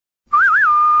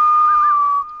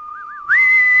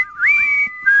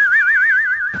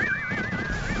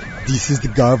This is the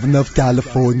governor of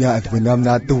California, and when I'm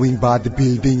not doing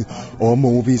bodybuilding or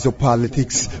movies or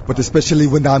politics, but especially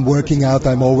when I'm working out,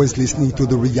 I'm always listening to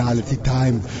the reality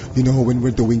time. You know, when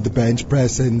we're doing the bench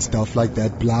press and stuff like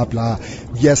that, blah blah.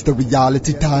 Yes, the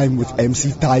reality time with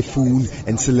MC Typhoon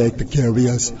and Selector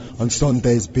Kurious on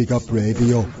Sunday's Big Up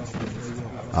Radio.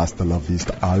 Hasta la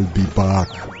vista, I'll be back.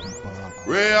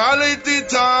 Reality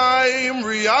time,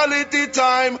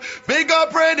 Big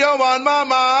Up Radio on my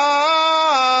mind.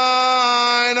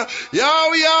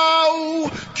 Yo, yo,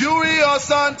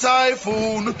 Kurious and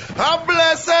Typhoon, a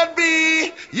blessed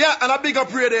be. Yeah, and a Big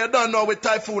Up Radio, you don't know, with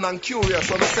Typhoon and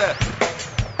Kurious, what I say.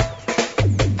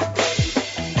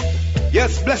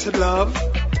 Yes, blessed love,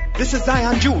 this is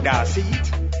Zion Judah, see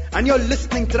it? And you're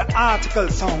listening to the article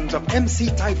songs of MC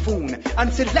Typhoon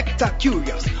and Selector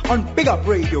Kurious on Big Up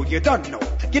Radio, you don't know.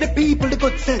 Give the people the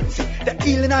good sense, the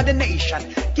healing of the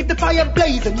nation. Keep the fire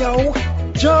blazing, yo.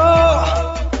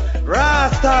 Joe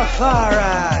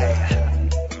Rastafari.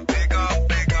 Big up,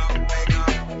 big up, big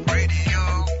up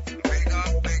radio. Big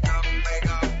up, big up, big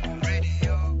up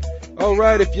radio. All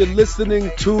right, if you're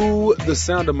listening to the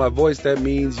sound of my voice, that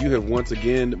means you have once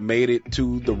again made it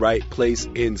to the right place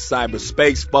in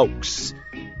cyberspace, folks.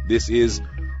 This is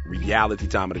Reality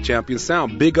Time of the Champion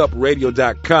Sound,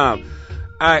 bigupradio.com.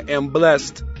 I am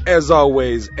blessed, as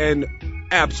always, and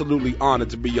absolutely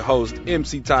honored to be your host,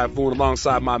 MC Typhoon,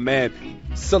 alongside my man,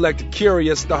 Selector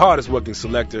Kurious, the hardest working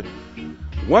selector.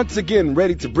 Once again,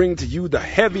 ready to bring to you the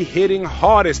heavy-hitting,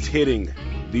 hardest-hitting,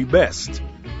 the best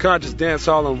conscious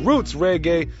dancehall and roots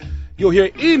reggae you'll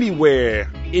hear anywhere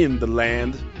in the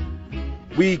land.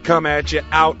 We come at you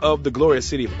out of the glorious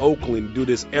city of Oakland. Do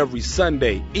this every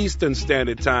Sunday, Eastern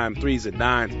Standard Time, 3s at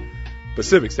 9.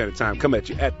 Pacific Standard Time, come at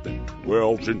you at the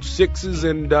 12s and 6s,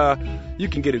 and you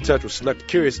can get in touch with Selector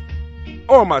Kurious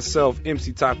or myself,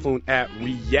 MC Typhoon, at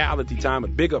Reality Time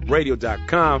at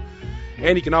bigupradio.com.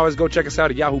 And you can always go check us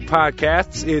out at Yahoo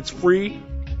Podcasts. It's free.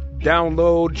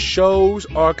 Download shows,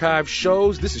 archive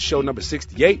shows. This is show number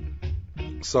 68.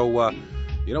 So,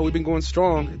 we've been going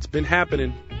strong. It's been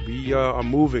happening. We are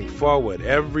moving forward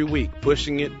every week,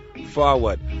 pushing it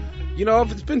forward. You know,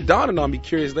 it's been dawning on me,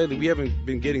 Kurious, lately. We haven't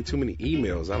been getting too many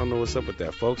emails. I don't know what's up with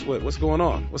that, folks. What's going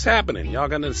on? What's happening? Y'all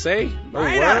got nothing to say? No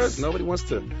words? Nobody wants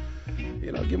to,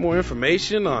 get more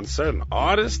information on certain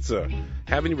artists or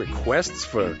have any requests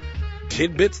for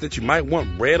tidbits that you might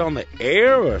want read on the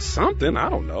air or something? I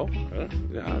don't know.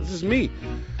 This is me.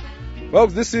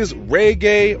 Folks, this is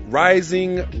Reggae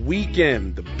Rising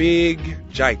Weekend, the big,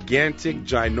 gigantic,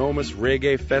 ginormous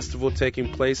reggae festival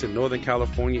taking place in Northern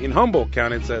California, in Humboldt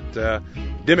County. It's at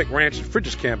Dimmick Ranch and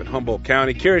Fridges Camp in Humboldt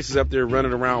County. Kurious is up there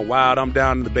running around wild. I'm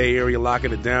down in the Bay Area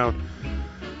locking it down.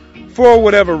 For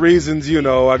whatever reasons,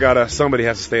 somebody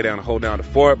has to stay down and hold down the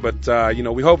fort. But,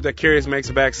 we hope that Kurious makes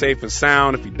it back safe and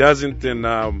sound. If he doesn't, then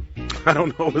I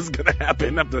don't know what's going to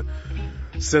happen. I have to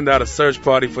send out a search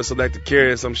party for Selector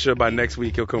Kurious. I'm sure by next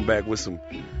week he'll come back with some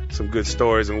good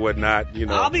stories and whatnot.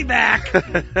 I'll be back.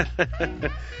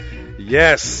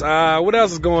 Yes. What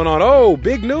else is going on? Oh,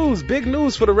 big news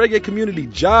for the reggae community.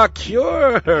 Ja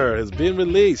Cure has been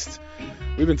released.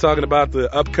 We've been talking about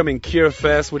the upcoming Cure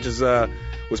Fest, which is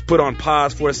was put on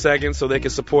pause for a second so they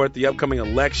could support the upcoming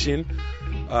election,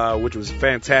 which was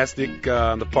fantastic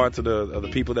on the parts of the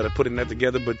people that are putting that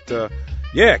together. But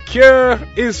yeah, Cure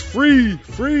is free.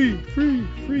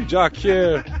 Ja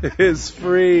Cure is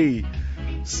free.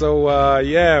 So,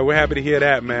 we're happy to hear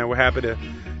that, man. We're happy to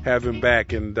have him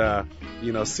back and,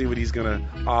 see what he's going to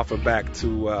offer back to,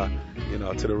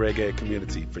 to the reggae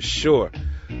community for sure.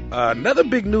 Another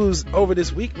big news over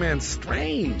this week, man.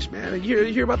 Strange, man. You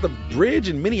hear about the bridge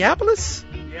in Minneapolis?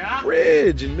 Yeah.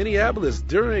 Bridge in Minneapolis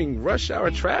during rush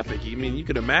hour traffic. I mean, you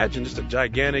can imagine just a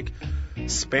gigantic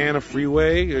span of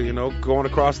freeway, going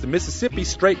across the Mississippi,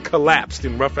 straight collapsed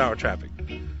in rush hour traffic.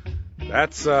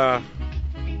 That's, I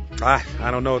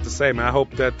don't know what to say, man. I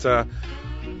hope that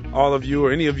all of you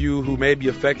or any of you who may be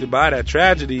affected by that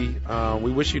tragedy,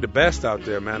 we wish you the best out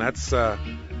there, man. That's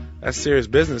serious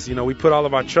business. We put all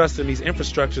of our trust in these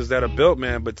infrastructures that are built,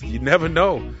 man, but you never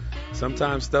know.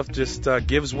 Sometimes stuff just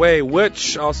gives way,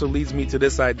 which also leads me to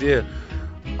this idea.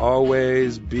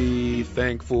 Always be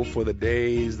thankful for the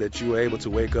days that you were able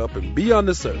to wake up and be on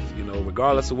this earth.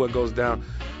 Regardless of what goes down,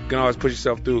 you can always push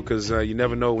yourself through because you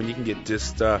never know when you can get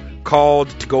just called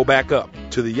to go back up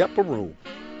to the upper room.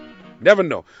 Never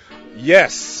know.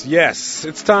 Yes.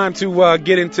 It's time to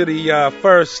get into the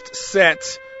first set.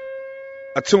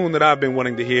 A tune that I've been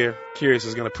wanting to hear. Kurious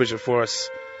is going to push it for us.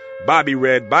 Bobby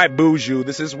Red by Buju.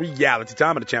 This is Reality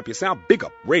Time of the Champion Sound.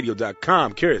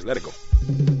 BigUpRadio.com. Kurious, let it go.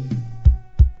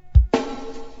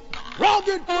 Roll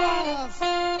rugged class.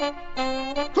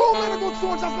 Too many good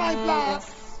soldiers life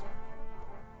lost.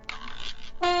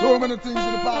 Too many things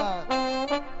in the past.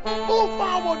 Move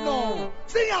forward now.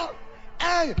 Sing out.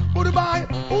 Hey, booty boy,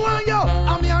 who are you?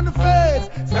 I'm here on the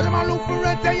face. Say them a look for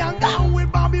red day and down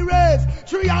with Bobby Rays.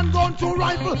 3 and gun, 2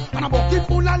 rifle, and a bucket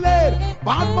full of lead.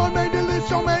 Bad man made the list,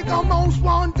 you make a most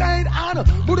wanted.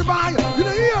 And booty boy, you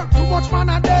don't hear too much man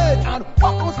are dead. And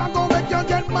walk out and go make you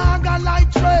get maga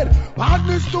like trade.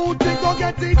 Badness too thick, go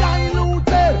get it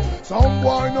diluted. Some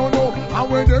boy no know,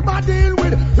 and when them a deal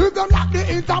with, if them lock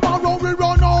the in tomorrow, we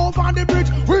run over the bridge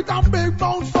with a big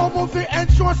bounce over to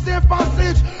ensure safe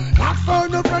passage. That's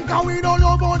turn the friend, cause we don't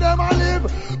know about them a live.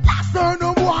 That's turn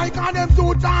the boy, cause them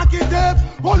too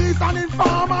talkative. Police and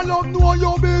informer love know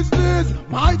your business.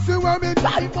 Might see where me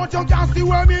die, but you can't see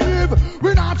where me live.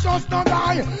 We not trust no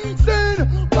guy.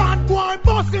 Sin, bad boy,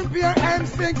 busting fear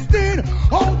M16.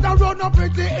 Out the road, no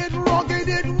pretty, it rugged,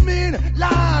 it mean.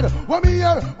 Lad, when me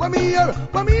here, when me here,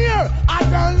 when me here. I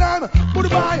tell them,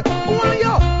 goodbye, who are you?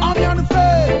 I'm here on the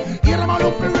face. Hear them a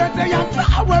look for red, they and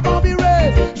try where Bobby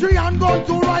Rays. 3 and gun,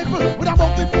 2 rifle, with a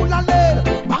bucket full of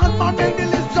lead. Bad man make the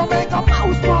list, Jamaica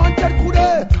mouse wanted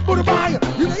today. Goodbye,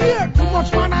 you hear too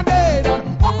much man a dead.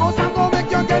 And walk out and go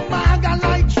make you get maga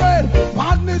like trade.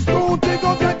 Badness too thick,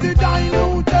 go get it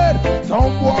diluted.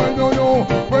 Some boy no know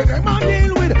where them a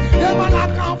deal with. Them a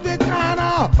lock off the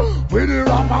corner with the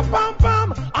rapper pam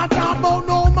pam. I talk about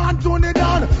no man turn it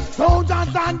down.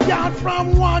 Soldiers and guards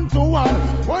from 1 to 1.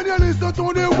 When you listen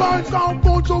to the words sound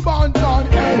put to Banton.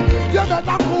 Hey, you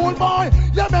better cool boy,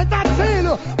 you better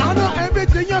chill. I know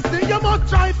everything you see, you must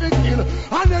try to kill.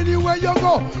 And anywhere you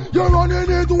go, you're running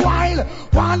it wild.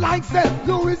 One like say,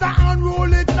 you is a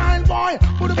unruly child boy.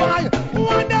 Put boy, who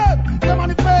are them? Them on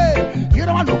the face. You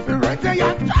don't look for red, they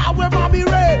and try where Bobby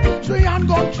Ray. 3 and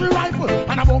gun, 3 rifle,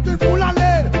 and a bucket full of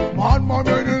lead. Man, man,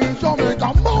 made it in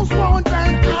Jamaica, most wanted.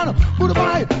 And put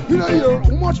boy, you don't hear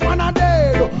too much man a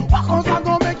dead. Walk out and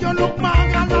go make you look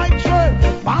manga like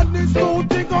trade. Badness too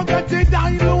thick, go get it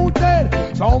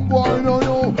diluted. Some boy no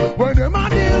know when them a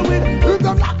deal with. If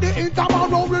them lock the in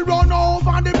tomorrow, we run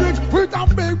over the bridge with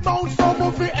a big bounce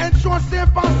over to ensure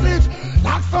safe passage.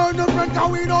 That's turn the friend,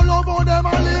 cause we don't know about them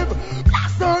a live.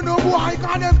 That's turn the boy,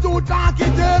 cause them too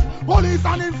talkative. Police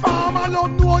and informer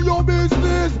don't know your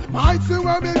business. Might see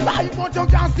where me die, but you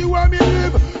can't see where me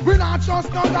live. We not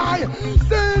trust no guy.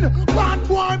 Sin, bad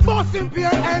boy, busting fear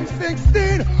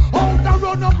M16. Out the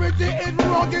road, no pretty, it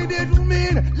rugged, it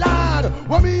mean. Lad,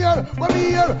 when me here, when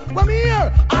me here, when me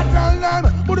here. I tell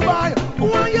them, goodbye,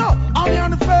 who are you? I'm here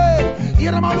on the face.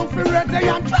 Hear them a look for red, they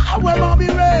and try where Bobby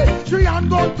Ray. 3 and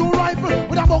gun, 2 rifle,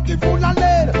 with a bucket full of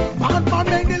lead. Bad man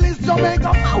make the list,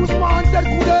 Jamaica mouse wanted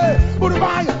today.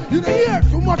 Goodbye, you don't hear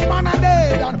too much man a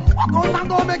dead. And walk out and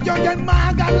go make you get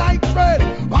maga like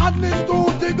trade. Badness too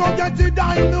thick, go get it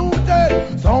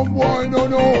diluted. Some boy no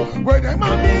know where them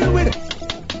a deal with.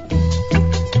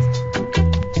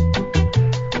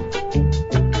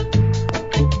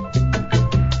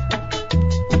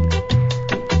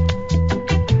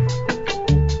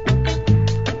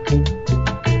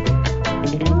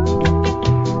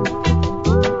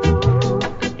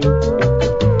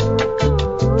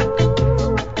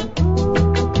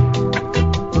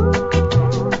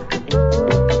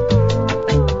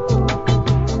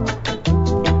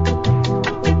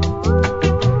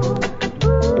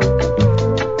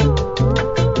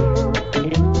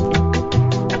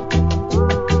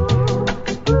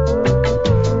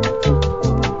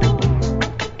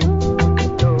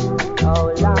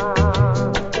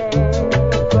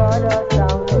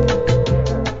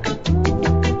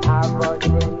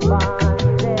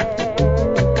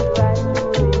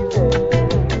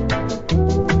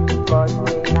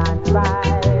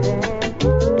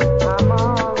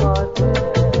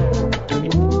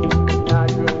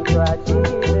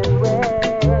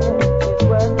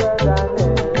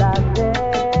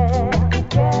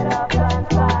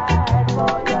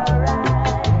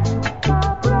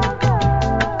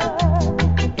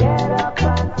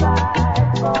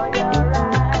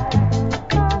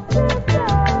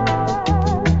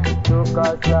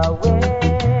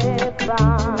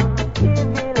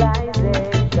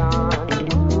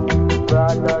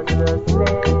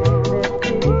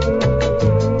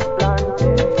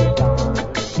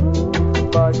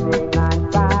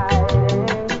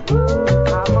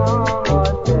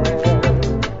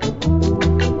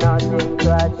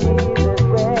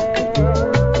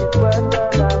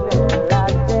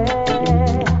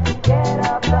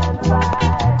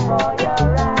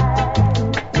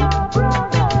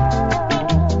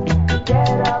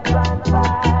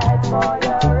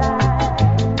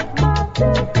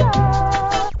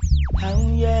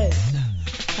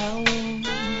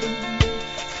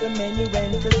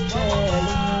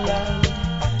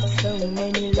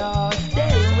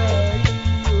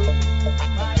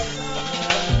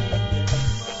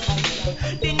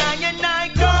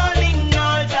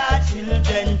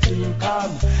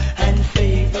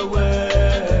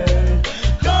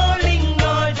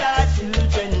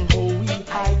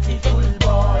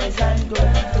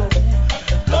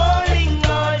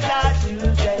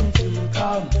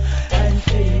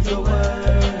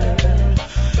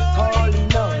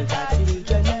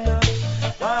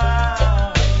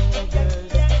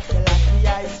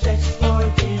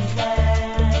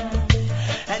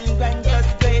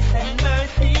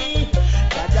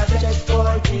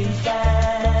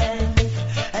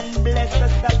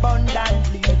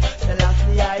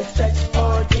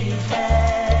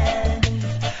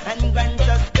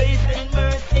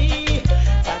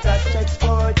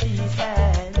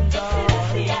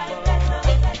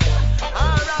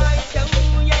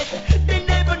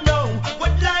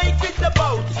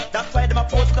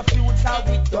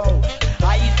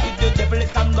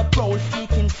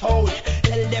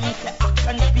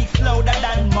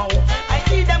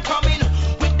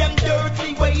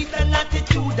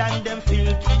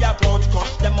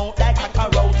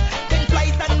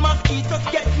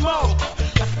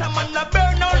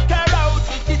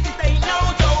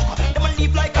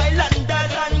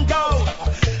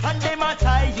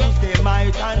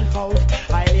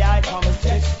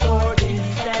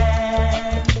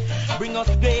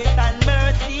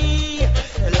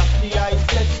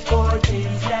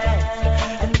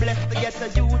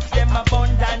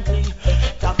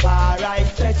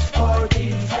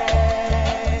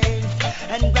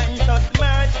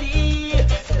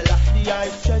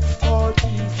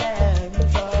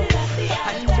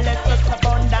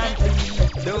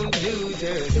 don't lose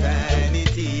your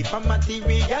sanity. For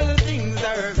material things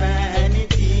are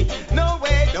vanity. No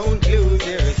way, don't lose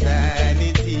your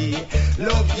sanity.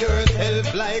 Love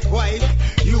yourself likewise.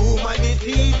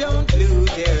 Humanity, don't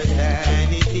lose your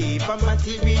sanity. For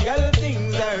material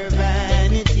things are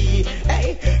vanity.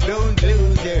 Hey, don't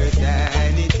lose your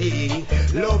sanity.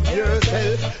 Love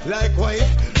yourself likewise.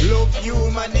 Love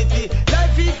humanity.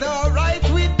 Life is alright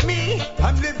with me.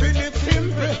 I'm living it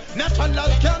simple, natural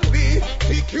as can be.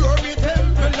 Secure me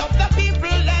temple. Love the people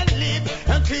and live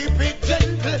and keep it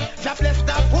gentle. Just bless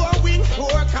the poor wings, poor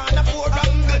can't afford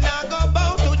wrangle. Now go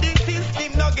bow to the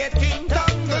system, no get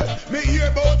entangled. Me hear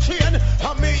about chain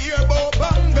and me hear about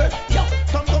bangle. Yo,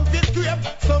 some come to scrape,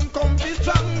 some come to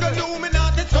strangle.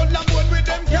 Illuminati, skull and bone with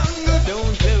them candles.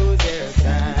 Don't lose your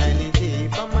sanity.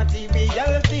 For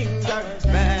material things are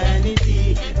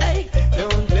vanity. Hey,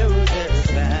 don't lose your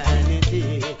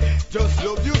sanity. Just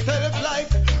love yourself like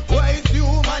wise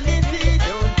humanity.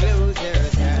 Don't lose your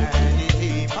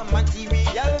sanity. For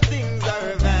material things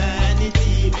are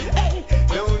vanity. Hey,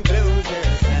 don't lose your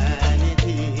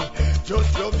sanity.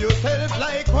 Just love yourself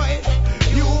like wise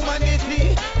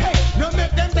humanity. Hey, no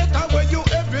make them take away your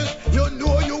everest. You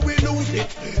know you will lose it.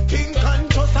 Think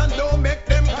and trust and don't make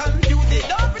them confuse it.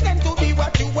 Don't pretend to be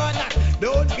what you are not.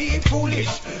 Don't be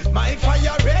foolish. My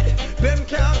fire red, them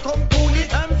can't come cool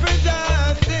it. I'm for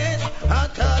justice. I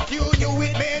thought you knew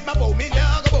it. Made my bow, me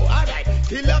now go. Alright,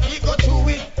 till I go through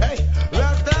it. Hey,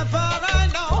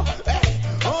 Rastafari now. Hey,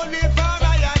 only for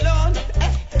I alone.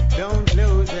 Hey, don't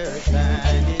lose your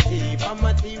sanity. For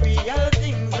material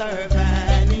things are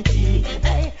vanity.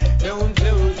 Hey, don't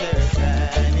lose your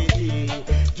sanity.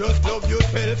 Just love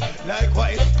yourself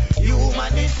likewise.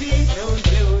 Humanity, don't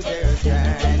lose your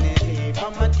sanity.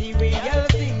 For material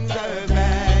things are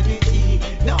vanity.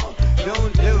 No,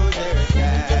 don't lose your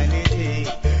sanity.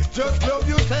 Just love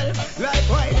yourself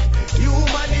likewise.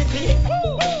 Humanity.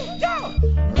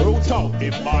 Root out the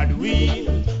bad weed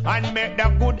and make the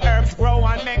good herbs grow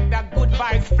and make the good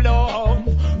vibes flow.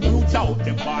 Root out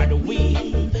the bad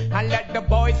weed and let the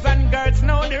boys and girls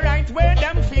know the right way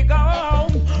them figure.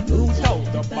 Root out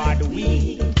the bad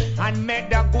weed and make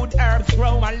the good herbs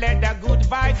grow and let the good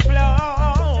vibes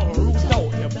flow. Root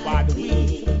out the bad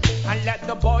weed and let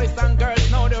the boys and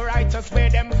girls know the righteous way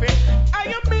them fit. I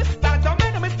am Mr. Don't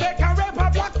make a mistake and rape a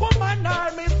black woman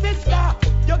or me sister.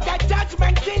 You get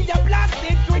judgment till you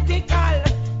blasted critical.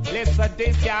 Listen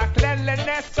this your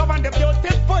cleanliness govern the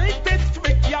beautiful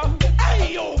district, young.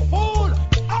 Hey you fool,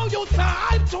 how you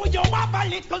say to you have a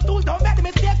little tool. Don't make the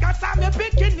mistake cause I'm a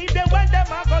bikini they when them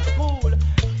a go school.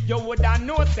 You woulda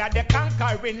know that the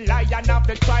conquering lion of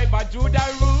the tribe of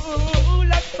Judah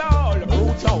rule us all.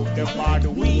 Root out the bad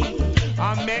weed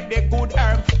and make the good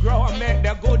herbs grow and make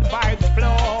the good vibes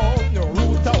flow.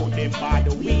 Root out the bad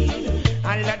weed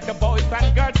and let the boys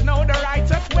and girls know the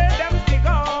righteous way them to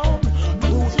go.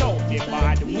 Root out the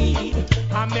bad weed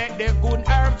and make the good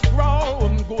herbs grow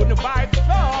and good vibes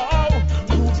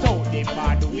flow. Root out the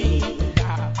bad weed.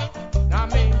 I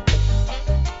mean,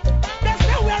 that's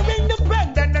how we're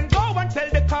independent and go and tell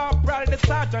the corporal, the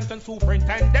sergeant and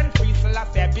superintendent. Free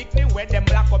Selassie, big me where them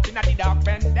lock up in the dark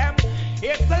pen them.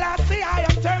 It's Selassie, I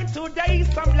am turned to the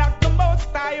east. I'm like the most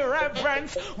high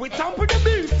reverence. We tamper the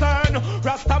beast and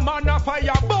Rasta man a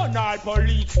fire burn all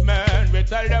policemen. We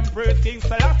tell them praise King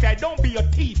Selassie, don't be a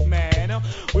thief man.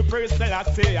 We praise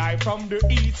Selassie, I from the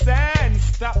east and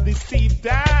stop deceive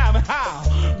them. How?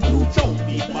 Root out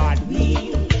the bad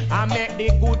weed. I make the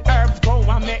good herbs grow,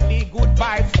 I make the good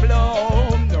vibes flow.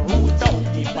 Root out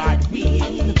the bad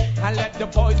weed and let the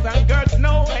boys and girls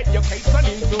know education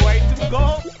is the way to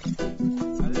go.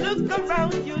 Look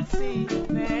around, you see,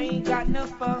 they ain't got no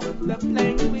fun, they're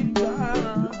playing with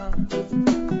guns.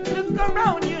 Look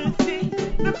around, you see,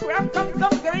 the crap comes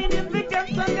up, going in the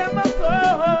gaps and them a go.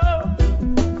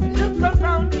 Look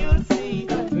around, you see,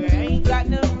 they ain't got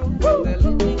no room, they're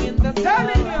living in the sun.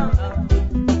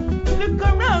 Look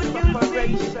around, you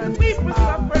see, people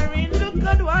suffering, look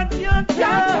at what you're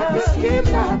doing. The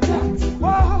schemes are plans,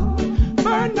 whoa,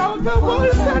 burn out the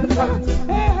wolves and fox,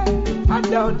 hey. I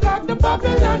don't like the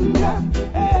Babylon gang.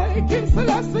 Hey, King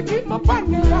Selassie keep my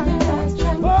body right.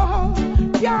 Oh,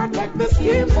 can't take the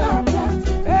schemes of plans.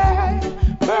 Hey,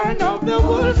 burn out the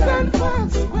wolves and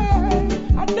fox. Hey,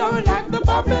 I don't like the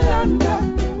Babylon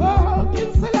gang. Oh,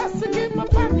 King Selassie keep my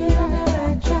body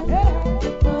right.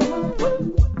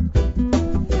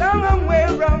 Somewhere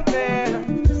around there,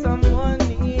 someone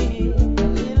needs a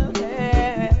little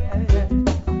help.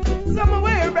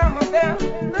 Somewhere around there,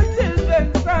 the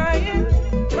children crying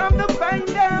from the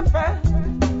binder fire.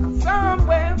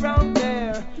 Somewhere around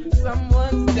there,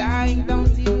 someone's dying,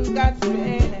 don't even got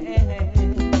strength.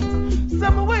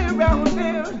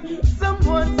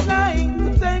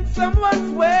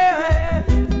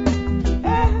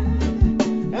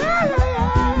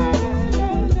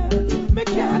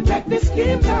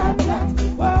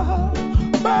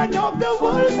 out the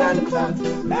wolves and fox.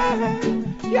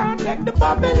 Hey, can't take the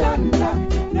Babylon back.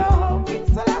 No, King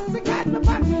Selassie got the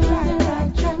money right.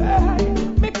 Hey,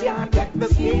 me can't take the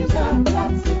schemes and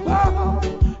plots. Oh,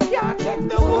 can't take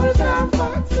the wolves and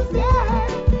foxes. Yeah,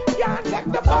 can't take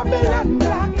the Babylon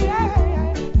back.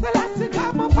 Yeah, Selassie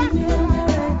got my money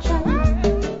right.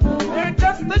 They're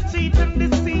just the cheat and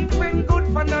deceit, bring good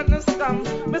for none of scum.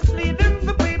 Misleading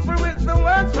the people with the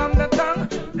words from the tongue.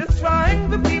 Destroying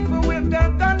the people with their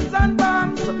guns and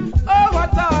bombs. Oh,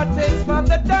 what all it takes for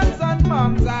the guns and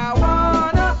bombs. I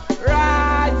wanna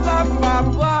rise up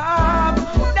above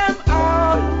them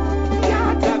all.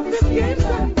 Can't take the games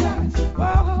and guns.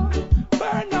 Oh,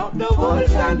 burn out the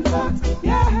wolves and fox.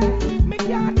 Yeah, me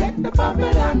can't take the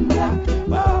Babylon black.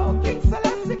 Oh, King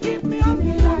Selassie keep me on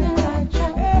the line.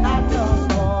 I don't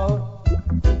know.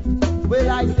 Well,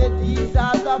 I said these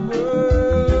are the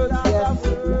words. Yes,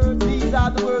 these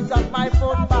are the words of my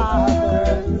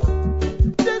forefathers.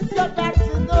 This you got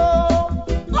to know.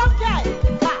 Okay.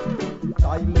 Ha.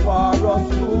 Time for us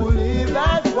to live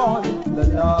as one. The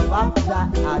love of Jah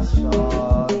has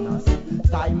shown us.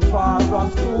 Time for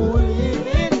us to live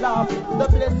in love. The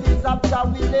blessings of Jah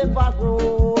will never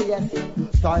grow. Yes.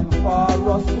 Time for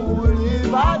us to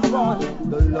live as one.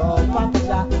 The love of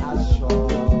Jah has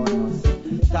shown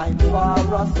us. Time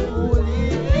for us to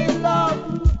live in love.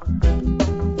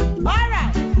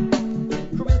 Alright.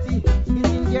 Cruelty is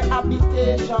in their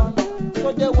habitation.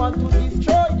 So they want to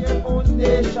destroy their own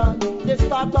nation. They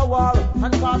start a war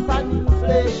and cause an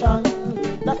inflation.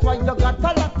 That's why you got a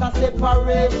lot of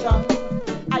separation.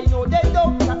 I know they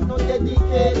don't have no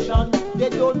dedication. They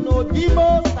don't know the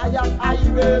most I am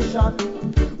iration.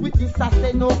 With this I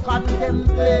say no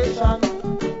contemplation.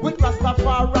 With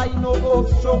Rastafari no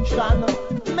obstruction.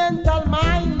 Mental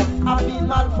minds have been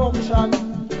malfunction.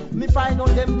 Me find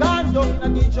out them gone down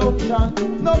in the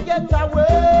junction. No get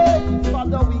away for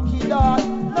the wicked heart.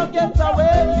 No get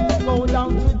away, go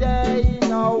down today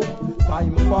now.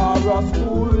 Time for us to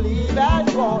live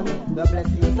as one. The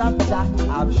blessings of Jah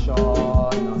have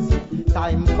shown us.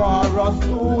 Time for us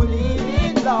to live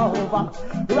in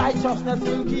love. Righteousness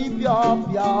will keep you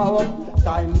up.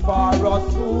 Time for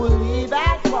us to live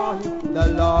as one. The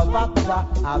love of Jah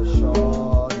have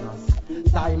shown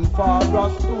us. Time for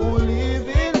us to live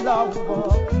in love.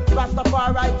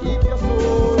 Rastafari keep your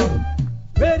soul.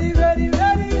 Ready, ready,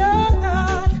 ready or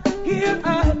not, here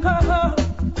I come.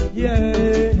 Yeah.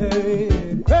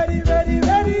 Ready, ready,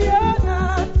 ready or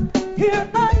not, here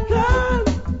I come.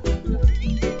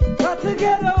 Got to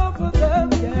get over them,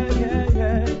 yeah, yeah,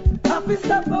 yeah. Have to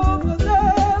step over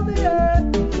them, yeah.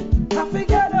 Have to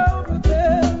get over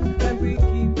them. And we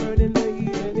keep burning the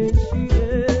heat and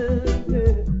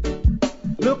yeah.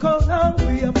 Look how long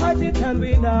we are fighting and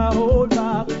we not hold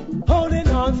back. Holding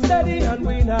on steady and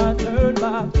we not turn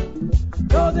back.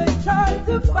 Though they try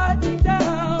to fight me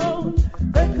down,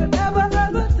 they could never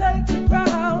ever take the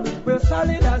ground. We're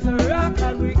solid as a rock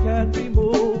and we can't be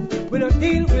moved. We don't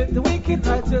deal with the wicked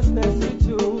righteousness we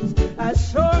choose.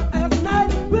 As sure as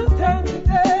night will turn to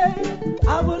day,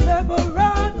 I will never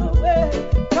run away.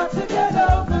 Got to get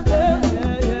over them,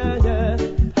 yeah, yeah, yeah.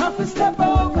 Have to step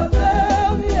over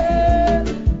them, yeah.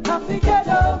 Have to get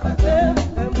over them.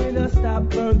 And we don't stop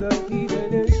burn the heat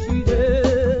and see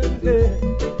them, yeah.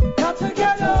 Got to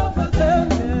get over them,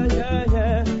 yeah, yeah,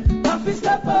 yeah. Have to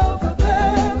step over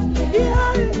them,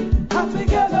 yeah. Have to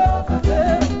get over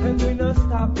them. And we don't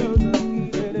stop burn the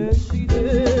heat and see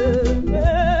them,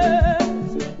 yeah.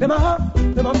 Them a hot,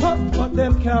 them a pop, but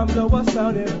them can't blow us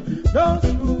down here. No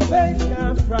screw bass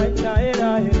can't frighten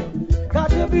I. Got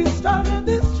to be strong in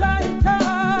this trying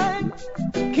time.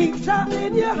 Keep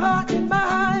trying your heart and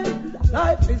mind.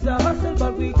 Life is a hustle,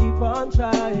 but we keep on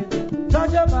trying.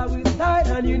 Judge up how we side,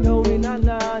 and you know we're not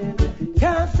lying.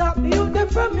 Can't stop the youth them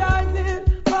from rising.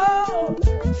 Oh,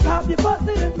 stop the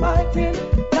fussing and fighting.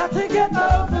 Got to get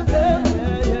over them,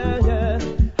 yeah, yeah, yeah.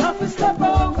 Have to step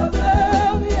over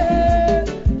them, yeah.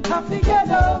 Have to get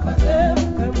over them.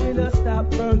 And we don't stop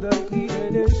burn the heat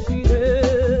and see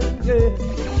them, yeah.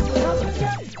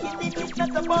 It's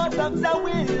not about of the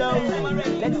willow.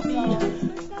 Let's see.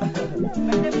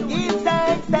 Give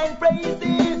thanks and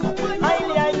praises. I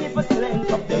give a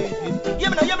strength of days. You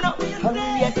know. Oh,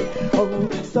 yes. Oh,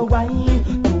 so why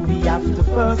do we have to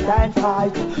first and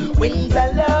fight when the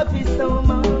love is so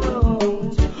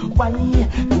much? Why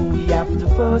do we have to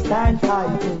first and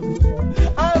fight?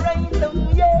 Alright, so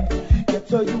yeah. Get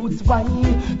your youths, why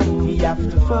do we have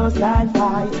to first and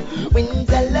fight when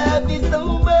the love is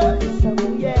so much? So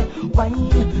yeah, why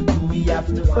do we have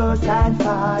to first and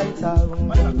fight?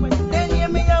 Then hear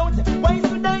me out. Why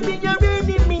should I be your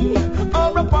enemy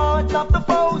or a part of the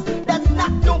foes? That's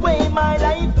not no way my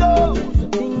life goes.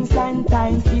 Things and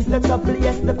times is the trouble,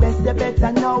 yes, the best you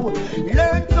better know.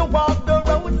 Learn to walk the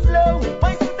road slow.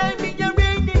 Why should I be your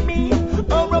enemy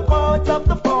or a part of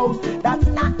the foes? That's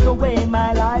not the way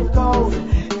my life goes.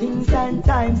 Things and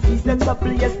times is the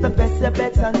trouble, yes, the best you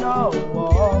better know.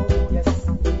 Oh, yes.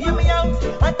 Hear me out,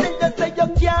 I tell you say you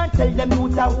can't tell them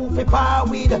youth a who fi par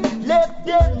with. Left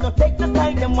them, no take the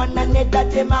side them one another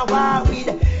them a war with.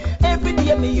 Every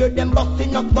day me hear them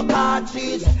busting up the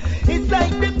cartridge. It's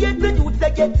like them get the youth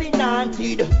they getting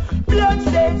haunted.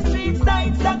 Bloodshed, street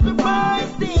side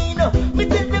sacrificing. Me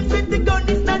tell them fit the gun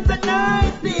is not a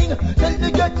nice thing. Tell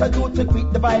the ghetto youth to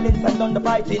quit the violence and done the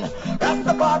fighting.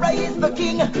 Rastafari is the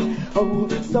king. Oh,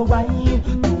 so why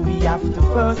do we have to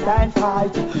first and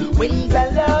fight when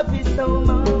the love is so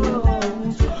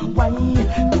much? Why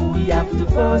do we have to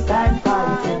first and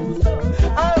fight?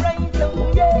 Alright,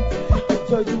 so yeah.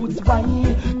 So youths, why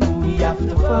do we have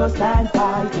to first and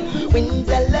fight when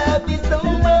the love is so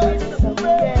much? So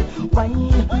yeah, why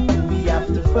do we have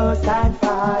to first and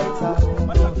fight?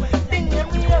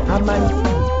 I'm a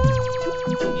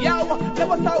Yo, there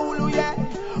was a Ulu, yeah.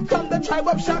 From the tribe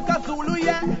of Shaka Zulu,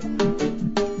 yeah.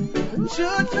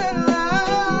 Children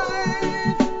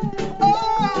life. Oh,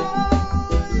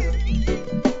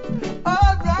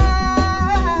 alright.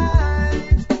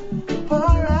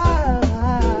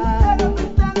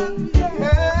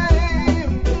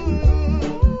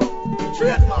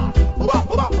 Trademark.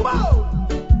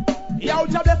 Yo,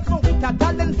 job the smoke with a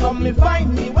talent from me,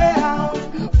 find me way out.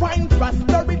 Find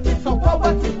prosperity so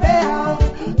poverty stay out.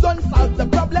 Don't solve the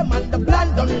problem and the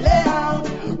plan don't lay out.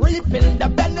 Reaping the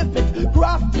benefit,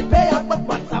 graft the payout. But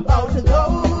what about those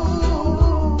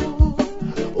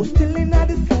who still in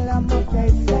the slam of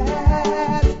faces?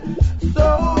 So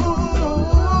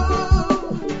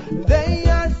they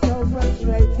are so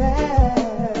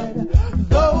frustrated.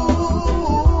 Those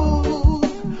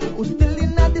who still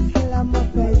in the slam of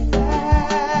faces.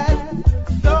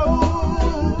 So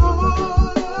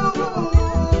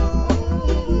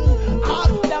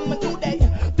ask them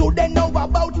do they know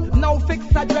about no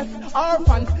fixed address?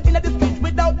 Orphans in the streets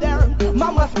without their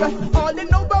mama's breast. All they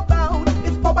know about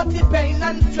is poverty, pain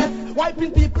and stress.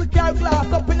 Wiping people car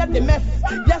glass up in the mess.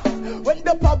 Yes, when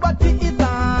the poverty is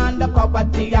on, the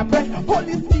poverty oppressed.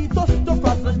 Police teach us to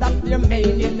hustle, that's their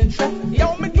main interest.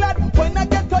 Yo, me glad when I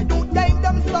get to you, gain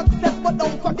them success. But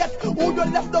don't forget who you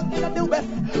left up in the west.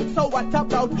 So what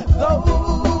about those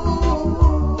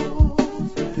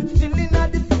still in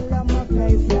the slum of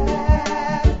faces?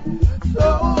 So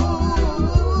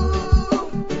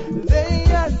they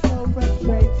are so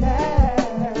frustrated.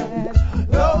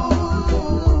 Those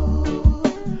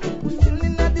who still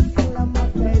in the slum of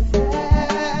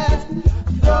faces.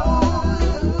 So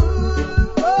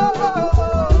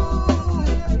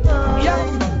yeah.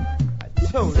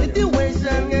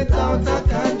 Situation get out of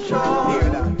control.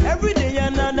 Every day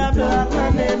another black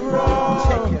man and wrong.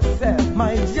 Check yourself.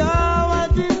 My jaw,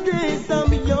 what is this?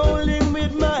 I'm yelling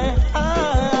with my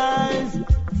eyes.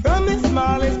 From the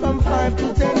smallest, from 5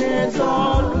 to 10 years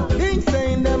old. Things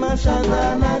saying them a shot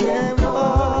and a them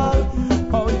all.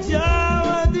 Oh,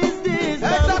 jaw, what is this?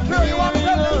 Exactly, you want to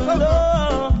tell them something.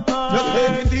 Just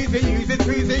take it easy, easy,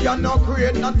 easy. You're not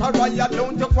create, not a riot.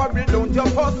 Don't you quarrel, don't you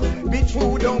fuss. Be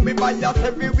true, don't be biased.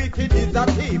 Every wicked is a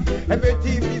thief. Every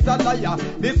thief is a liar.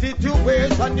 The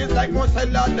situation is like more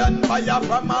seller than buyer.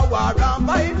 From a war and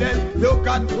violence, you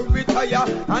got to retire.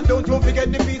 And don't you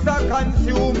forget the piece of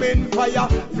consuming fire.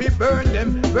 We burn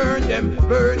them, burn them,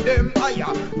 burn them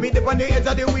higher. Me dip on the edge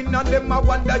of the wind and them I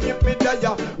wonder if me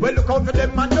die. Well, look out for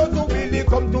them and those who really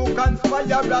come to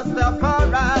conspire.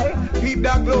 Rastafari, keep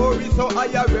the glory so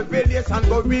higher. Revelation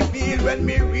go reveal when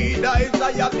me read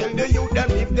Isaiah. Tell the youth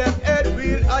them if them head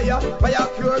real higher. Fire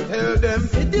cure tell them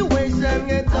situation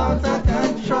get out of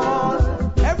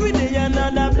control. every day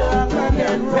another black man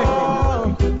and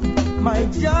roll. My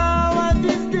jaw, what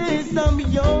is this? I'm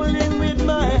yelling with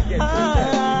my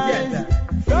eyes.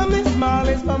 From the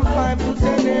smallest, from 5 to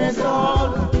 10 years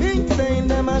old. Big saying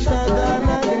them a shot and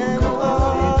a them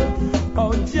all.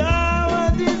 Oh, jaw,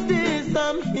 what is this?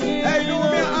 I'm here. Hey, do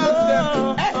me ask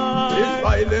them. This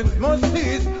violence must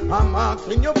cease. I'm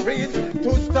asking you please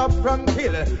to stop from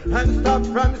kill and stop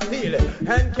from steal.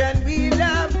 And can we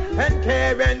love and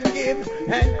care and give?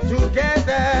 And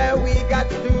together we got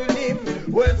to live.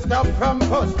 We'll stop from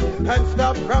fuss and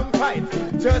stop from fight.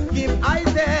 Just give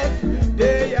eyes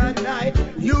day and night.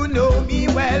 You know me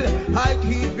well, I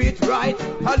keep it right.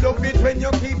 I love it when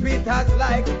you keep it as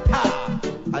like,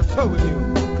 I told you.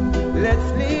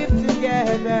 Let's live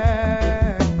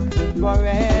together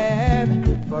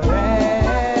forever, forever.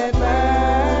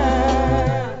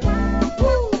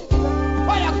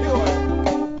 Fire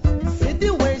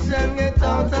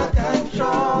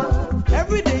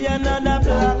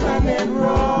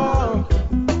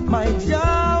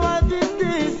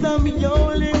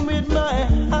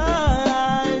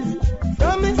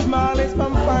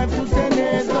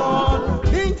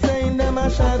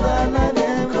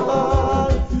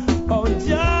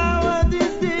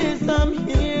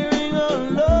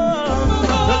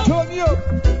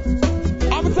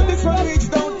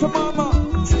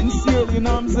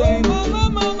sing.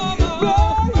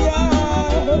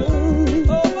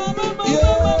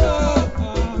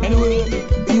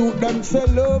 Them say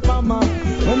love mama.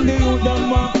 When the youth them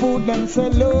want food, them say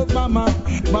love mama.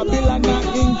 Babylon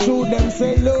not intrude, them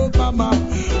say love mama.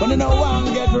 When they no one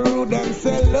get rude, them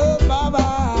say love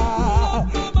mama.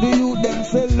 The youth them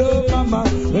say love mama.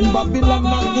 When Babylon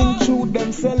not intrude,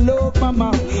 them say love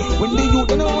mama. When the youth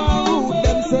they no want rude,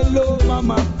 them say love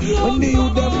mama. When the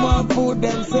youth them want food,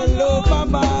 them say love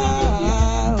mama.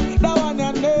 That one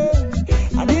I know.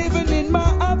 And even in my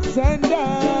ups and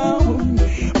downs,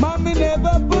 mommy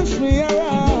never pushed me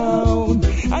around.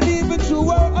 And even through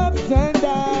her ups and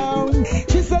downs,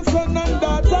 she said son and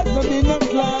daughter not be no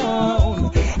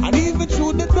clown. And even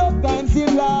through the tough times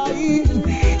in life,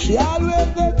 she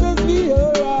always let us be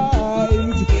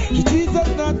alright. She teaches us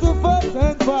not to fuss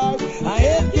and fight. I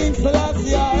hate King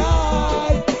Selassie,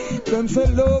 I. Them say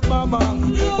love mama.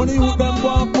 When the youth them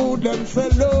want food, them say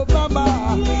love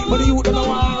mama. When the youth them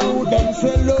want food, them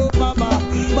say love mama.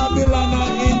 Babylon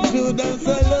and into them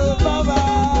say love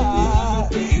mama.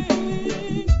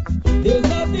 There's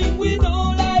nothing we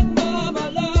don't like, mama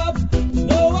love.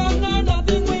 No one or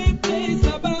nothing we place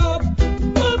above.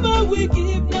 Mama, we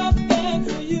give no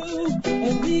thanks for you,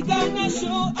 and we gonna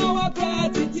show our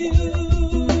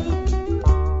gratitude.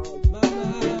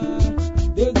 Mama,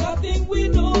 there's nothing we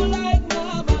don't like,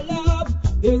 mama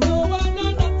love. There's no one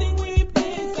or nothing we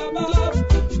place above.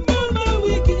 Mama,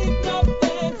 we give no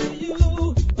thanks for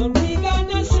you, and we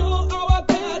gonna show our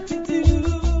gratitude.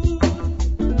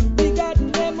 We got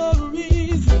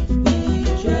memories we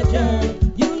treasure.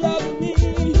 You love me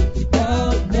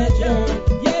without measure.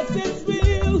 Yes, it's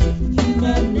real,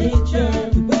 human nature.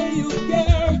 The way you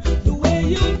care, the way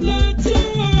you nurture.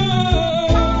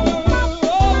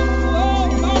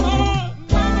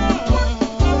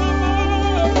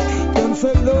 Them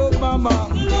say love mama.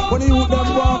 When the youth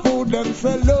them want food, them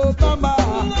say love mama.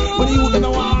 When the youth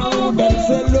them want food, them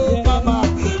say love mama.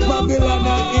 Babylon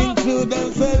and into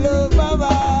them say love mama.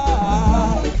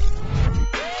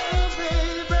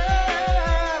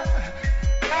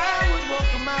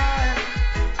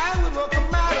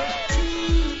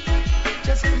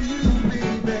 Just for you,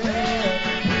 baby.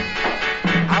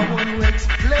 I want to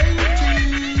explain to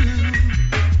you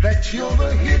that you're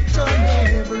the hit on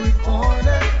every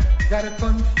corner. Gotta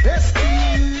confess to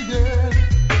you, girl,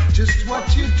 just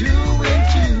what you're doing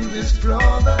to this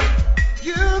brother.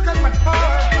 You got my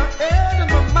heart, my head,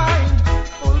 and my mind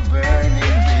all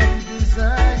burning with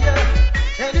desire.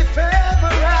 And if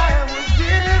ever I was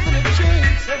given a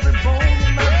chance, every bone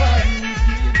in my body would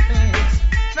give thanks.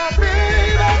 Now,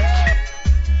 baby,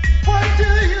 what do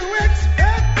you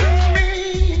expect from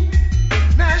me?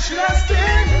 Now should I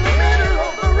stand in the middle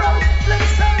of the road, let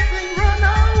something run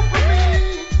over me?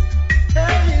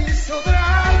 Hey, so that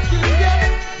I can get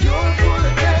your full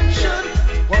attention.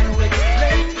 Want to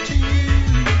explain to you,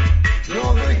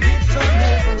 you're the hit on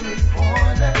every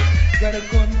corner. Gotta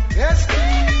confess to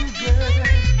you, girl,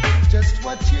 just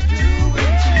what you're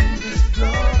doing to this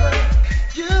brother.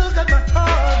 You got my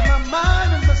heart, my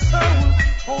mind, and my soul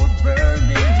all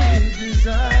burning with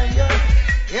desire.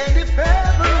 And if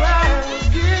ever I was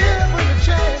given a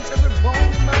chance, every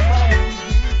bone in my body would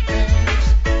give thanks.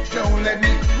 Don't let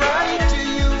me cry to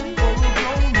you, oh,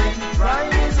 don't make me cry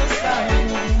is a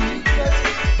sign of weakness.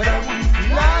 But I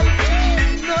wouldn't lie to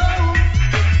you, no,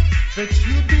 that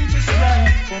you'd be just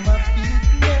right for my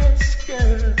fitness,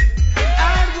 girl.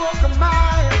 I'd walk a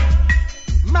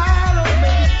mile or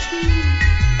maybe two,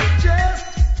 just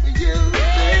for you,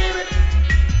 baby.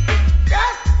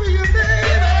 Just for you,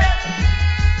 baby.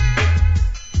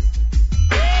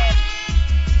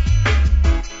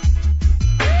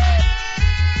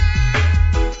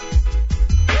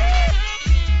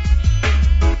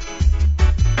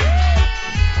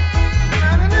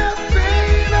 Not enough,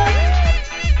 baby.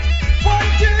 What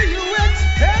do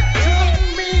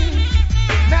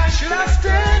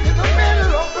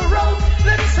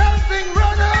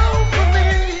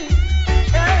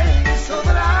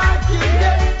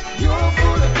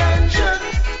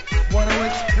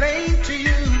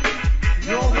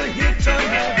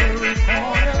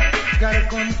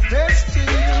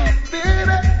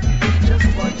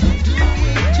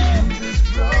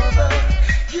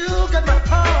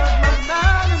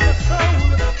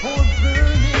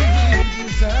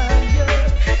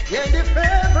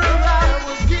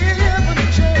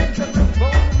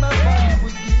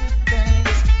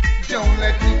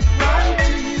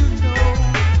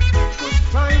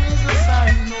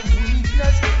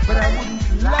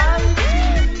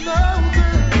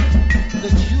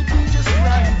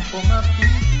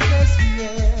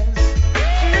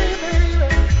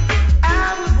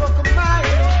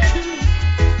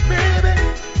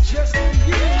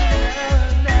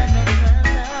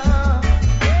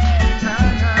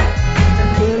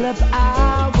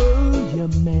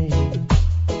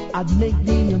I'd make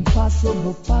the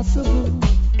impossible possible.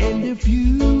 And if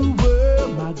you were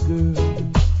my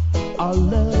girl, our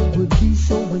love would be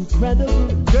so incredible.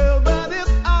 Girl, but if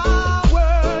I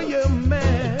were your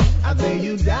man, I'd lay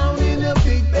you down in a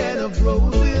big bed of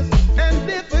roses. And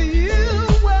if you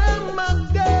were my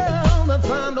girl, I'd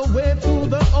find a way through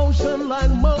the ocean like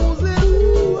Moses.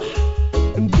 Ooh.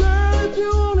 And girl, if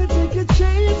you only take a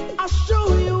chance, I'll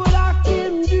show you what I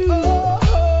can do. Oh,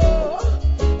 oh.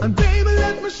 And baby,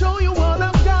 let me show you what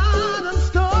I've got in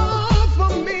store for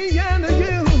me and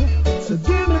you. So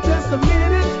give me just a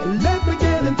minute, let me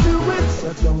get into it.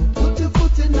 So don't put your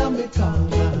foot in my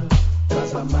corner,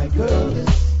 'cause I'm my girl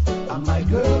this.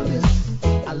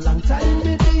 A long time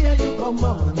baby, you come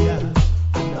on, yeah.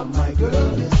 And I'm my girl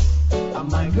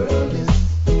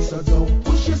this. So don't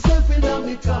push yourself in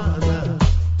my corner,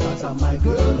 'cause I'm my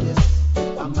girl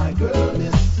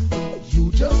this. You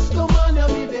just come on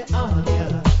and me the on,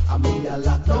 yeah. I mean, I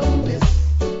lock down this.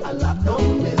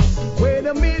 Wait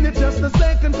a minute, just a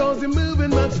second, 'cause you're moving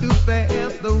much too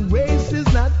fast. The race is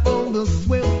not for the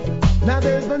swift. Now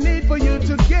there's no need for you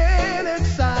to get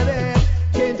excited.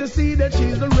 Can't you see that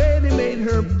she's already made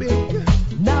her big?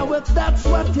 Now if that's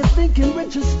what you're thinking,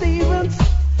 Richard Stevens,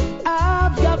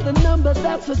 I've got the number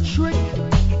that's a trick.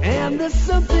 And there's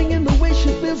something in the way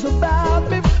she feels about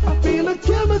me. I feel a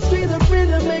chemistry that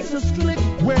really makes us click.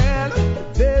 Well,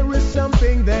 there is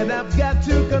something that I've got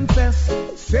to confess.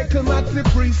 Second Maxi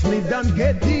Priest, me done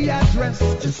get the address.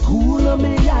 Just cool on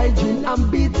me hygiene,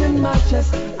 I'm beating my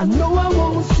chest. I know I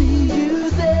won't see you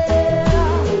there.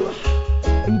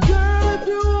 And girl, if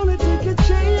you only take a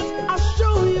chance, I'll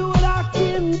show you what I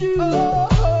can do. Oh,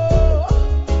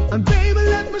 oh. And baby,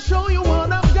 let me show you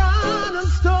what I've got in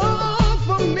store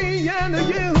for me and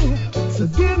you. So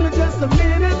give me just a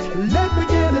minute, let me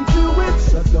get into it.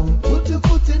 So don't put your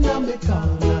foot in my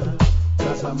corner,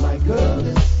 'cause I'm my girl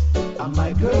this.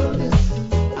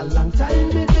 A long time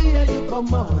baby, you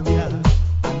come on, yeah.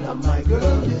 And I'm my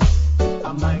girl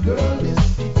this.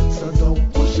 So don't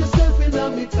push yourself in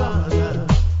my corner,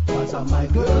 'cause I'm my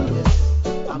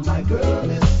girl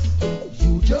this.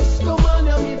 You just come on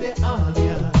and me the on,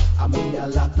 yeah. I mean, I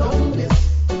lock down this.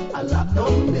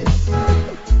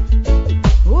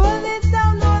 Hold it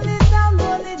down, hold it down,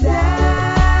 hold it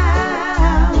down.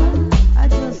 I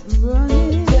just run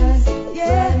it,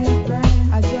 yeah.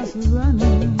 I just run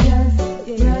it, yeah.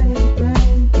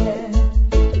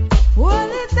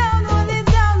 Hold it down, hold it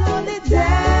down, hold it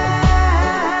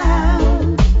down.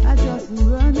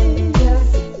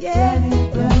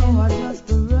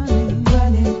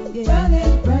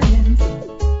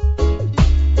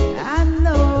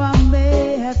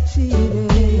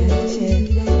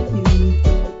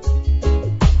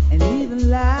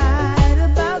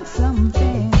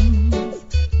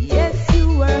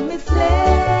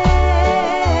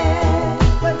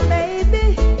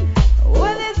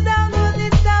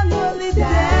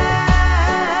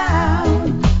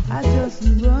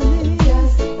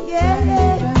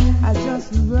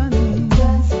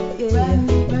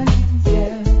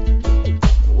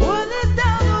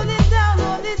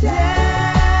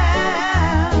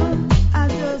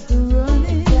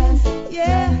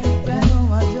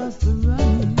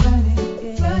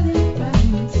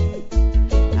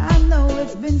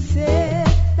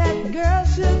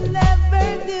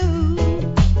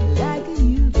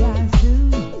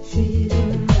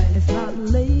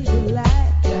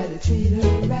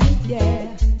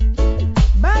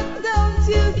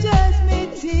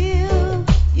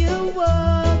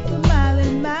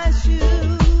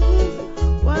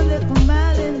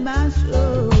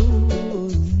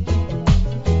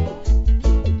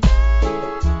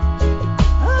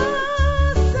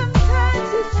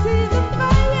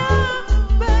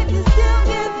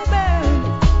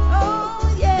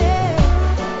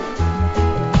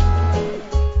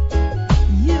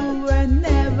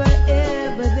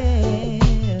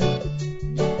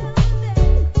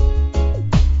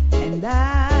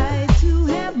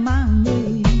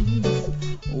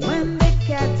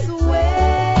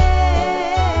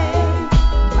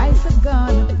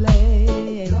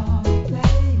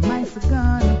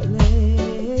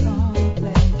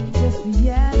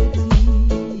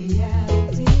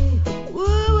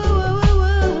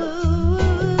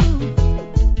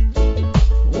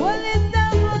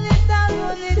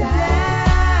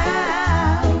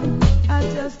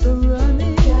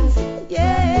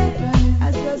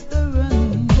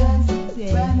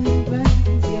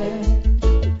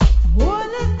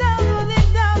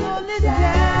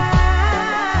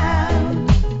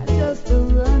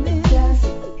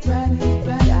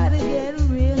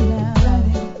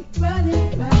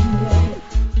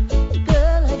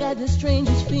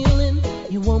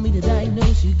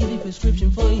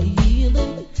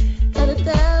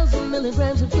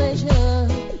 pleasure.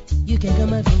 You can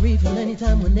come out for refill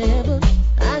anytime, whenever.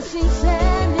 I see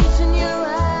sadness in your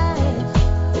eyes.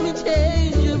 Let me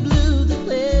change your blue to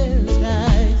clear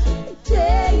skies.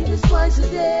 Take this twice a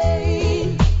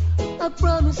day. I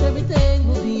promise everything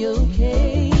will be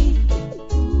okay.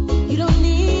 You don't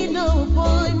need no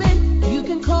appointment. You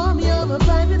can call me on my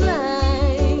private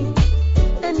line.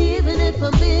 And even if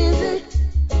I'm busy,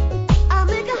 I'll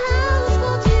make a house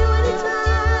call to you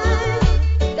anytime.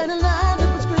 Got a line of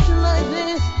prescription like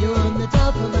this. You're on the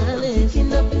top of my list.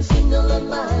 Picking up your signal on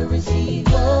my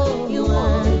receiver. You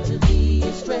want it to be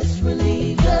a stress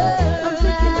reliever. I'm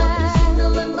picking up your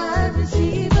signal on my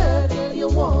receiver. Girl, you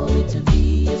want it to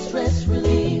be a stress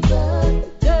reliever.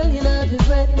 Girl, you're not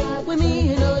regretting with me,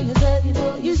 you know you're dead.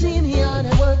 You see me hard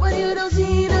at work, but you don't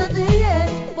see nothing yet.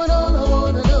 But all I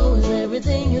wanna know is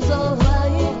everything is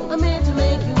alright. I'm here to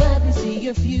make you happy, see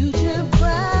your future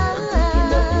bright. I'm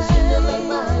picking up your signal on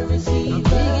my receiver. I'm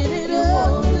picking it up,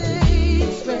 want it to be a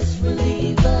stress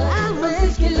reliever. I'm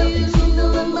picking up your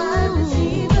signal on my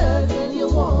receiver. Girl, you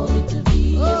want it to be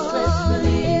a stress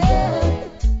reliever.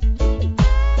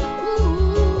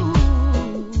 Ooh,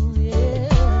 yeah.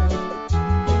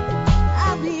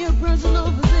 I'll be your personal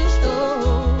physician.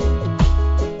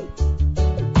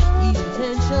 Ease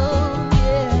attention,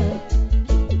 yeah.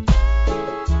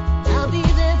 I'll be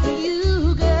there for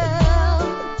you, girl.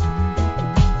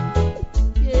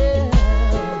 Yeah.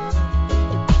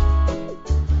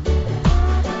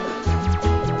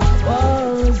 Far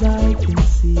as I can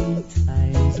see,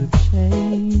 times have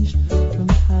changed from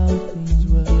how things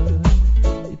were.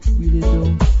 It really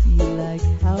don't feel like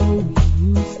how we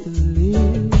used to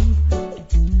live.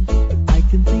 I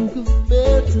can think of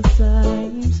better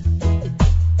times,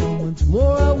 and once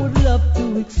more I would love to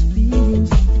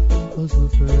experience. 'Cause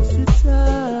we're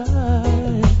versatile,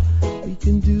 we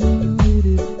can do it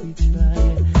if we try.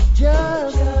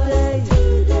 Just today,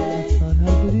 I thought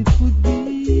how good it would be.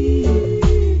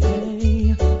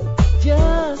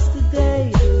 Just today,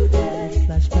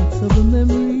 flashbacks of the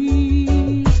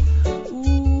memories.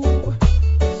 Ooh,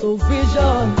 so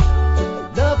vision,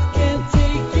 love can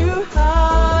take you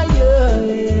higher.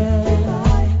 Yeah,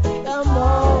 come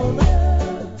on,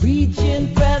 reaching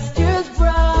pastures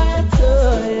brighter.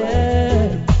 Yeah,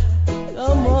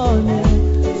 come on. Yeah.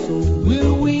 So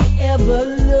will we ever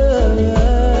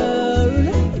learn?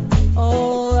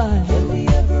 Alright,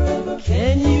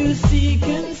 can you see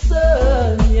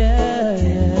concern? Yeah,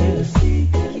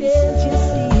 can't you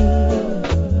see?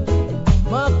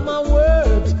 Mark my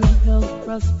words, good health,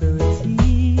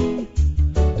 prosperity,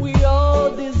 we all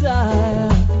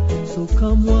desire. So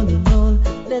come one and all,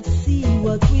 let's see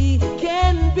what we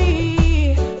can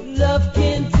be. Love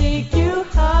can take you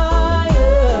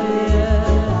higher.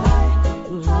 Yeah.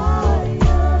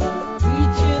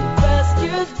 Reaching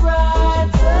pastures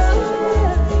brighter.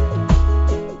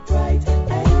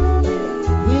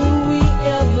 Will we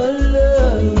ever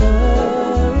learn?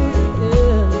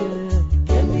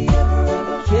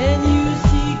 Can you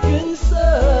see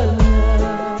concern?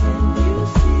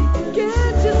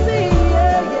 Can't you see?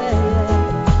 Yeah.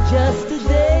 Just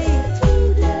today,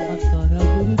 I thought how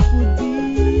good it would be.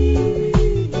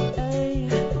 Hey,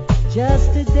 just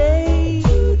today,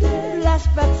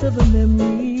 flashbacks of the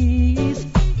memories.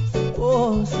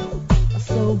 Oh,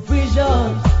 so vision,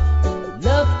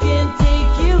 love can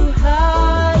take you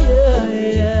higher.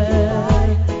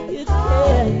 Yeah, it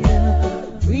can.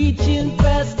 Reaching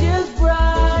pastures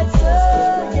brighter.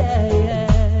 Yeah.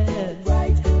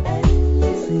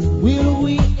 Say, will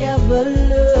we ever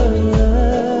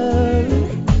learn?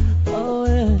 Oh,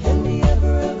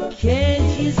 yeah. Can't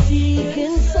you see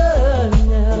concern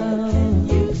now?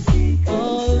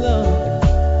 Oh, Lord.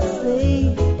 Say,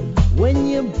 when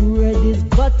your bread is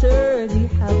buttered, you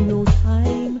have no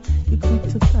time. You're quick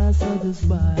to pass others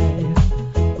by.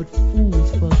 But fools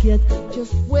forget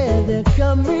just where they're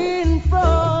coming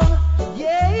from.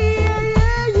 Yeah.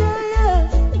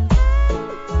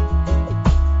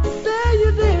 Say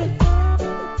you did.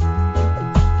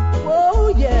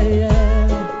 Oh, yeah.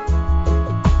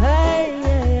 Hey,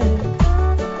 yeah.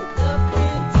 Love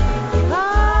can take you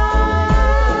high.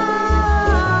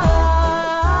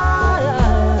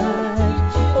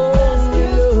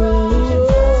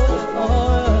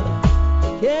 Oh,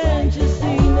 can't you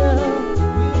see now?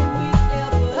 Will we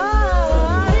ever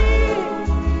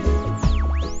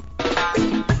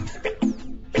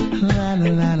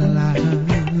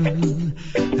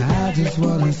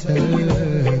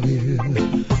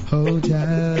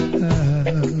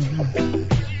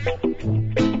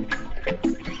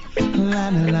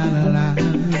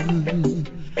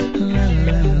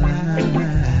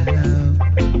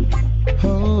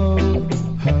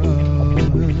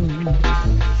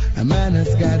A man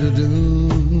has got to do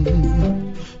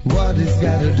what he's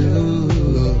got to do,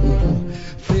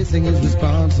 facing his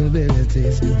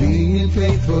responsibilities, being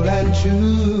faithful and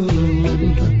true,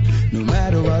 no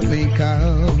matter what may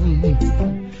come.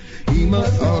 He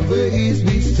must always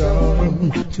be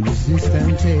strong to resist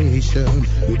temptation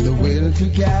with the will to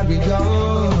carry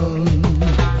on.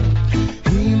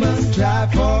 He must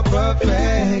strive for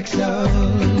perfection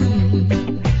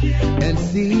and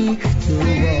seek to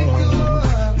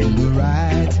walk in the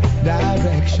right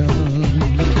direction,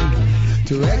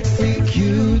 to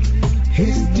execute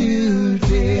his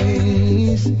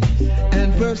duties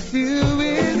and pursue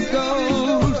his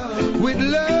goals with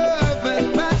love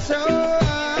and passion.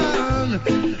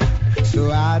 So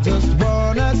I just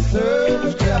wanna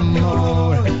serve them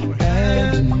more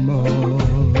and more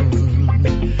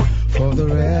for the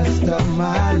rest of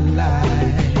my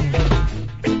life.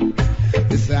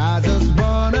 Yes, I just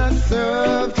wanna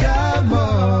serve them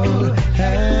more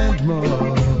and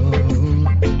more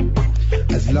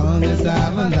as long as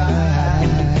I'm alive.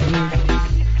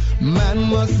 Man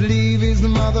must leave his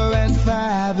mother and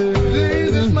father,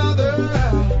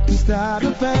 to start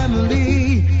a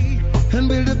family and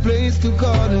build a place to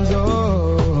call his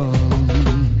own.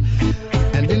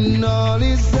 And in all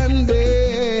his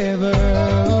endeavor,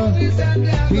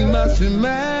 he must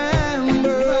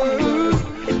remember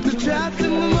to trust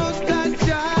in the Most High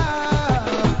Jah.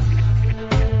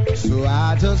 So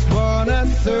I just wanna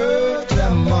serve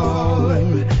them more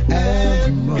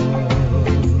and more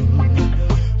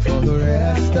for the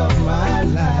rest of my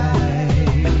life.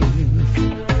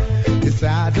 Yes,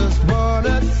 I just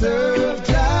wanna serve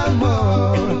them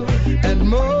more and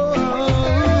more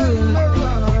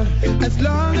as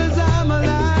long as I'm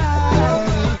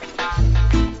alive.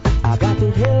 I got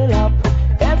to get up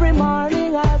every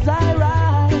morning as I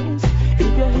rise.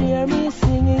 If you hear me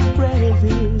singing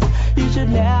praises, you should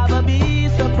never be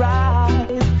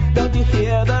surprised. Don't you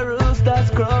hear the roosters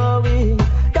crowing?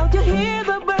 Don't you hear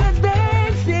the birds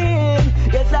dancing?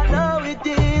 Yes, I know it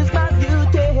is my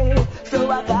duty, so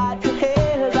I got to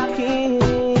hail the King.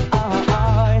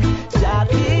 Shall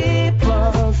keep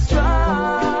us strong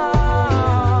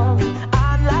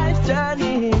on life's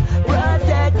journey,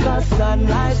 protect us on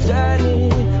life's journey.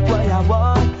 What I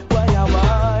want,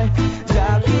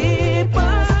 shall keep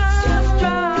us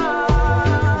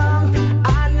strong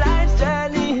on life's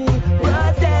journey,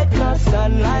 protect us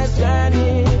on life's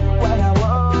journey. What I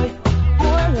want,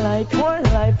 more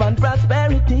life and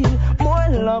prosperity, more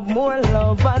love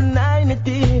and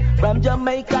unity. From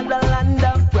Jamaica, the land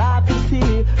of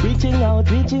prophecy, reaching out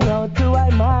to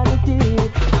humanity.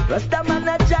 Rastaman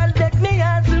a chant, take me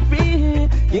as a free.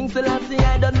 King Selassie,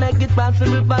 I don't make it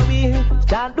possible for me.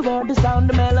 Chant the word, the sound,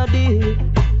 the melody.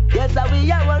 Yes,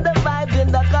 we are all the vibes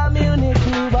in the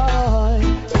community, boy.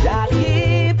 Shall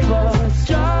keep us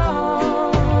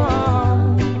strong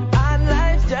on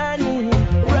life's journey,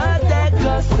 protect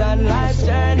us on life's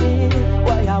journey.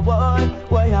 Why I want,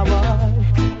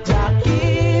 shall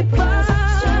keep us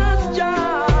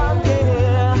strong,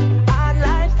 yeah, on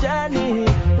life's journey,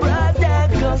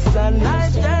 protect us on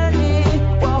life's journey.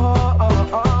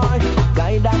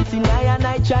 Guidance in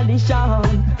I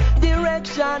tradition,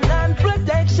 direction and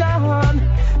protection.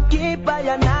 Keep I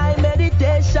and I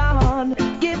meditation,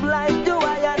 give life to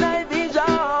I and I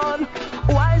vision.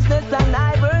 Wiseness and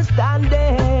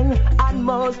understanding, and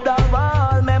most of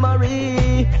all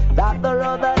memory. That the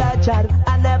road that I trod,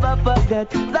 I never forget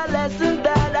the lessons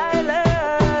that I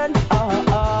learned.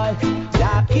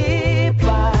 Shall keep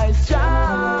I strong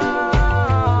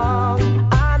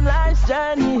on life's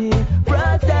journey,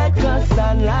 protect us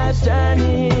on life's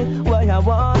journey. What I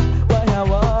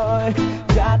want,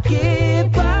 shall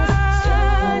keep us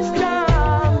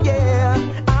strong, yeah,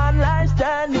 on life's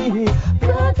journey,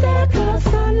 protect us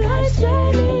on life's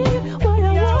journey. What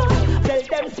I want, tell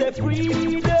them say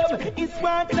freedom is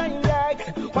what I like.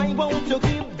 Why won't you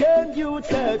give them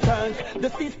youth a chance? The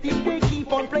system they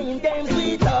keep on playing games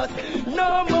with us.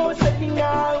 No more selling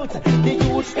out. The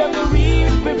youth them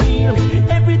real for real.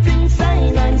 Everything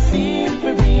shine and seen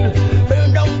for real.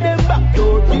 Burn down them back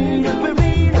door deal for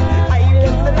real. I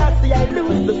left the last day I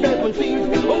lose the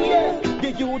 17. Oh yeah,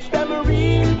 the youth them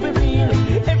real for real.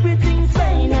 Everything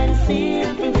shine and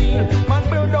seen for real. Man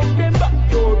burn down them back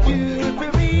door deal for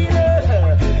real.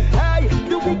 Hey,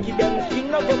 the wicked them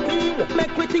king of the field.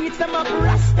 Make we teach them up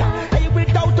Rasta. Hey,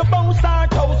 without a bounce or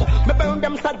toes. Me burn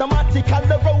them sadomatical,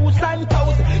 the rose and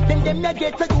toes. Then them me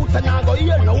get a youth and I go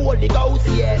hear no Holy Ghost,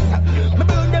 yes. Me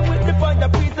burn them with the fire,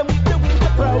 prison with the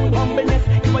winter proud humbleness.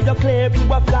 If I clear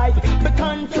view of life, be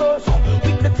conscious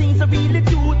with the things I really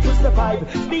do to survive.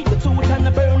 Speak the truth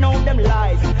and burn out them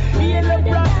lies. Heal the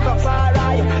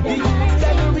Rastafari. The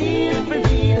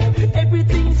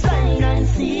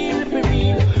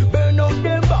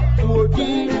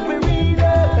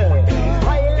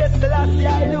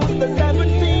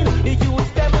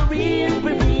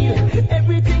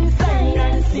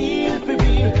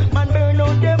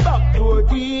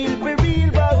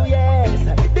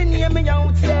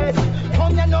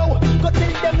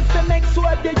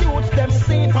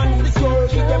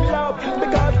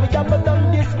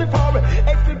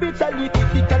spiritually,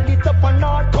 physically tough and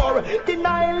hardcore.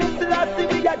 Denial is the last thing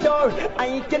we adore.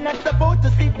 I cannot afford to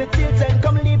see the children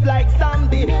come live like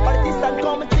zombie. Politicians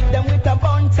come and take them with a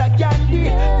bunch of candy.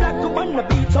 Black up on the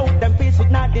beach, out them face with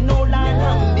nothing, no land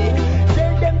handy.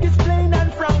 Tell them this plain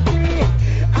and frankly,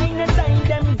 I ain't time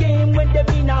them game when they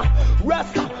been a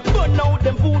rasta. Burn out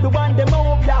them food and them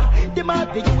obla. Them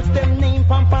have to use them name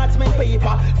from parchment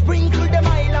paper. Sprinkle them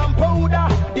island powder.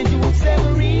 They use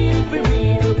them real for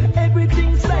real.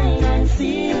 Everything signed and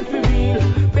sealed for real.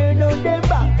 Burn out them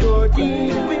back door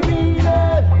deal for real.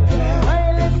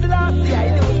 I left the last year,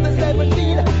 I lose the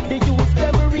 17. They use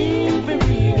them real for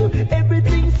real.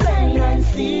 Everything signed and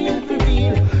sealed for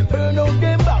real. Burn out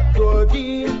them back door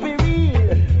deal for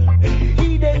real.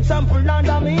 He then sample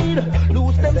under me.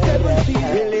 Lose them 17.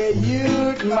 Really,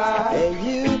 youth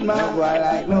man, don't go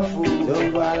like no fool,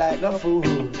 don't go like no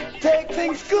fool. Take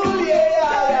things cool,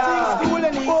 yeah. Take things cool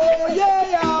and easy. Oh,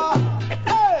 yeah.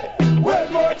 Hey!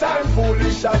 One more time,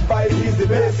 foolish advice is the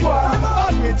best one.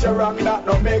 Admit you're wrong, that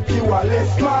don't make you a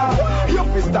less man. You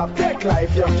fi stop take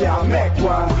life, you can't make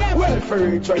one. Well, for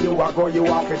reach where you are go, you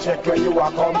have to check where you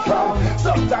are come from.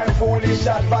 Sometimes foolish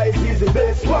advice is the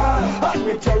best one.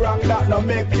 Admit you're wrong, that don't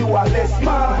make you a less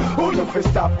man. Who you fi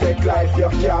stop take life, you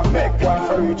can't make one.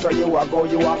 For reach where you are go,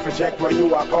 you have to check where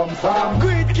you are come from.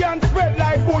 Greed can't spread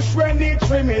like bush when it's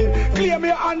trimming. Claim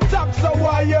your on top, so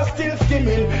why you still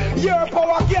skimming? Your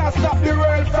power can't stop the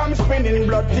world from spinning.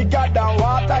 Blood thicker than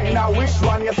water in a which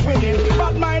one you're spinning.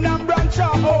 But mine and branch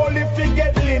are all if you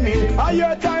get limit. Are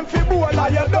your time for bowl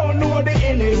and you don't know the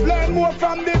innings. Learn more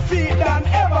from defeat than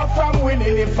ever from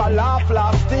winning. If a laugh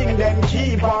last thing, then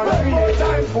keep on winning. More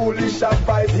time foolish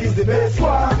advice is the best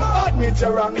one. Admit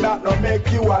you're wrong, that don't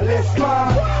make you a less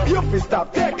man. You fi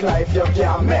stop take life, you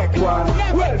can't make one.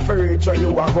 Well, for reach where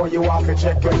you are go, you have to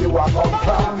check where you are come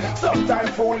from. Sometimes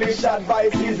foolish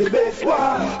advice is the best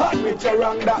one. Admit you're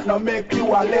wrong, that don't make you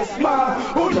a less man.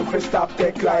 Who you fi stop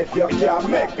take life, you can't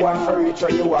make one. For reach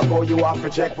where you are go, you have to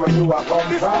check where you are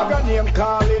come from. This name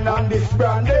calling on this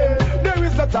branding. There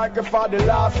is a tiger for the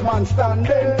last man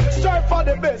standing. Strive for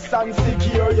the best and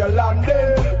secure your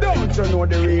landing. Don't you know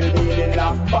the real meaning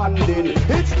of banding?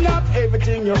 It's not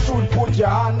everything you should put your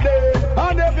hand in.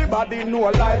 And everybody know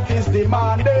life is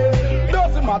demanding.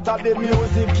 Doesn't matter the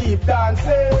music, keep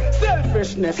dancing.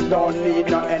 Selfishness don't need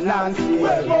no enhancing.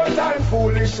 Well, more time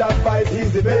foolish advice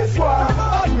is the best one.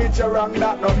 Admit you're wrong,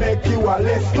 that don't make you a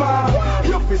less man.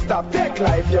 You fi stop take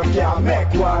life, you can't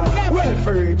make one. Well,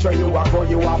 for reach where you are go,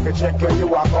 you have to check where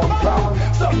you are come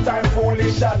from. Sometimes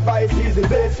foolish advice is the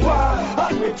best one.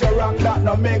 Admit you're wrong, that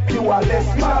don't make you a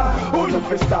less man. Who you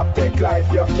fi stop take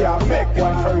life, you can't make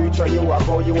one. For reach where you are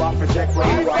go, you have to check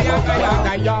where you are come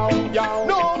from.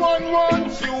 No one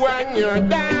wants you when you're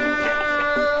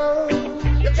down.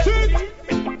 Sit.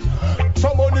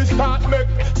 Somebody start make,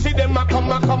 see them a come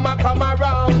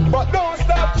around. But don't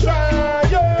stop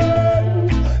trying.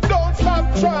 Don't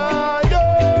stop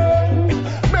trying.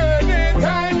 Many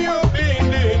times you've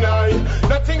been denied.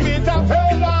 Nothing beats a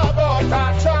failure but a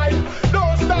try.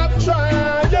 Don't stop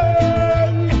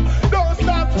trying. Don't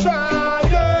stop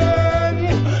trying.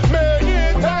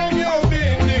 Many times you've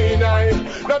been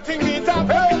denied. Nothing beats a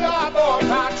failure but a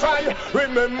try.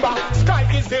 Remember, sky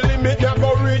is the limit.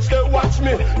 Never reach the watch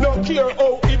me. No care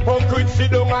how hypocrites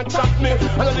sit down and chat me.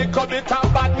 And a little bit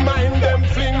of bad mind them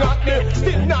fling at me.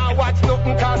 Still now watch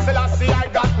nothing cause Selassie I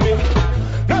got me.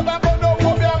 Never gonna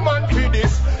go be a man for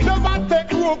this. Never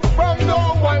take rook from no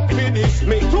one for this.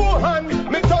 Me two hand,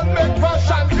 me turn make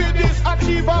passion for this.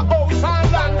 Achieve a house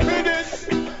and land for this.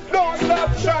 Don't stop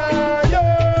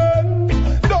trying.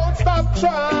 Don't stop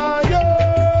trying.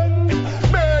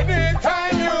 Many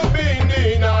times you've been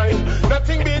denied.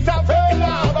 Nothing beats a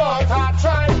failure but a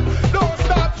try. Don't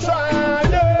stop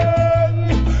trying.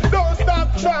 Don't stop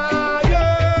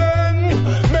trying.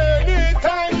 Many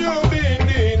times you've been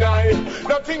denied.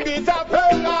 Nothing beats a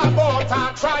failure but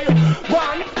a try.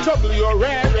 One, juggle your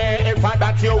rare if I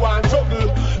that you want juggle.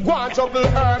 One juggle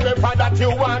herb if I that you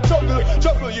want juggle.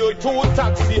 Juggle your two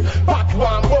taxi, pack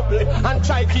one bubble, and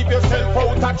try keep yourself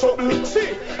out of trouble.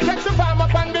 See, catch the farm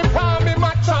up on the farm, me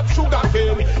match up sugar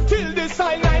cane. Till the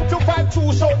sign 9 to 5,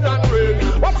 2 sun and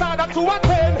rain. What's harder to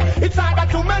attain? It's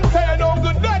harder to maintain. No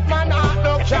good dead man heart,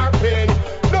 no care pain.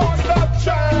 Don't stop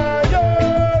trying.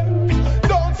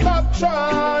 Don't stop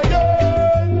trying.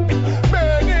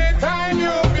 Many times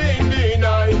you've been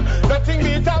denied. Nothing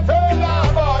beats a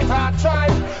failure but a try.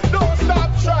 Don't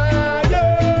stop trying.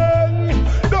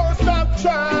 Don't stop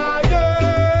trying.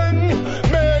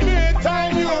 Many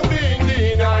times you've been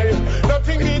denied.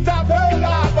 Nothing beats a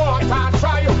failure but a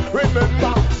try.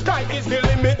 Remember, sky is the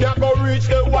limit. Never reach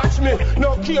the watch me.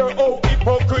 No don't care how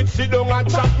hypocrites sit down and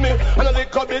chat me. And a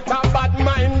little bit of bad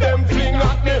mind them fling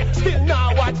at me. Still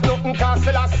now watch nothing cause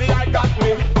Selassie I got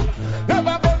me.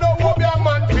 Never gonna hope your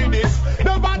man for this.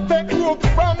 Never take rope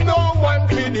from no one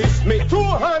for this. Me two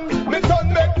hands, me don't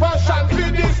make passion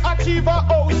for this. Achieve a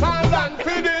house and land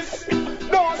for this.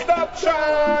 Don't stop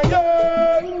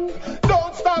trying.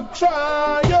 Don't stop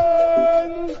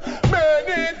trying.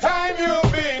 Many times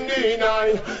you've been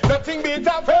denied. Nothing beat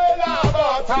a failure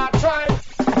but a try.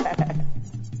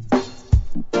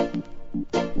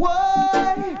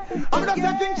 Why? I'm not the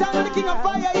king, Chang, the king of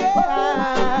fire,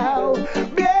 yeah.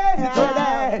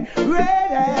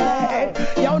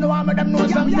 Ready. Y'all know I'm a them know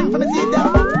something for me, see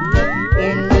that.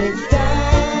 In this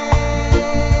time,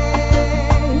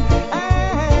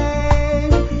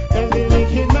 every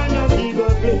wicked man of evil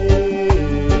play.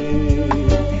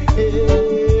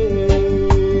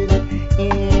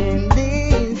 In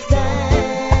this time,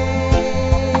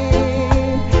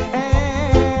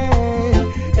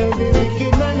 every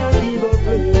wicked man of evil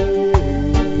play.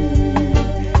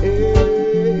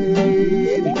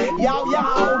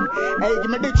 Hey,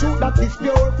 give me the truth that is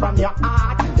pure from your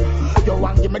heart. You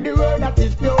want give me the word that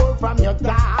is pure from your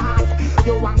thought.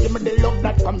 You want give me the love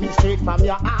that comes straight from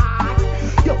your heart.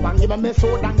 You want give me my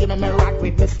sword and give me my rock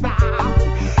with the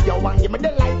staff. You want give me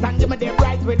the light and give me the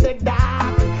bright with the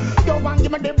dark. You want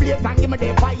give me the blaze and give me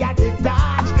the fire to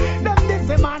touch. Them this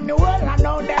Emmanuel and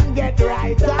now them get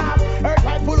right up. Earth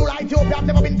I full like you have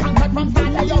never been conquered from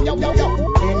fire. Yo.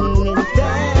 In this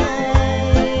time.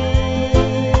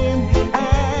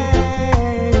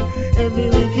 Every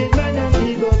wicked man and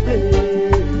evil play.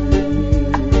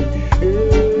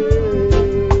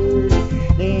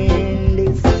 In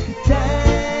this time,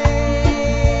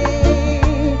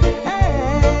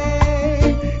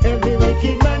 every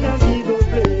wicked man and evil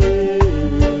play.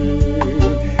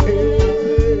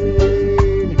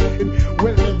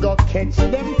 Well, we go catch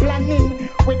them planning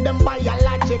with them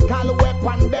biological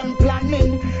weapon, them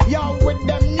planning. Yo, with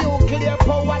them nuclear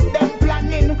power, them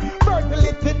planning.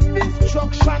 Fertility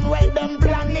destruction, where them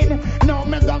planning. Now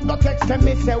me go text them,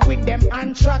 me say with them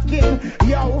and tracking.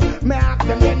 Yo, me ask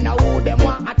them then now who them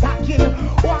want attacking.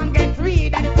 One get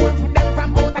rid of the wolf them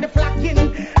from out of the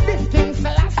flocking. This thing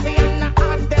Selassie and I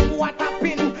ask them what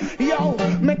happened. Yo,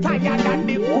 me tired of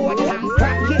the court and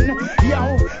cracking.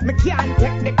 Yo, me can't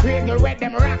take the cradle where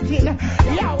them rocking.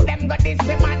 Yo, them got this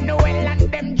Emmanuel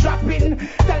and them dropping.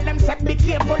 Tell them say be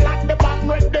careful at the bomb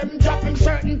where them dropping.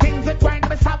 Certain things that going to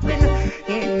be happening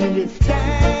in this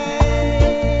time.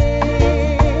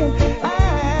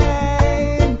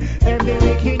 Every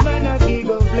wicked man of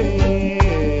evil play.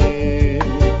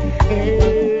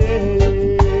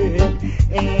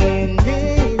 In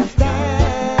this time,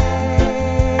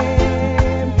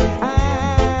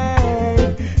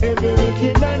 every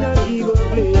wicked man of evil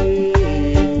play.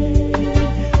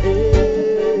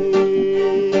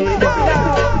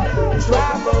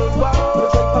 Travel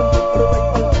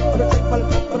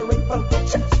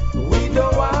we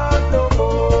don't want no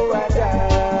more of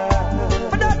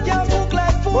that. But that can't cook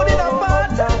like food in a pot.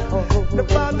 The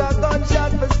bag of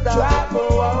gunshot for start.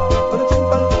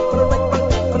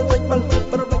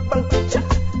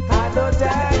 I know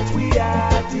that we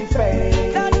are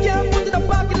defend. That can't put in a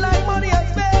pocket like money I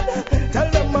spend. Tell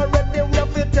them already, we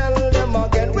have to tell them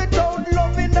again. Without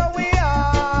love in our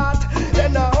heart,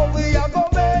 then how we are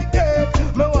gonna make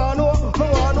it? Me want know.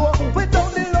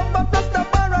 Without the love of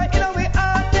Rastafari in our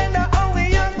heart, then how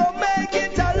we are gonna make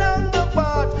it along the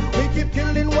path? We keep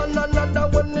killing one another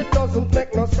when it doesn't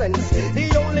make no sense. The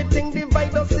only thing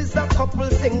divide us is a couple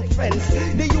zinc fence.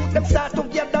 The youth them start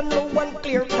together, no one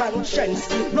clear conscience.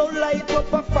 No light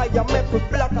up a fire, make we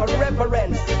block a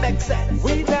reverence. Makes sense.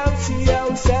 We now see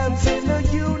ourselves in a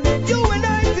unit. You and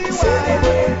I see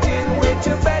celebrating with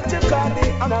your better copy.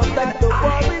 Now that the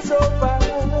war is over,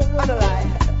 and a lie,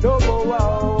 no more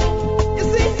war. You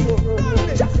see?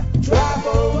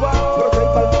 Travel war.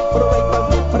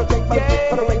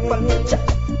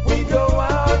 We don't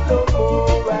want no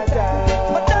more of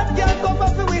that. But that can't come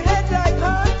up with we head like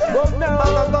heart. But now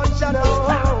I'm a gunshot now.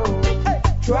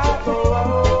 Travel war.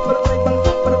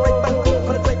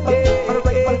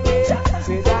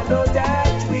 Says I know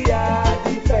that we are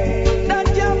defend. That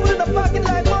can't put in the pocket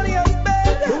like money I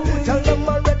spend. Tell them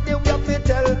already we have to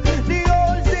tell. The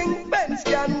old zinc bench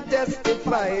can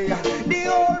testify. The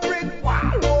old brick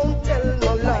wall won't tell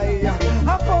no lie.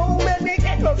 Of how many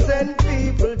innocent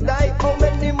people die. How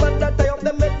many men that die of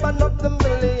the men man of the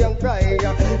million cry.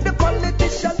 The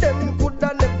politician them could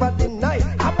never deny.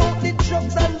 About the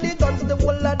drugs and the guns, the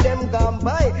whole of them gone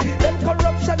by. Them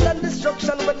corruption and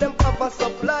destruction with them have a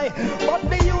supply. But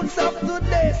the youths of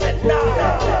today said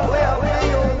nah. We have the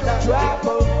youths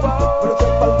travel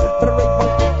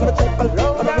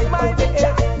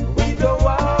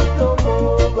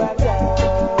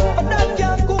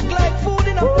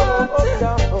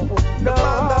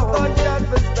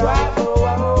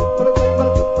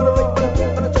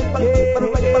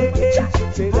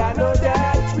face. Said I know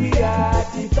that we are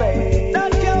the face.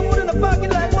 That girl put in the pocket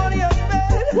like money on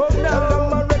bed. Whoa, no,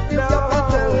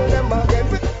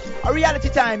 a reality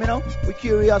time, you know, with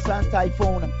Kurious and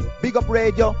Typhoon. Big up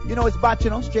radio, you know it's batch, you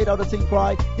know, straight out of St.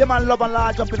 Croix. Yeah, man, love and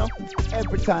large up, you know,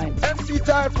 every time. MC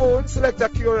Typhoon, Selector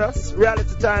Kurious,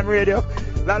 reality time radio.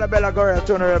 Lala Bella Gorilla,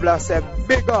 Tony Rebla said,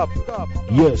 big up.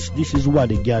 Yes, this is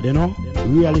Wadigad, you know.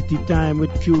 Reality time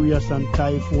with Kurious and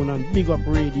Typhoon and big up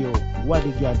radio.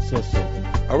 Wadigad says so.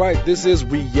 All right, this is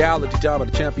Reality Time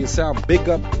of the Champion Sound,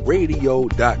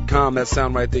 bigupradio.com. That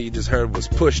sound right there you just heard was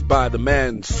pushed by the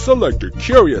man Selector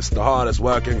Kurious, the hardest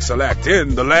working select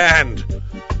in the land.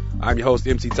 I'm your host,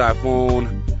 MC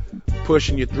Typhoon,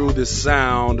 pushing you through this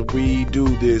sound. We do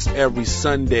this every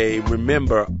Sunday.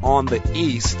 Remember, on the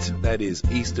East, that is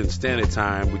Eastern Standard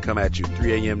Time, we come at you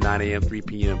 3 a.m., 9 a.m., 3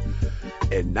 p.m.,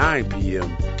 and 9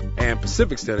 p.m. And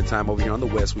Pacific Standard Time over here on the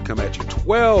West, we come at you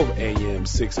 12 a.m.,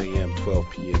 6 a.m., 12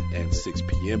 p.m., and 6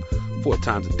 p.m. 4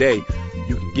 times a day.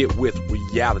 You can get with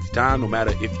Reality Time no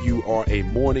matter if you are a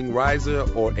morning riser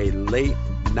or a late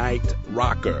night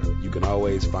rocker. You can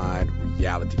always find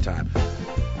Reality Time.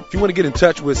 If you want to get in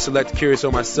touch with Select Kurious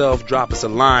or myself, drop us a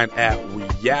line at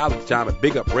realitytime at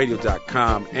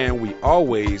bigupradio.com. And we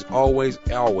always,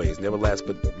 never last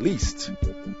but least,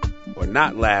 or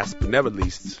not last but never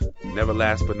least, never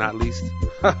last but not least,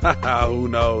 who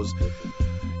knows?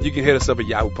 You can hit us up at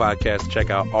Yahoo Podcast to check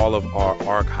out all of our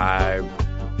archive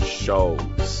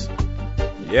shows.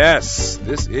 Yes,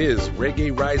 this is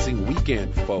Reggae Rising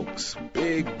Weekend, folks.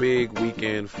 Big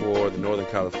weekend for the Northern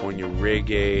California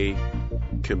reggae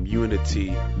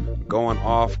community going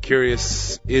off.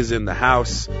 Kurious is in the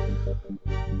house.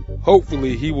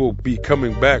 Hopefully he will be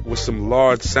coming back with some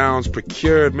large sounds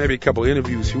procured, maybe a couple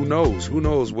interviews. Who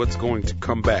knows what's going to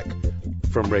come back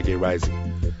from Reggae Rising.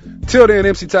 Till then,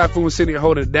 MC Typhoon sitting here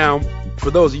holding it down.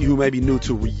 For those of you who may be new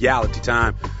to Reality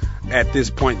Time, at this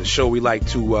point in the show, we like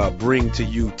to bring to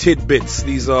you tidbits.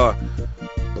 These are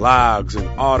blogs and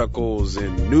articles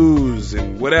and news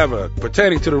and whatever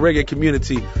pertaining to the reggae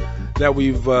community that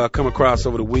we've come across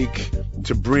over the week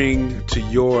to bring to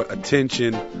your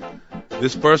attention.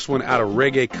 This first one out of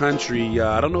Reggae Country,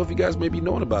 I don't know if you guys may be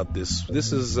knowing about this.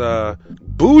 This is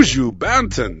Buju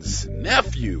Banton's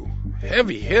nephew,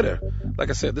 heavy hitter. Like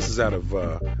I said, this is out of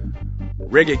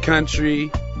Reggae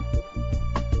Country.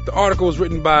 The article was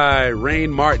written by Rain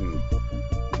Martin.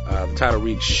 The title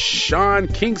reads, Sean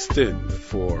Kingston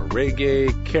for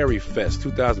Reggae Carry Fest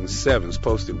 2007. It's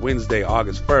posted Wednesday,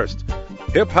 August 1st.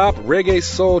 Hip-hop, reggae,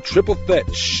 soul, triple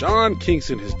threat. Sean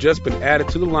Kingston has just been added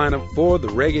to the lineup for the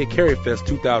Reggae Carry Fest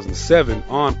 2007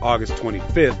 on August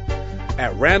 25th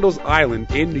at Randall's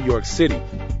Island in New York City.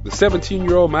 The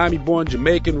 17-year-old Miami-born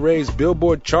Jamaican-raised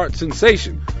Billboard chart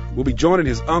sensation will be joining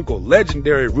his uncle,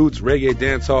 legendary roots reggae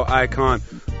dancehall icon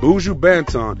Buju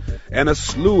Banton, and a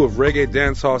slew of reggae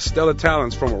dancehall stellar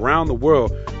talents from around the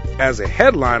world as a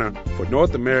headliner for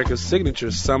North America's signature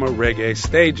summer reggae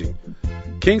staging.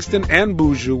 Kingston and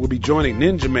Buju will be joining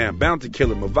Ninja Man, Bounty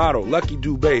Killer, Movado, Lucky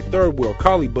Dubé, Third World,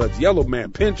 Collie Buds, Yellow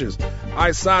Man, Pinchers,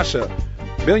 I Sasha,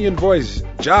 Million Voice,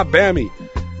 Ja Bammy,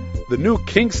 the new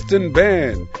Kingston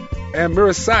Band, and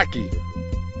Murasaki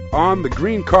on the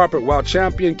green carpet while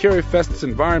champion Carry Fest's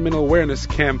environmental awareness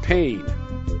campaign.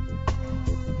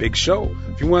 Big show.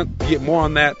 If you want to get more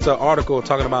on that article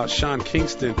talking about Sean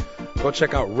Kingston, go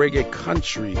check out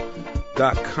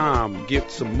reggaecountry.com. Get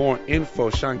some more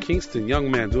info. Sean Kingston, young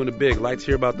man, doing it big. Like to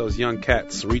hear about those young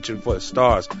cats reaching for the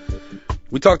stars.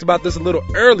 We talked about this a little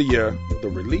earlier, the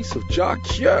release of Ja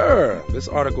Cure. This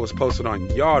article was posted on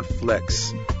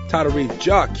Yardflex. Title reads,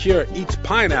 Ja Cure eats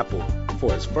pineapple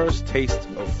for his first taste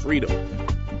of freedom.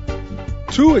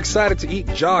 Too excited to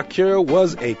eat Ja Cure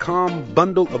was a calm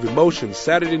bundle of emotions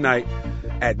Saturday night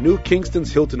at New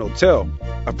Kingston's Hilton Hotel.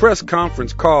 A press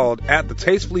conference called at the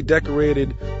tastefully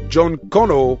decorated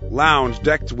Jonkono Lounge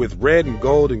decked with red and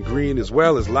gold and green as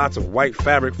well as lots of white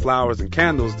fabric, flowers, and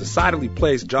candles decidedly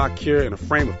placed Ja Cure in a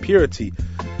frame of purity,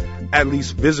 at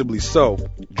least visibly so.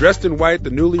 Dressed in white, the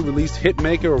newly released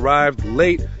hitmaker arrived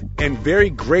late and very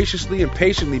graciously and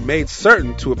patiently made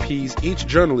certain to appease each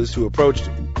journalist who approached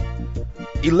him.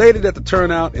 Elated at the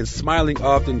turnout and smiling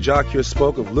often, Ja Cure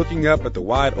spoke of looking up at the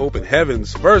wide open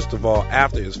heavens, first of all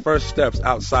after his first steps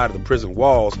outside of the prison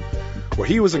walls, where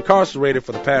he was incarcerated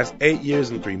for the past 8 years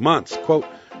and 3 months. Quote,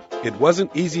 "It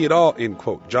wasn't easy at all," end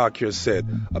quote, Ja Cure said,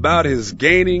 about his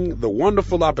gaining the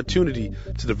wonderful opportunity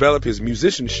to develop his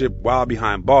musicianship while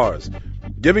behind bars.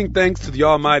 Giving thanks to the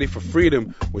Almighty for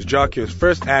freedom was Ja Cure's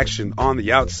first action on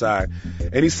the outside,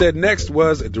 and he said next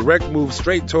was a direct move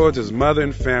straight towards his mother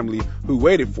and family who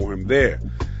waited for him there.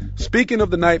 Speaking of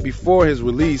the night before his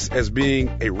release as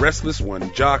being a restless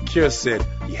one, Ja Cure said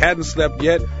he hadn't slept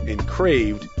yet and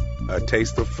craved a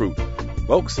taste of fruit.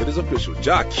 Folks, it is official.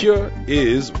 Ja Cure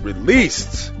is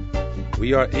released.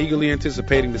 We are eagerly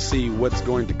anticipating to see what's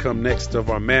going to come next of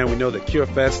our man. We know that Cure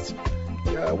Fest,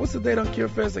 what's the date on Cure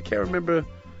Fest? I can't remember.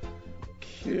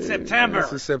 September.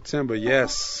 This is September,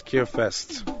 yes. Cure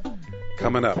Fest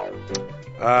coming up.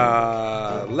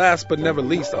 Last but never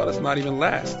least, that's not even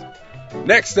last.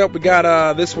 Next up, we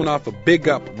got this one off of Big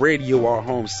Up Radio, our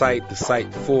home site,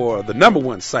 the number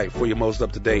one site for your most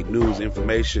up-to-date news,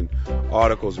 information,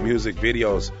 articles, music,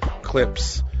 videos,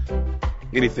 clips,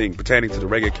 anything pertaining to the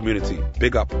reggae community.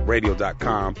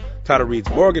 BigUpRadio.com. Title reads,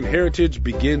 Morgan Heritage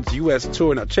begins U.S.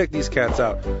 tour. Now check these cats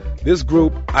out. This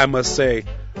group, I must say,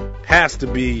 has to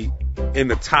be in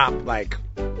the top, 98th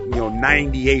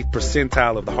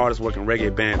percentile of the hardest working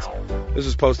reggae bands. This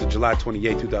was posted July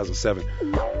 28, 2007.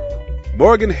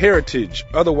 Morgan Heritage,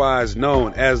 otherwise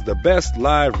known as the best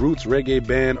live roots reggae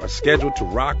band, are scheduled to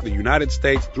rock the United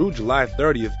States through July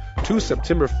 30th to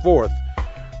September 4th.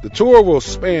 The tour will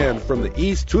span from the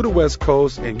East to the West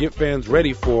Coast and get fans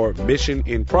ready for Mission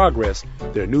in Progress,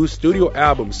 their new studio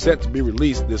album set to be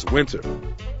released this winter.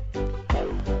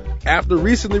 After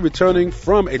recently returning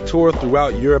from a tour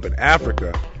throughout Europe and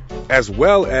Africa, as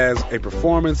well as a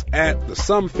performance at the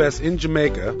Sumfest in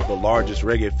Jamaica, the largest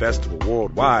reggae festival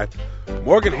worldwide,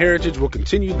 Morgan Heritage will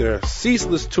continue their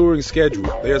ceaseless touring schedule.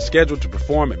 They are scheduled to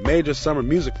perform at major summer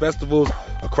music festivals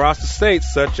across the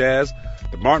states, such as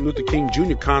the Martin Luther King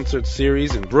Jr. Concert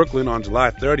Series in Brooklyn on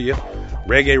July 30th,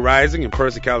 Reggae Rising in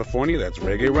Percy, California. That's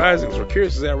Reggae Rising. That's where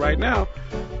Kurious is at right now.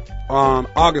 On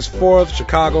August 4th,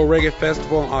 Chicago Reggae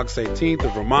Festival on August 18th, the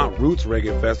Vermont Roots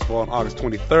Reggae Festival on August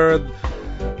 23rd,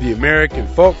 the American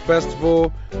Folk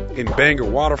Festival in Bangor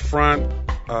Waterfront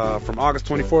from August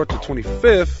 24th to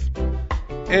 25th,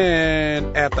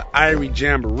 and at the Irie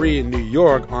Jamboree in New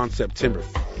York on September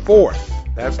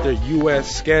 4th. That's their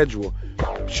U.S. schedule.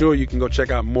 I'm sure you can go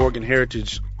check out Morgan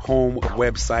Heritage home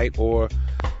website or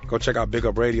go check out Big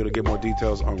Up Radio to get more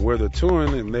details on where they're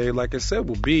touring. And they, like I said,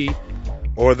 will be,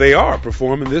 or they are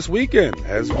performing this weekend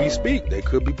as we speak. They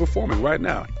could be performing right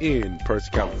now in Percy,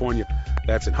 California.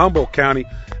 That's in Humboldt County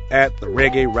at the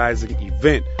Reggae Rising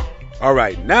event. All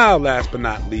right, now last but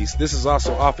not least, this is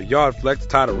also off of Yard Flex. The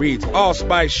title reads,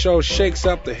 Allspice Show shakes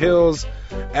up the hills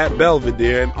at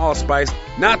Belvedere. And Allspice,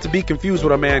 not to be confused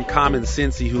with our man Common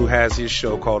Sensei, who has his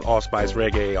show called Allspice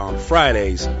Reggae on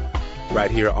Fridays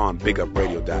right here on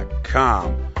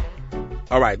BigUpRadio.com.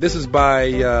 All right, this is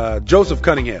by Joseph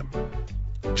Cunningham.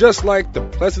 Just like the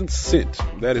pleasant scent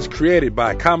that is created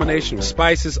by a combination of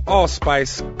spices,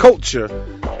 allspice culture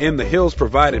in the hills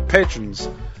provided patrons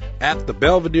at the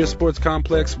Belvedere Sports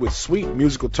Complex with sweet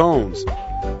musical tones.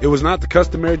 It was not the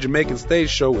customary Jamaican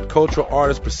stage show with cultural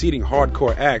artists preceding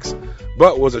hardcore acts,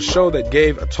 but was a show that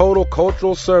gave a total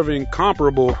cultural serving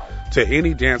comparable to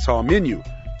any dance hall menu.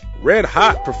 Red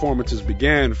hot performances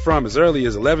began from as early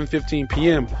as 11:15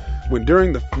 p.m. when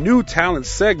during the new talent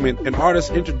segment, an artist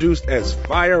introduced as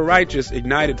Fire Righteous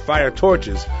ignited fire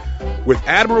torches. With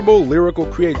admirable lyrical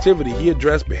creativity, he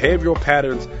addressed behavioral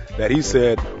patterns that he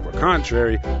said were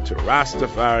contrary to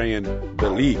Rastafarian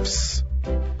beliefs.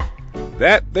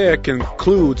 That there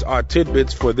concludes our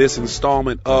tidbits for this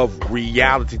installment of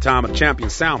Reality Time of Champion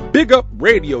Sound.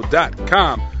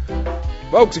 BigUpRadio.com.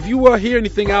 Folks, if you hear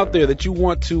anything out there that you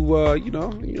want to,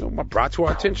 brought to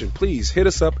our attention, please hit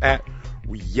us up at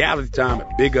realitytime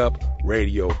at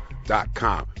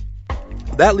bigupradio.com.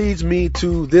 That leads me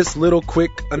to this little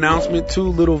quick announcement. 2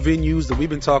 little venues that we've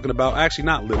been talking about. Actually,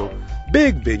 not little.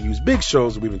 Big venues, big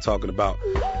shows that we've been talking about.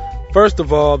 First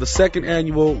of all, the 2nd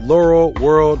annual Laurel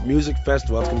World Music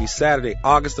Festival. It's going to be Saturday,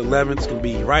 August 11th. It's going to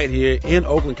be right here in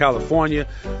Oakland, California.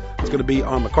 It's going to be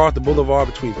on MacArthur Boulevard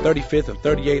between 35th and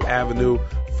 38th Avenue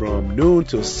from noon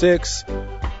till 6.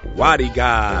 Wadi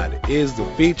God is the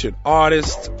featured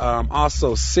artist.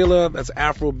 Also, Scylla, that's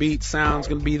Afrobeat sounds,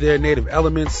 going to be there. Native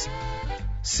Elements,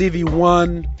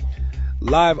 CV1,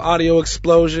 Live Audio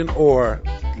Explosion, or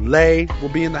Lay will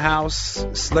be in the house.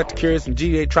 Select Kurious and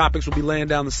GA Tropics will be laying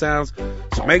down the sounds.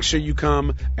 So make sure you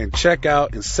come and check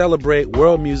out and celebrate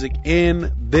world music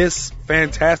in this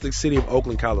fantastic city of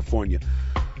Oakland, California.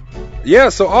 Yeah,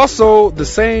 so also the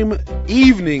same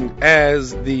evening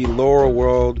as the Laurel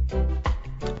World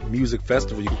Music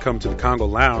Festival, you can come to the Congo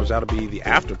Lounge. That'll be the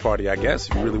after party, I guess,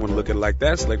 if you really want to look at it like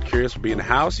that. Select Kurious will be in the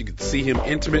house. You can see him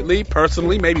intimately,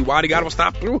 personally. Maybe Wadi God will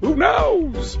stop through. Who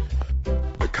knows?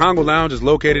 The Congo Lounge is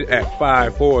located at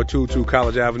 5422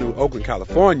 College Avenue, Oakland,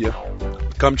 California.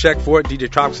 Come check for it. DJ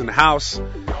Tropics in the house.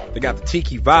 They got the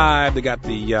tiki vibe. They got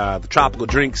the tropical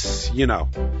drinks,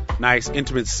 nice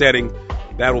intimate setting.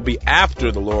 That will be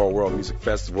after the Laurel World Music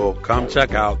Festival. Come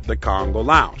check out the Congo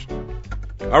Lounge.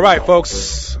 All right,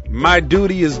 folks, my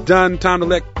duty is done. Time to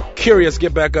let Kurious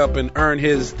get back up and earn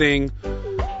his thing.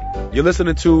 You're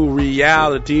listening to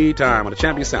Reality Time on the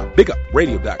Champion Sound.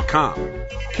 BigUpRadio.com.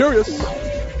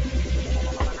 Kurious.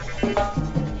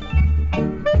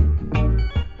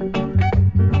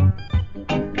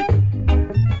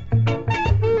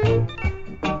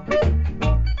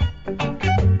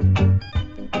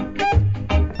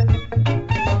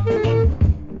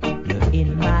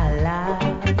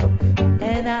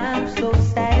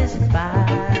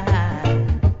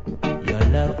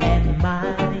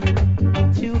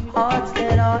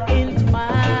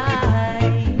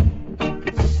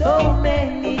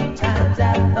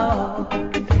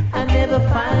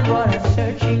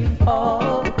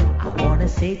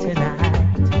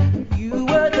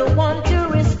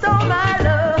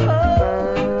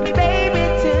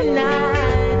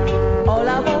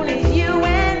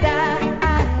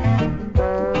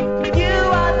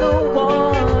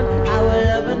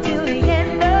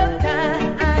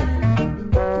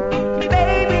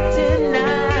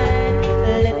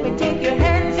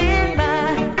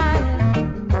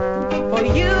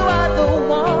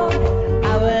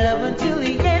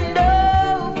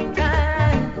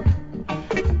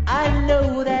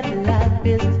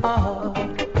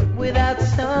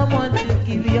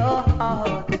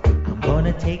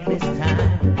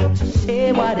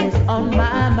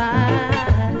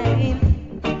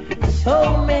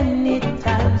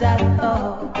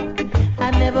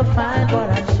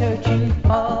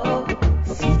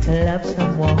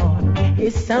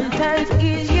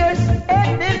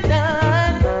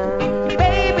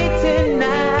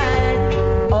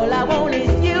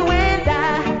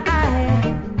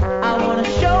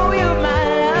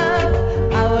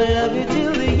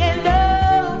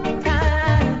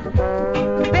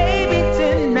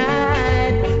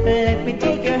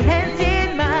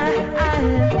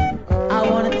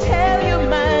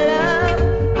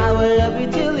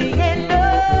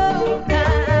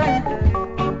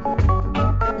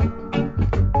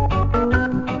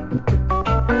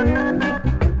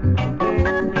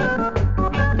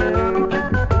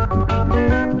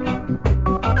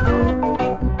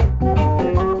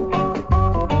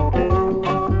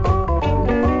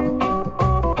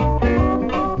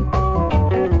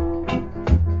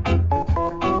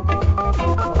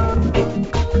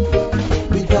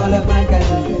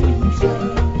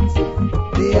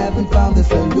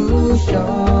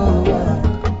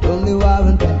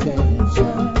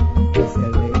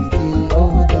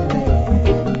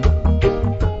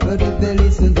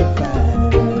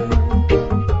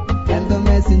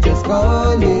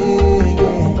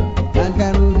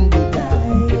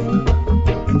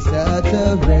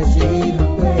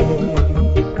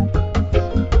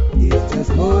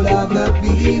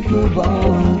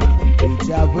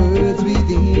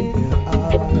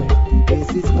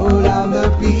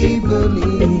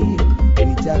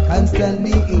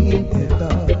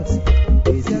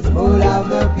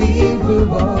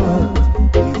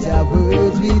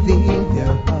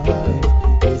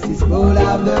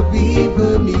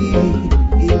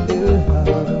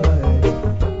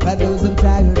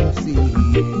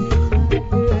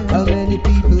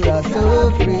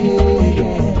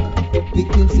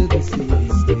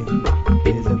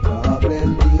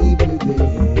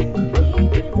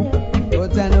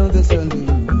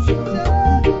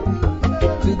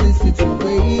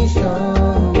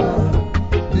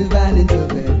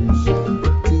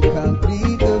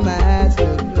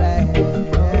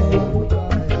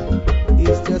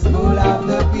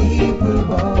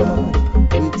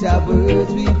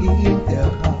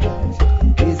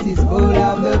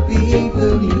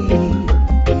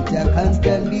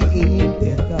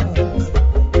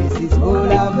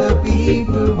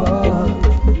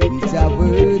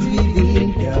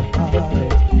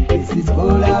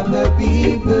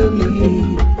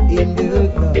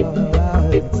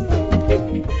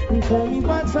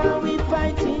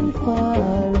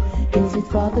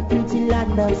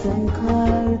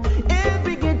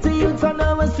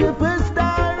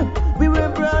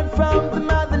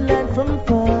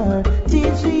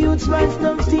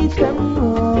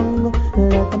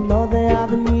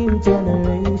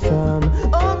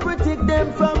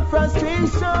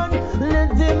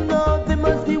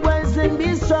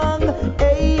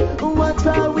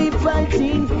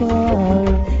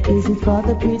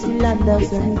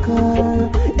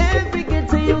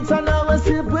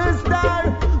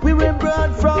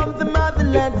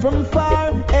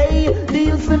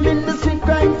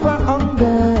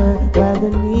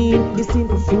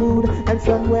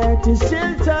 Somewhere to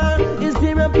shelter. Is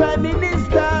there a private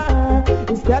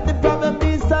That the problem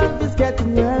is solved is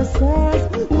getting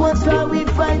yourself. What are we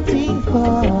fighting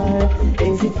for?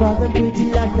 Is it for the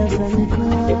pretty actors and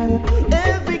car?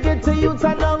 Every ghetto youth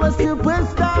are now a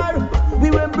superstar.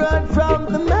 We were brought from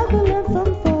the motherland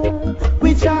from far.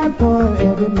 Which are poor,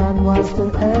 every man wants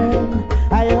to earn.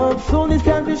 I hope soon this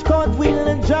selfish court will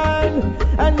adjourn.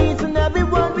 And each and every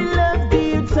one will love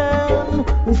the turn.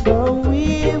 So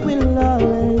we will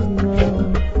always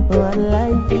know what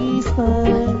life is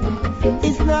for.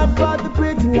 It's not for the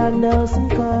pretty landers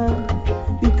and car,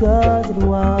 because I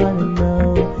wanna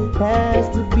know has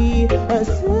to be a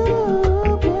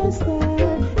superstar.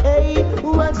 Hey,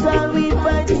 what are we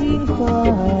fighting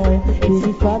for? Is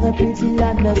it for the pretty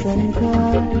landers and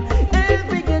car?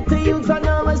 Every ghetto youth are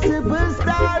now a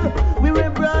superstar. We were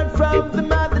brought from the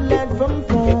motherland from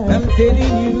far. I'm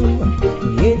telling you,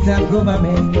 it's a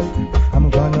government. I'm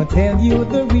gonna tell you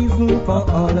the reason for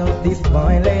all of this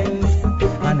violence.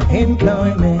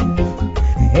 Unemployment.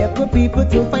 Help the people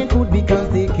to find food because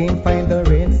they can't find the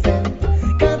rent cent.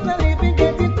 Cause the living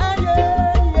getting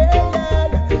higher,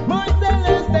 yeah. More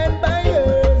sellers than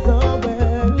buyers, oh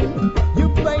well. You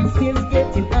prices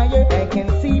getting higher, I can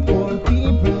see poor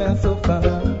people are so far.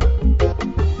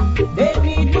 They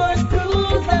need more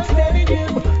schools, I'm telling you,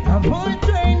 and more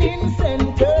training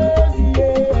centers,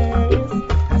 yes.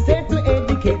 I said to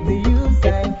educate the youth, I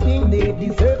think they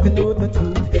deserve to know the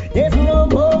truth. There's no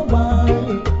more why.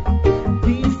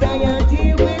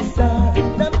 Society will start.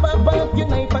 Now pop up your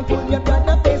knife and pull your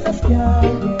brother face a scar, yeah.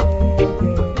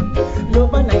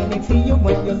 Love and I next to you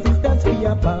when your sisters feel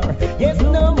apart. Yes,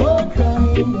 no more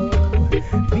crime.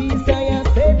 Peace I have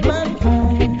said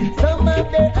mankind. Some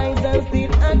of their eyes are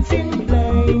still acting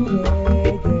blind,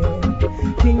 yeah.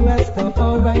 King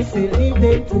Rastafari still leave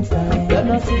them to time. You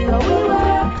know see how we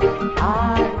work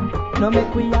hard. No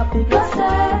make we have to go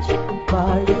search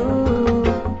for you.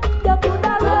 You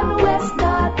coulda run west,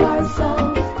 north or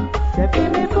south. Say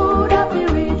give me food, I feel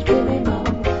rich, give me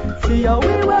mouth. See how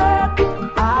we work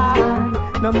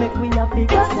hard. No make we have to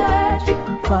go search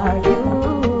for you.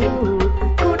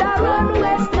 Coulda run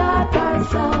west, north or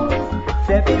south.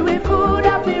 Say give me food,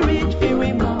 I feel rich, give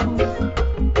me mouth.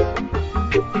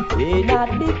 Say not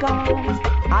because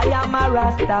I am a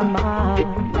Rasta man.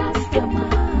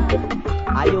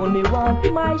 I only want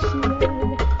my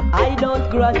share. I don't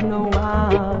grudge no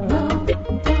one.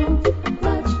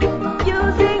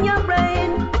 Using your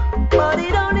brain, but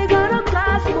it only gonna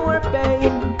cause more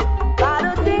pain. Lot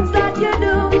of things that you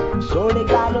do, surely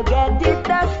gotta get it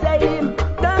the same.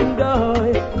 Don't go.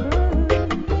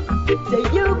 Say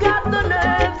you got the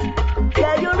nerves.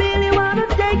 Say you really wanna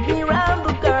take me round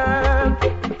the curve.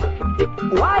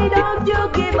 Why don't you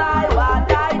give I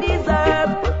what I deserve?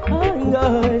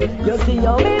 You see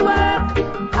how me work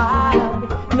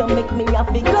hard. No make me a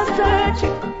figure search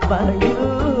for you.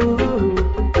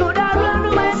 Coulda run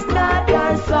west, north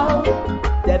or south.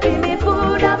 They be me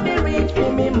food, I be rich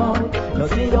for me mouth. No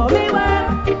see how me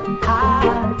work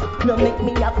hard. No make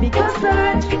me a figure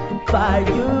search for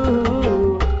you.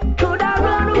 Coulda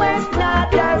run west,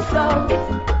 north or south.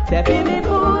 They be me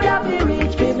food, I be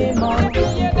rich for me mouth.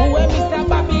 When Mr.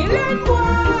 Babylon boy,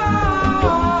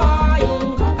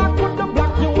 I put the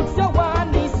black youths you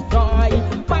want destroy.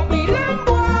 Babylon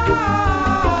boy,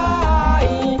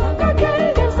 the girl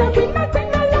them say we not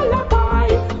sing a lullaby.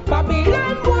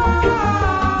 Babylon boy,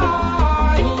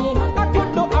 I put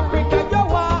the Africa you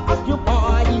want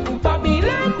occupy.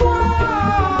 Babylon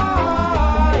boy,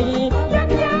 you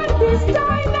can't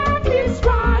destroy, not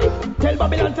destroy. Tell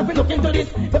Babylon to look into this.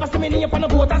 Never see me name on the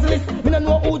voters list. Me no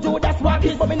know who Judas walk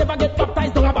is, but me never get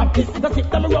baptized on a Baptist. The sit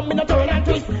them run, me no turn and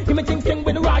twist. Give me things sing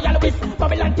with the royal whist.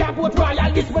 Babylon can't vote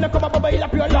royal this. When I come up over here,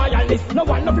 pure loyalist. No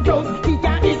one of the pros, he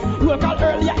can't is. Roll call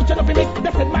earlier, each and every miss.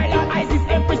 They said my Lord Isis,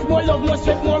 Empress, more love, more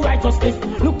strength, more righteousness.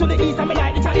 Look to the east, and me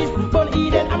like the chalice. Burn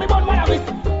Eden, and me burn Maravis.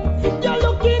 You're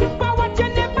looking for what you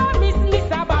never miss,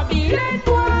 Mr. Babylon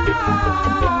boy.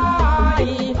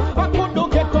 I could do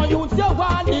get on youths you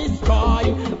want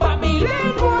destroy.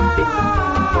 Babylon boy.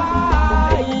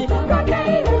 God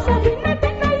damn, there's something that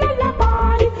take no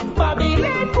lullaby.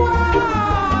 Babylon boy.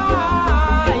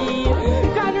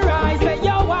 Can rise that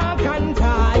you want can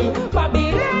tie.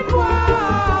 Babylon boy.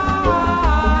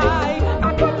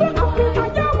 I could do Africa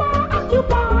you want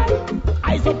occupy.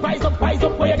 Eyes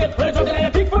up, where you get well, so they like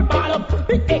a big football up.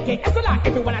 Big AK, SLR,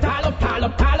 everyone a tall up.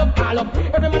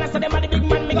 Every man I say them are the big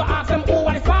man, me go ask them who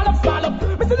want to small up.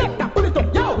 Me select that, pull it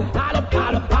up, yo. Tall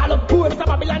up. Who is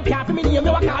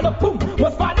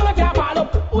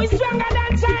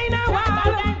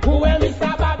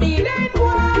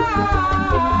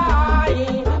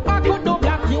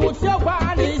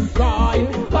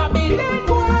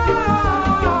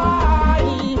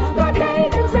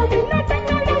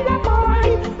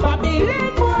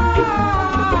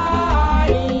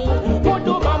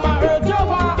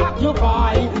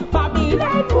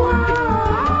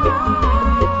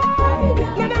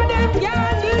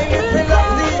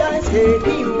take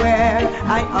me where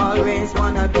I always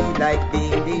wanna be, like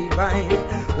being divine.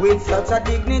 With such a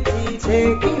dignity,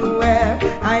 take me where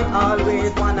I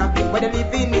always wanna be. Where the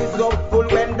living is hopeful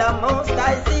when the most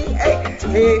I see. Hey,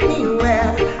 take me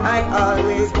where I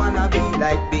always wanna be,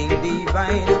 like being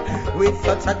divine. With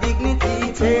such a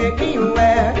dignity, take me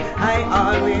where I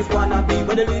always wanna be.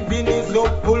 Where the living is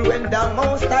hopeful when the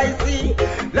most I see.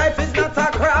 Life is not a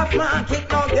craft market,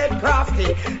 no get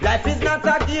crafty. Life is not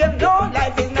a game, no,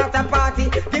 life is not a party.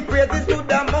 Give praises to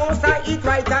the most I eat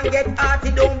right and get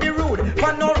arty. Don't be rude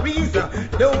for no reason,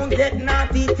 don't get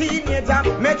naughty. Teenager,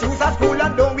 may choose a school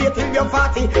and don't wait till you're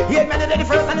 40. Here man the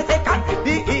first and the second,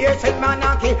 the ear said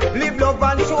manaki. Live love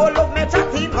and show love, me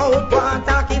chatty mouth one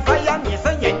talky. Fire me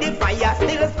so yet the fire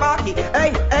still sparky.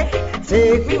 Hey, hey,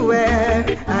 take me where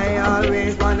I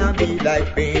always wanna be,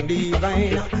 like being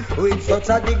divine. With such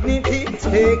a dignity,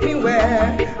 take me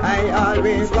where I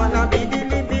always wanna be. The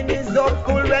living is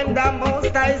hopeful when the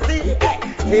most I see.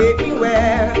 Take me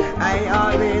where I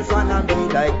always wanna be,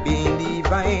 like being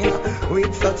divine.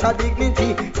 With such a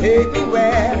dignity, take me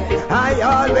where I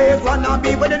always wanna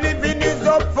be. Where the living is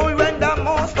hopeful when the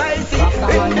most I see.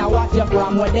 Now watch you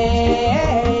from one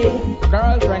day.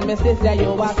 Girlfriend, me sister,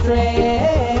 you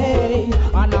astray.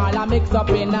 And all I mix up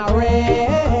in a ray.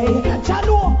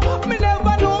 Chano, me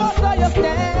never know so you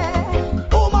stay.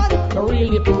 Woman, you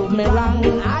really prove me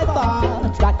wrong. I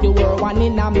thought that you were one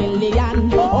in a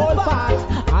million. All fat,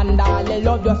 and all the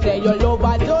love you say you love,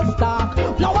 I just talk.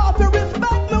 Now I have to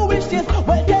respect my wishes.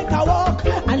 Well, take a walk,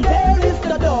 and there is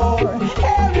the door.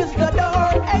 Here is the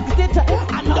door. Exit,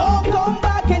 and don't come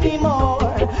back anymore.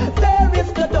 There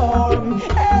is the door.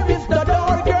 Here is the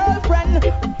door, girlfriend.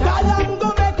 Call go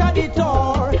make a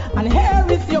detour. And here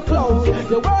is your clothes.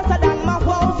 You're worse than my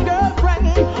clothes,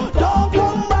 girlfriend. Don't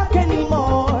come back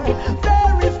anymore.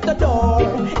 There is the door.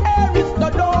 Here is the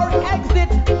door.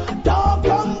 Exit. Don't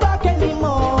come back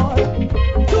anymore.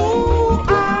 Too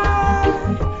high.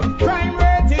 Crime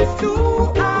rate is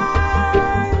too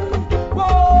high.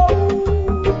 Whoa.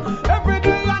 Every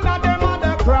day another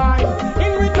mother cry.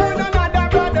 In return another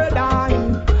brother die.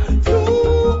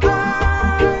 Too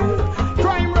high.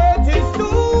 Crime rate is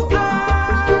too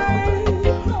high.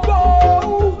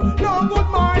 Whoa. No good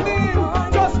morning.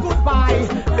 Just goodbye.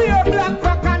 Beer black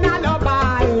rock and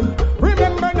alibi.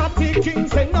 Remember not taking,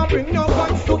 say no bring no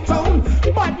guns to town.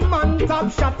 Bad man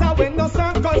top shatter when no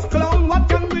circus clown. What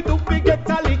can we do? We get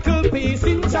a little peace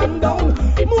in Chandon.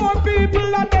 More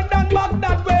people are dead than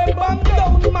Baghdad way bomb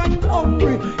down. Man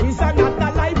hungry is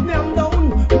another life named down.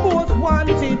 Most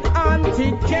wanted,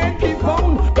 hunted, can't be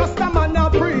found. Just a man a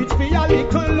preach for a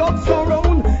little love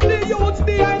surround. The youths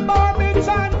behind barbage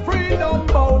and freedom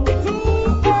bound.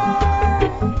 Too high,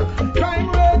 crime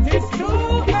rate is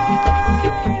too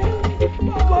high.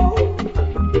 Whoa.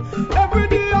 Every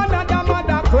day another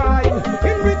mother cry.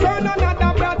 In return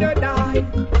another brother die.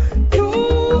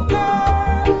 Too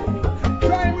high.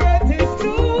 Crime rate is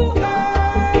too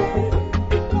high.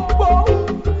 Whoa.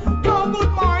 No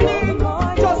good morning.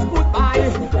 Just goodbye.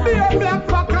 Beer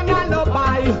black rock and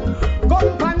alibi.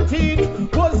 Gun panted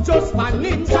was just a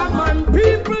ninja man.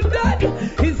 People dead.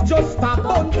 It's just a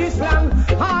bounty slang.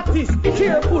 Artist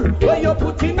careful when you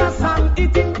put in a song.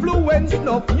 It influence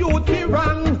no youth be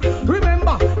wrong.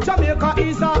 Remember, Jamaica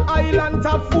is an island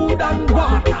of food and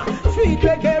water. Sweet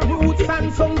reggae roots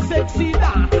and some sexy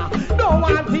data. Don't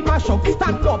want to mash up,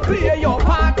 stand up, play your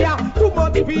part. Yeah. Too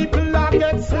much people are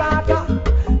get slaughtered.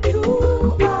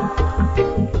 Too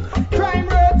high. Crime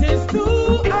rate is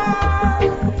too high.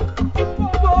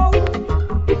 Whoa.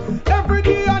 Every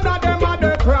day another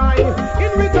mother cry.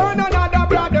 In return another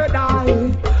brother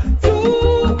die.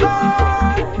 Too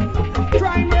high.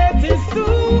 Crime rate is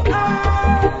too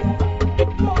high.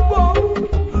 Whoa.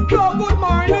 No good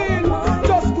morning.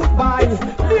 Just goodbye.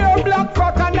 Dear black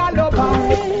rock and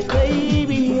alibi.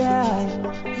 Baby, I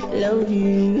love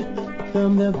you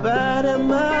from the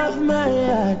bottom of my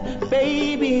heart.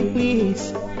 Baby,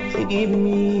 please give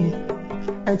me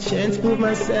a chance to put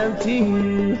myself to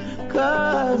you.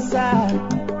 Cause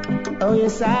oh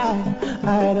yes,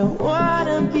 I don't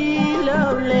wanna be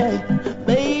lonely.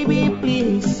 Baby,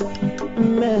 please,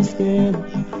 masculine,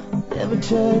 never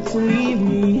try to leave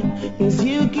me. Cause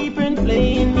you keep on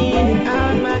playing me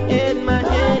out my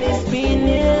head is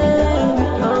spinning.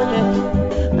 Oh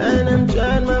yeah, and I'm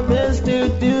trying my best to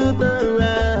do the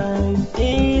right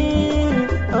thing.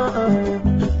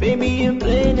 Baby, you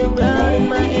played around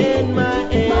my head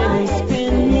is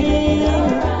spinning.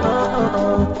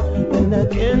 And I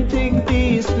can't take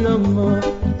this no more.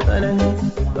 But I'm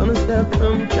gonna stop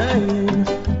from trying.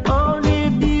 Only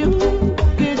if you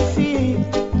could see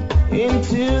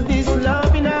into this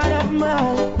loving out of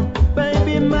mine.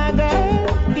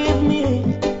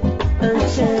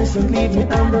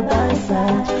 I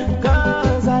sad,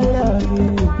 'cause I love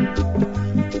you.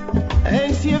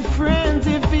 Ask your friends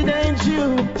if it ain't you,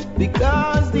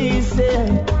 because they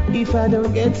say if I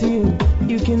don't get you,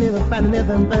 you can never find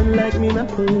another man like me, my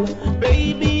fool.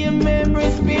 Baby, your memory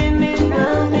spinning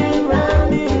round and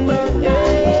round in my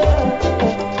head.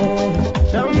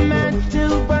 No matter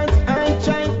what I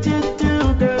try to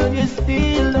do, girl, you're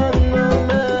still on my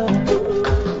love.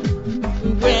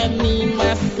 Grab me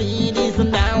my CDs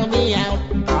and I'll be out.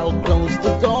 I'll close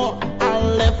the door. I'll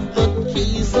left the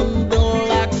keys on the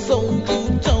lock, so you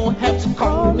don't have to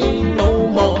call me no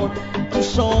more. I'm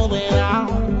sure that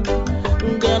I'm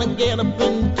gonna get up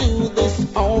and do this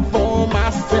all for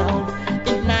myself.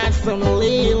 It might sound a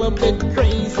little bit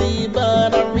crazy,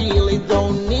 but I really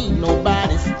don't need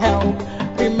nobody's help.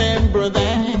 Remember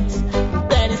that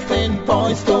Daddy said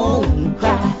boys don't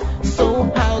cry, so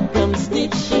how comes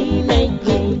did she make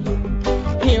me?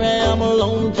 Here I am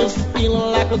alone, just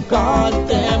feeling like a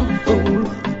goddamn fool.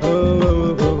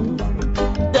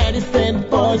 Daddy said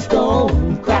boys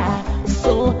don't cry,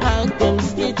 so how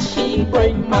comes did she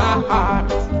break my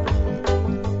heart?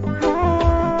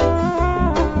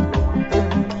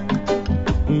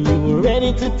 You were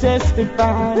ready to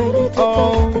testify,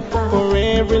 for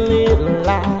every little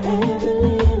lie,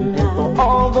 and for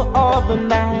all the other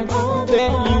nights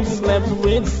that you slept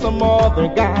with some other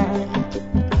guy.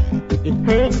 It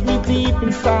hurts me deep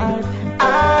inside.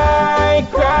 I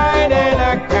cried and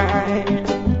I cried.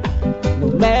 No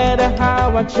matter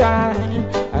how I try,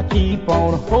 I keep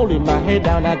on holding my head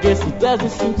down. I guess it doesn't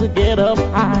seem to get up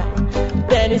high.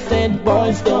 Daddy said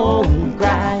boys don't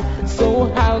cry,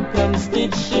 so how comes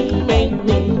did she make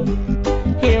me?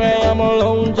 Here I am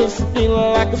alone, just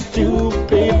feeling like a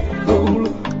stupid fool.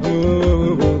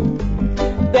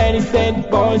 Daddy said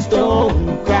boys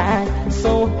don't cry,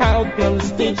 so how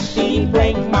comes did she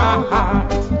break my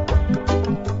heart?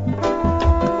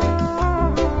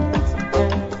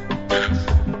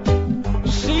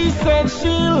 She said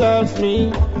she loves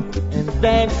me, and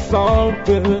that's all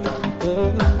good.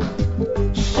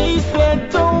 She said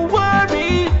don't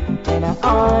worry, and I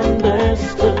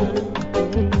understood.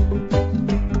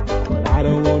 But I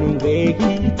don't want to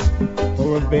wait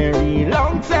for a very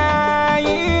long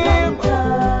time.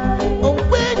 Oh,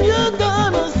 when you're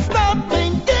gonna stop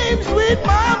playing games with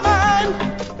my mind?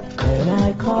 When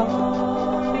I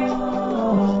call,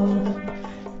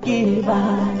 give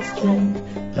I strength,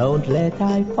 don't let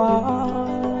I fall.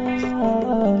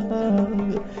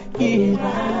 Give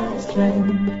I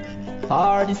strength,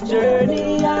 for this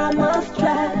journey I must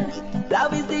try.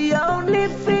 Love is the only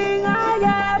thing I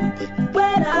have.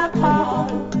 When I call,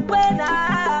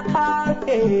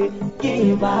 hey,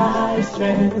 give I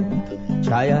strength.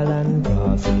 Trial and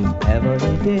crosses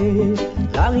every day,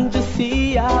 longing to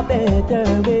see a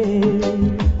better way.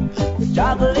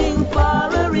 Struggling for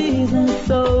a reason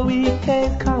so we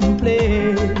can't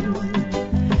complain.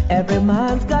 Every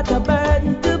man's got a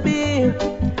burden to bear.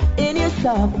 In your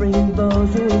suffering,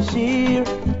 those who share.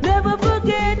 Never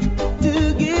forget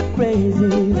to give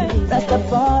praises.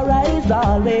 Rastafari is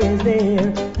always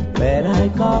there. When I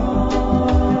call,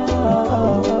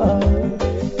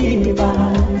 give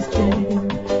us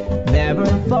strength. Never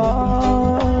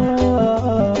fall.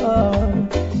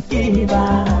 Give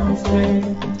us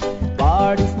strength.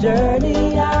 For this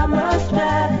journey I must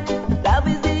try. Love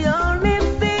is the only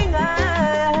thing I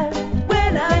have.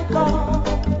 When I call,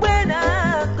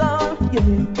 yeah,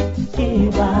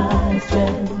 give us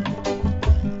strength.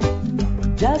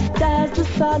 Just as the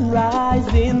sunrise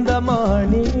in the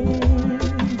morning,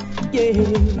 yeah,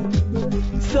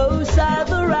 so shall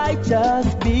the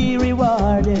righteous be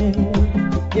rewarded.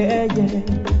 Yeah, yeah.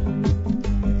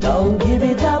 Don't give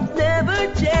it up, never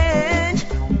change.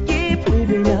 Keep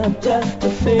living up just the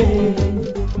same.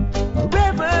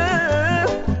 Forever,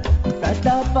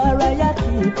 Rastafari, I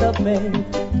keep the faith.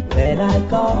 When I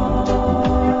call,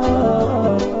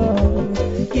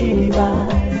 give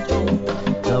us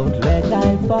strength. Don't let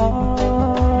I fall.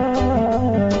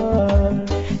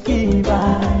 Give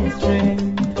us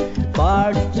strength.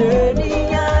 For this journey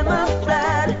I must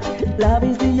ride. Love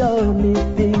is the only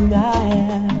thing I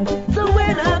have. So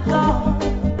when I call,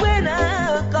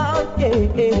 yeah,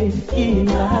 give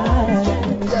us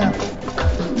strength. Yeah.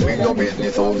 We no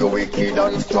business how you wicked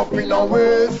and stop in our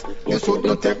ways. You should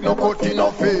not take no cut in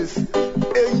our face.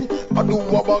 Hey, I do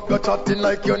a bag of chatting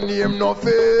like your name no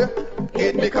fair.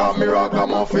 Hate me call me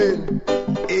ragamuffin.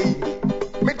 Hey,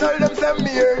 me tell them send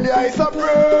me early I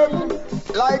supreme.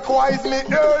 Likewise me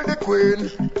earl the queen.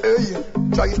 Hey,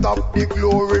 try stop the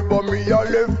glory but me a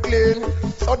left clean.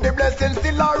 So the blessing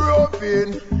still a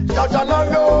roving. Jaja no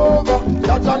love,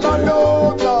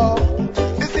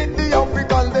 the city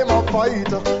Africans them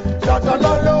Jaja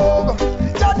no love,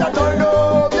 Jaja no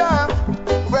love, yeah.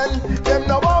 When them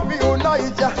no want to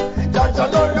unite, yeah. Jaja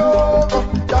no love,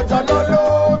 Jaja no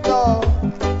love, yeah.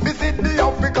 Visit the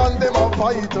African, them a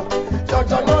fight.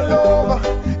 Jaja no love,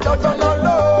 Jaja no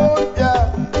love, yeah.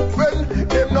 When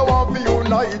them no want to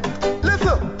unite.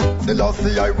 Listen,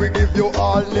 Selassie, I will give you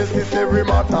all necessary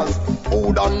matters.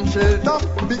 Food and shelter,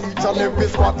 be each and every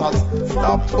squatters.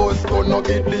 Stop bus, gonna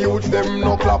get the youth, them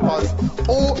no clappers.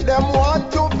 Oh, them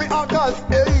want to be hackers,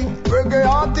 hey. Reggae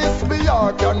artists be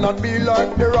hard, cannot be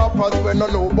like the rappers. When I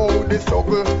know about the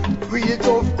struggle, create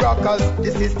of crackers.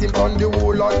 The system on the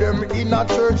whole of them in a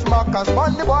church markers.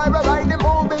 Man, the boy will like the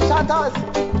movie shatters.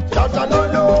 Jaja no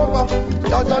love,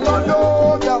 Jaja no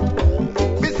love, yeah.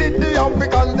 Visit the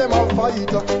African, them a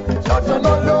fight. Jaja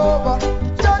no love,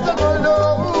 Jaja no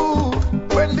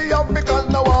love. When the Africans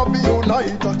now want to be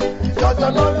united. Jaja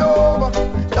no love,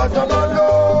 Jaja no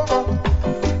love.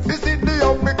 Visit the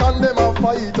African, them a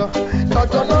fight.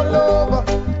 Jaja no love,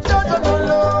 Jaja no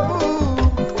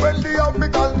love. When the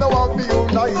Africans now want to be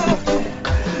united.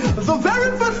 The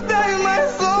very first time I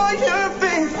saw your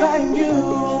face, I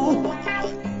knew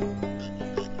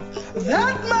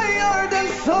that my heart and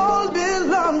soul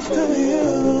belongs to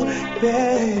you,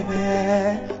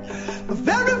 baby. The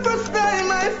very first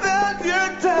time I felt your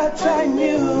touch, I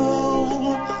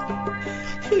knew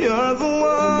you're the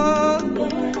one,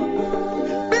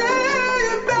 baby.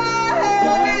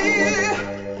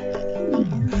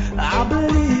 I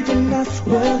believe in us,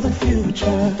 we're the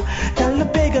future. Tell the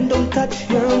pagan don't touch,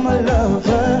 you're my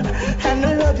lover. And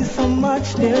I love you so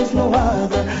much, there's no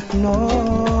other, no.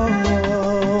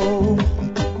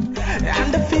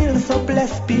 And I feel so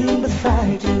blessed being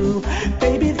beside you.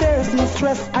 Baby, there's no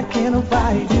stress, I can't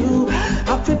avoid you.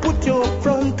 If we put you up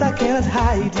front, I can't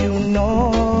hide you,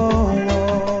 no.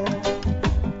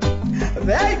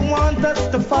 They want us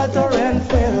to falter and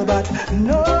fail, but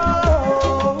no.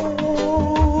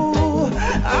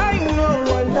 I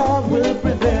know our love will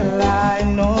prevail, I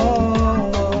know.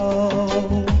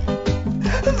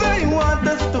 They want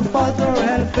us to falter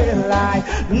and fail, I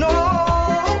know.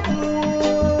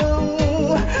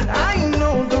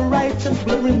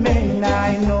 Will remain,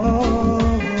 I know.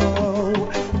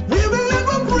 We will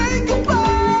never break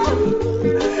apart.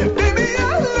 Baby, I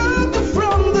loved you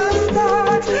from the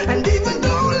start. And even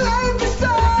though life is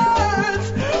short,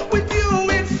 with you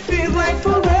it feels like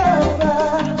forever.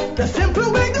 The simple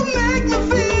way to make me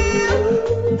feel.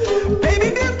 Baby,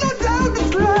 there's no doubt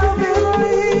this love is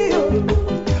real.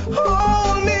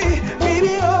 Hold me,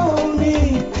 baby, hold me.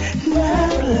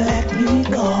 Never let me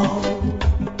go.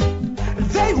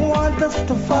 They want us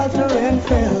to falter and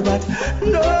fail, but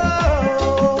no.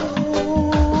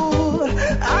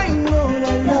 I know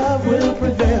that love will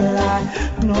prevail, I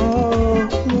know.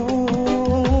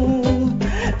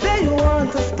 They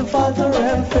want us to falter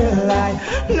and fail, I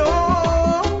know.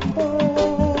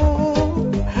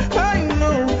 I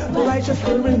know righteous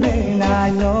will remain, I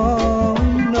know.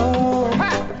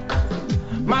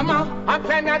 Mama, I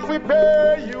cannot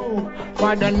repay you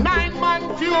for the 9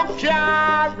 months you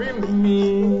carry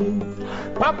me.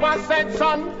 Papa said,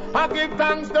 son, I give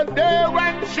thanks the day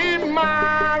when she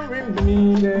married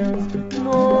me. There's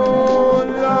no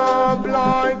love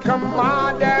like a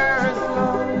mother's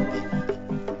love.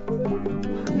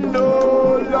 No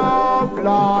love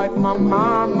like my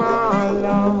mama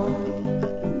love.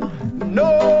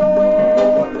 No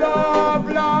love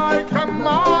like a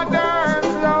mother's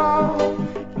love.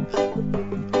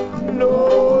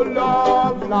 No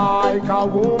love like a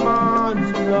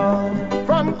woman's love.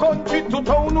 From country to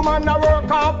town, woman a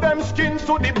work off them skin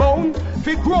to the bone.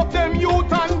 Fi grow up them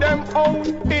youth and them own.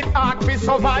 It hard to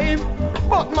survive,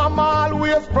 but mama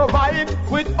always provide.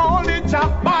 With all the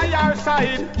job by her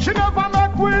side, she never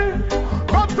make way.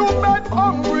 Go to bed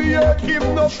hungry, yeah. Keep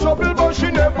no trouble, but she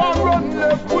never run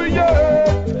left with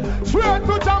yet. Swear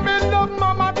to Jah, me love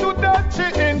mama to death. She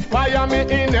inspire me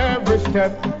in every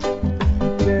step.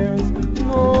 There's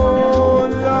no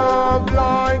love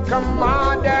like a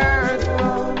mother's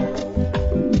love.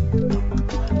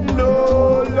 No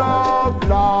love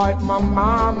like my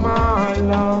mama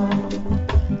love.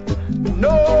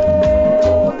 No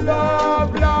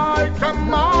love like a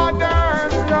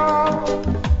mother's love.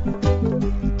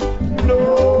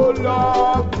 No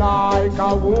love like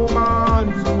a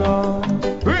woman's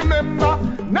love. Remember,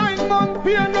 9 months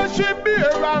pain she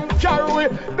bear and carry.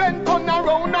 Then turn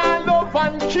around and love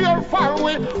and care for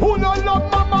we. Who no love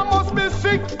mama must be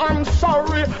sick, I'm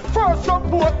sorry. First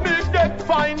support me get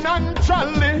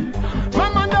financially.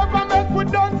 Mama never make we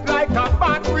dance like a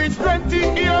battery. 20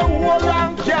 year old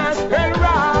and can't spell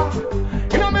rock.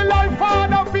 You know me life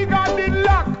father figure the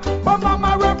lock, but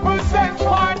mama represents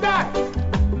for that.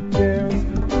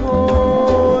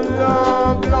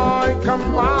 a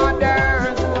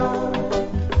mother's love.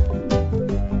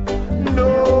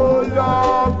 No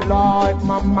love like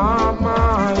my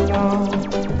mama's love.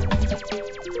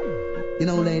 You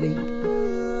know, lady,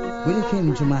 when you came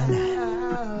into my life,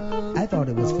 I thought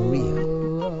it was for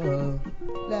real.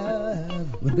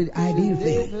 Love would be the ideal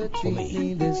thing for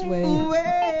me. This way.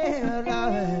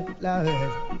 Well,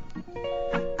 love,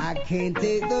 I can't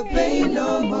take the pain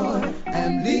no more.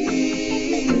 I'm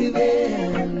leaving.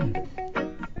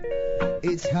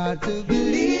 It's hard to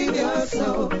believe you're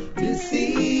so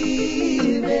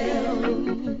deceiving.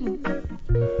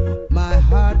 My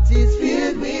heart is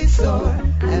filled with sorrow.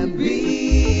 I'm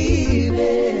grieving.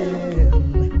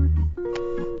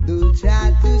 Don't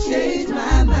try to change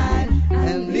my mind.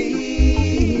 I'm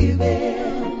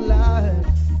leaving. Lord,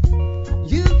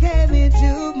 you came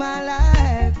into my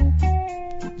life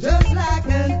just like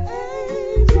an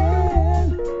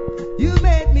angel. You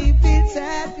made me feel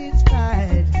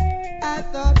satisfied. I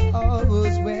thought all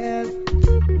was well.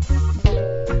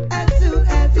 As soon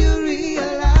as you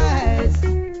realized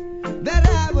that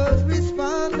I was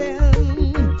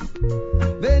responding,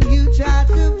 then you tried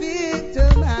to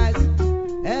victimize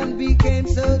and became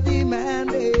so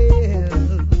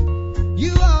demanding.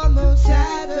 You almost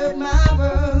shattered my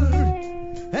world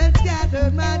and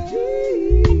scattered my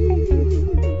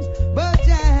dreams, but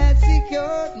I had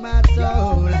secured my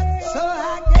soul so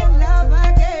I can love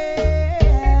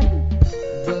again.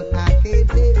 But I can't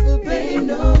take the pain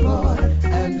no more.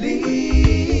 I'm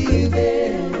leaving.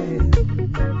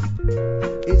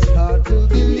 It's hard to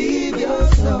believe you're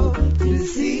so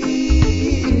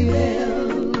deceiving,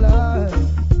 Lord.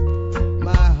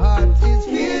 My heart is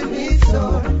filled with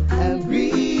sorrow. I'm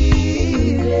grieving.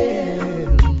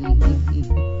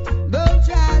 Don't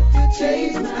try to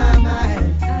change my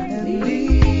mind. I'm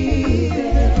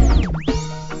leaving.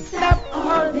 Stop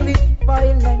all this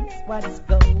violence, what's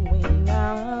going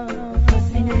on?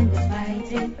 Fussing and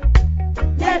fighting.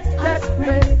 Let's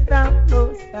praise the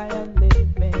Most High and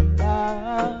live in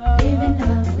love.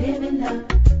 Live in love.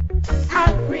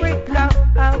 Africa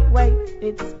awaits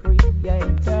its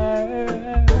creator.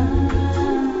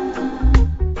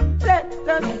 Let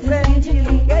us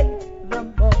educate the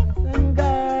boys and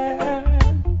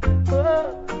girls.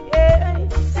 Oh, yeah.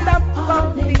 Stop all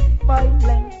this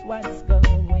violence, what's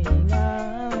going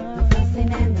on? The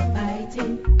fussing and the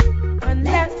fighting. And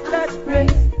let's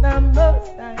praise the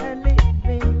Most High and live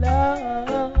in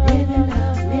love. Live in love.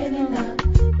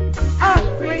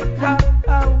 Africa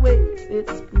awaits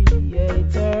its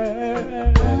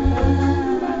creator.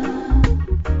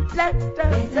 Let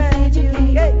us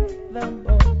educate the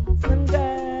boys and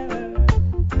girls.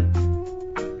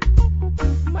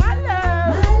 My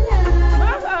love,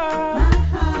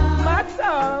 my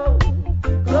soul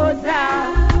goes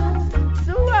out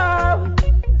to all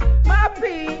my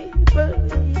people,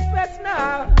 express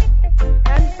now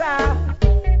and sound.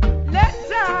 Let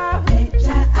Jah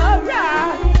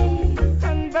arise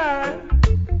and burn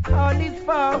all his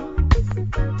foes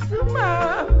to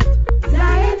Mount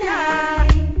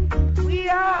Zion. We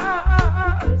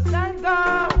are stand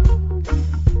up.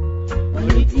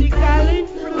 Political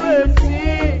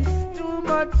influences, too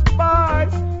much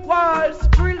bars, walls,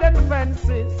 grill and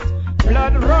fences,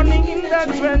 blood running in the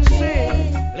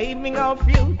trenches, leaving our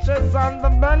futures on the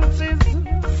benches.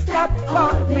 Stop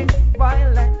all this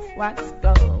violence, what's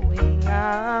going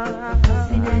on?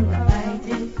 Fussing and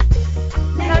fighting.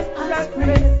 Let's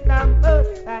praise the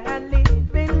Most High and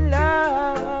live in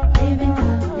love. Live in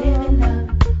love.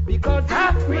 Because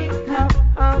Africa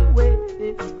awaits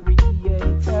its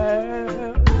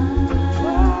creator.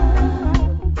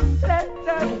 Let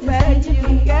us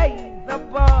educate the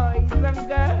boys and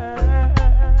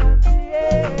girls.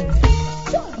 Yeah.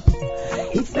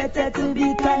 It's better to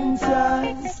be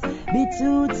conscious, be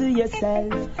true to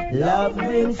yourself. Love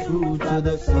brings fruit to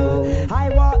the soul. I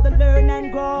walk the learn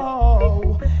and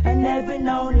grow, and heaven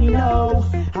only know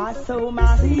I sow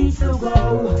my seeds to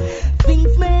grow.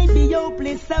 Things may be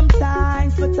hopeless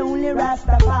sometimes, but only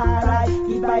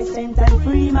Rastafari if I sent and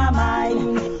free my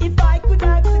mind. If I could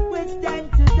ask a question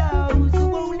to those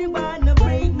who only wanna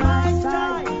break my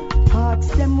stride,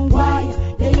 ask them why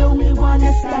they only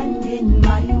wanna stand in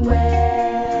my way.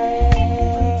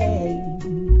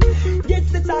 Yes,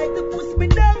 they try to push me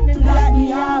down and let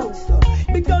me out,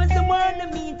 because they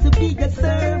wanted me to be a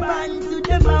servant to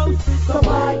the most. So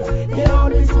why they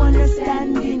always wanna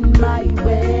stand in my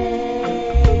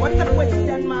way? What's the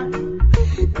question, man?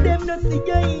 Them not see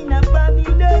you in a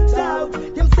family, no doubt.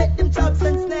 Them set them traps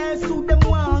and snares so them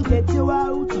won't get you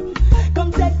out.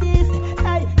 Come check this,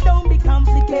 hey, don't be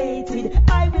complicated.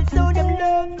 I will show them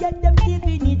love, get them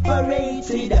giving it for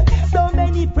rated. So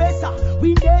many pressure,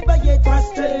 we never yet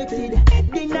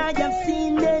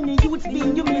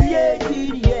been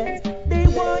humiliated, yes. They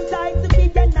want I to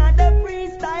be another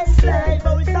freestyle slave.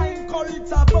 Old time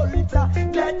culture, vulture,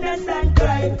 gladness and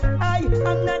crime. I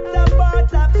am not a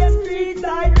part of them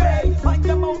freestyle race. Find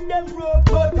them out them road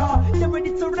cutter, they're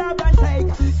ready to rob and take.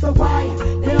 So why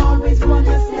they always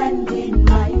wanna stand in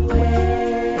my way?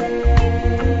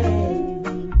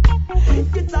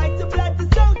 You try to blot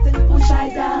this out and push I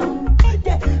down.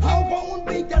 Yeah, I won't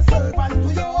be a servant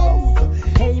to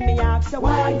yours. Hey, me ask you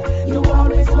why you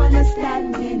always wanna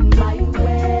stand in my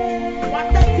way.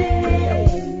 What does it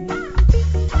mean?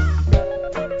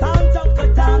 Time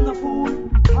to down the fool.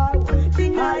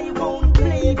 I won't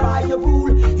play by your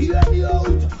rule. Hear me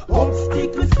out.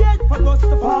 Obstacle set for us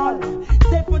to fall.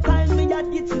 Several times me at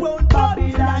its round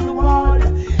Babylon wall.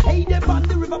 Hey, they on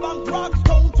the riverbank rocks,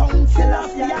 town,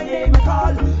 Selassie, I name a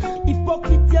call.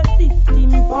 Hypocrite your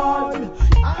system fall.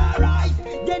 Alright,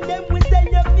 then them we say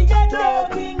you figure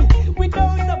talking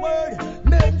without a word.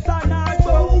 Men are not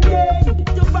spoken.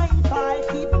 To find fight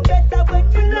even better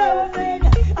when you're loving.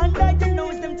 And I don't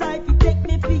know them type you take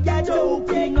me figure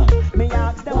joking. Me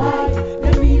ask them why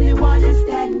they really wanna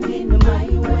stand in my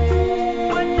way.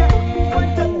 What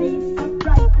the piece of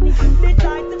brightness. They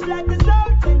try to flag us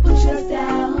out and push us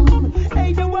down.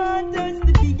 Hey, they want us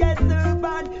to be a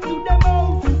servant to them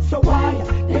all. So why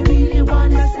they really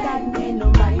wanna stand in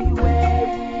my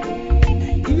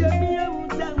way? Hear me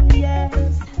out and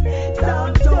yes.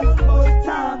 Talk tough but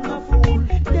I'm a fool.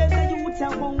 There's a youth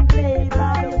that won't play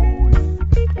by the rules.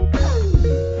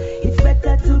 It's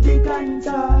better to be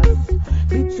conscious.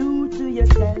 Be true to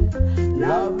yourself.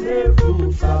 Love the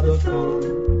fruits of the soul.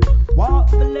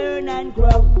 Walk, learn and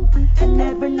grow. And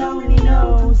never know he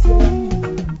knows you.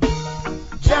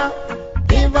 Jah,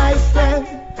 give my strength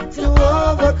to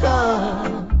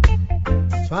overcome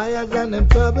trials and them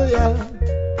trouble, yeah.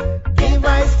 Give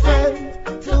my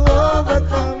strength to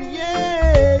overcome,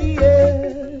 yeah,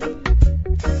 yeah.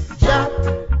 Jah,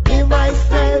 give my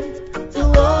strength to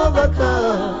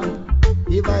overcome.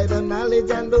 Give I the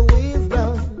knowledge and the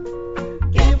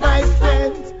wisdom. Give my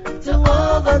strength to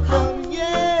overcome,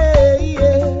 yeah,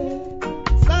 yeah.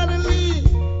 Suddenly,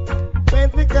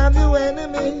 friends become your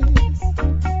enemies.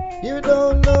 You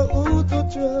don't know who to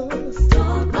trust.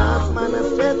 Last man has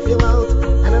stress you out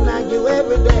and I nag you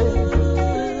every day.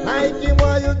 Like him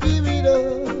while you give it up.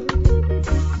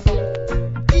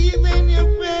 Even your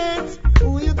friends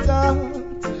who you thought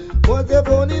was your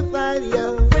bona fide,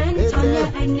 yeah. They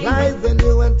say lies on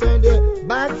you and turn their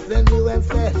backs on you and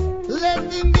say,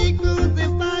 let him be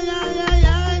crucified.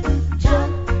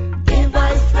 Just give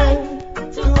my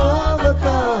strength to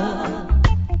overcome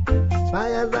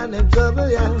trials and them trouble,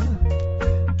 yeah.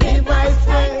 Give my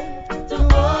strength to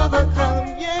overcome,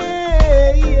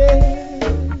 yeah, yeah.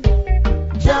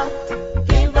 Just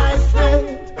give my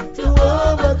strength to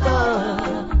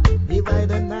overcome. Give I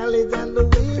the knowledge and the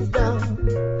wisdom.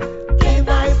 Give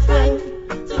my strength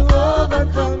to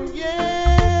overcome,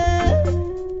 yeah.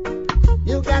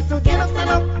 You got to get up, stand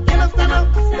up, get up, stand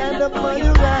up. Stand up for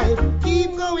your right.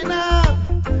 Keep going up.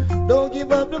 Don't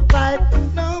give up the fight,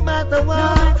 no matter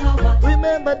what.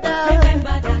 Remember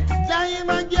that. Time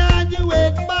again you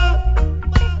wait back.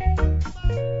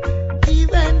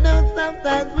 Even though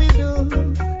sometimes we do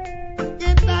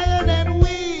get tired and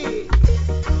weak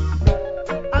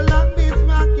along this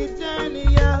rocky journey,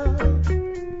 yeah.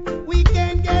 We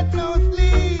can't get no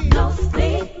sleep. No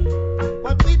sleep.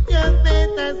 But with your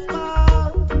faith as small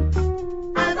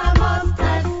as a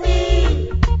mustard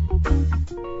seed,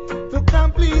 to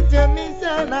complete your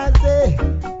mission, I say,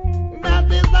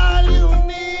 that is all you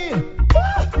need.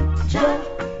 Just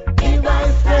give my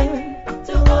strength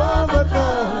to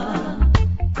overcome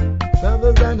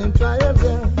troubles and trials,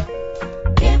 yeah.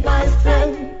 Give my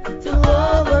strength to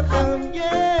overcome,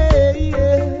 yeah,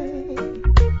 yeah.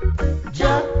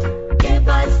 Just give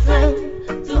my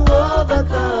strength to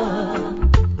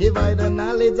overcome. Give I the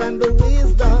knowledge and the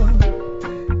wisdom.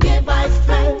 Give my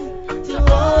strength to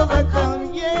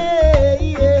overcome, yeah,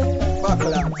 yeah.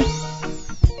 Buckle up.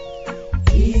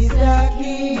 He's the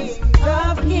King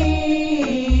of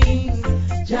Kings.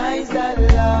 Jah is the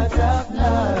Lord of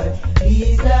Lords.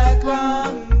 He's the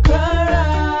conqueror,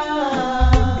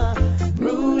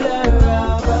 ruler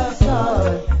of us all.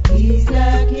 He's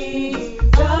the King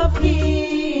of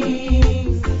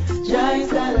Kings. Jah is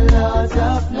the Lord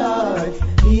of Lords.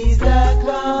 He's the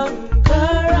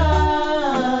conqueror,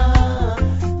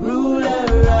 ruler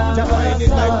of us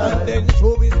all.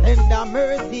 Show his tender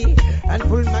mercy dirty. And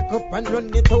full my cup and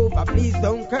run it over, please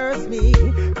don't curse me.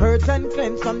 Purge and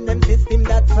cleanse from them system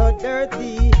that's so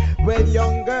dirty. Well,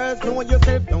 young girls, know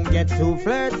yourself, don't get too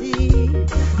flirty.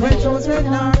 When chosen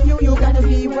are you, you gotta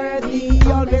be worthy.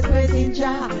 Always praising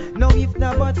Jah, no if,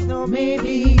 no buts, no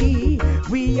maybe.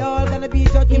 We all gonna be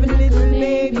just even a little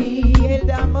baby. Hail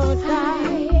the Most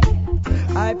High,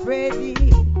 I pray thee.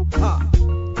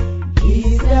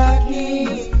 He's the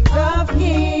King of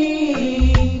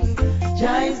Kings,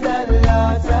 Jah is the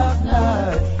Lord of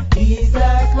Lords. He's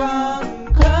the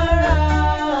conqueror,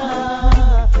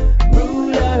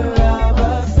 ruler of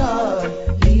us all.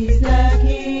 He's the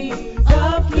King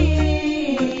of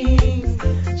Kings,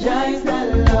 Jah is the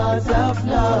Lord of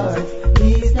Lords.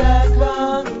 He's the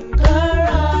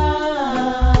conqueror,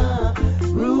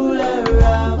 ruler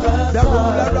of us all. The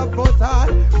ruler of us all.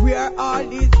 We are all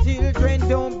his children.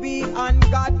 Don't be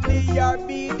ungodly or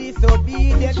be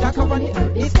disobedient. Jack up on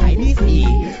this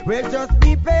IBC. Well, just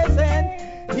be patient.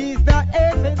 He's the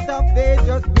essence of faith.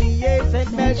 Just be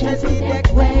patient.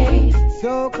 Melchizedek way.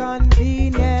 So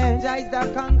convenient. Jah is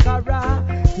the conqueror.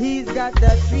 He's got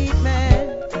the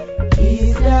treatment.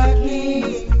 He's the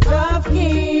King of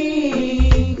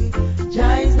Kings.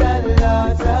 Jah is the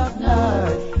Lord of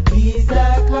Lords. He's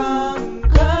the conqueror,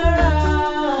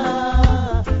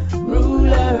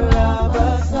 ruler of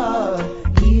us all.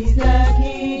 He's the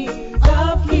King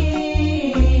of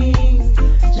Kings.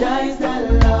 Jah is the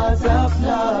Lord of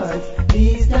Lords.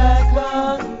 He's the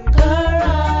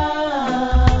conqueror,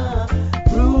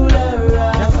 ruler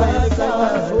of us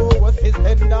all. Show us his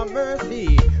tender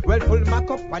mercy. Well, pull my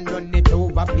cup and run it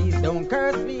over, please don't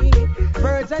curse me.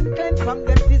 Purge and cleanse from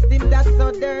them system that's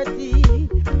so dirty.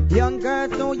 Young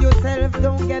girls, know yourself,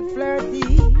 don't get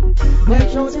flirty. Well,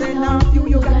 chosen of you,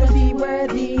 you gotta be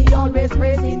worthy. Always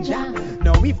praising Jah,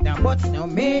 no if, no buts, no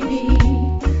maybe.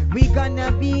 We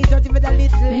gonna be judging with a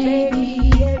little baby.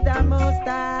 Hail the Most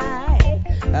High,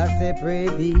 I say pray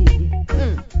thee.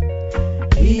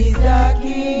 He's the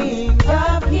King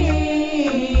of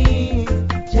Kings,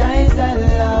 Jah is the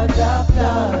Lord of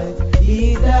Lords.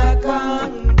 He's the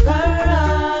conqueror.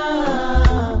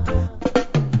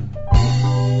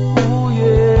 Ooh,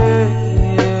 yeah,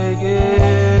 yeah,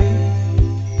 yeah.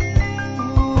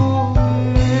 Ooh,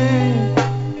 yeah.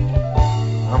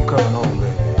 I'm coming home,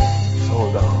 baby. Just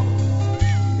hold on.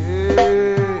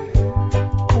 Yeah.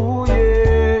 Ooh,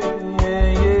 yeah, yeah,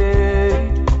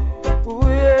 yeah. Ooh,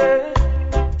 yeah.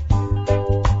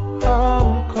 I'm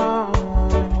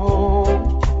coming home.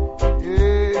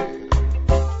 Yeah.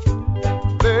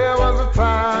 There was a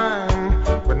time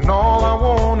when all I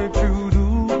wanted to do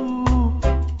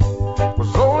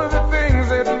was only the things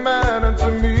that mattered to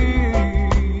me.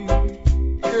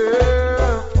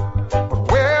 Yeah. But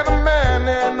when a man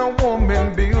and a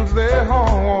woman builds their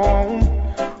home,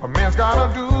 a man's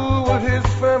gotta do what his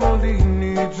family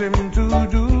needs him to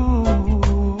do.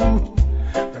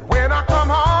 And when I come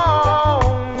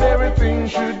home, everything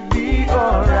should be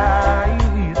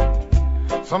alright.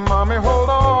 So mommy, hold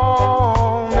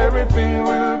on, everything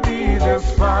will be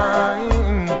just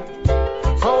fine.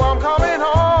 So I'm coming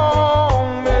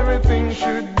home, everything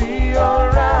should be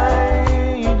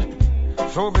alright.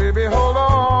 So baby, hold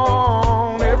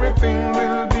on, everything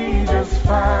will be just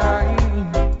fine.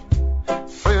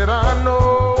 Said I know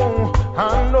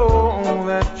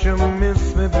that you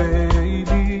miss me,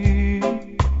 baby.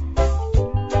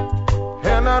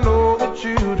 And I know that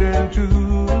you did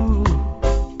too.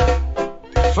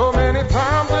 So many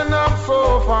times when I'm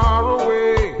so far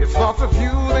away, it's thoughts of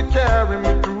you that carry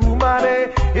me through my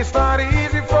day. It's not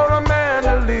easy for a man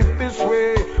to live this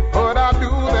way, but I do,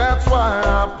 that's why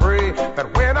I pray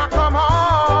that when I come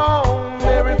home,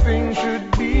 everything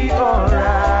should be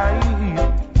alright.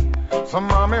 So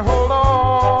mommy, hold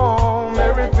on,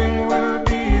 everything will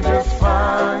be just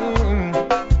fine.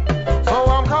 So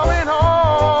I'm coming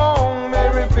home,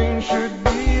 everything should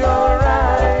be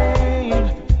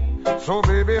alright. So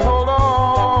baby, hold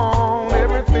on,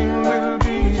 everything will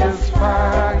be just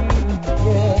fine.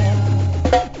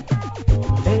 Yeah.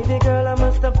 Baby girl, I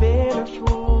must have been a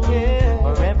fool. Yeah.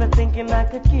 Forever thinking I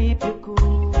could keep you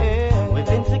cool. Yeah. We've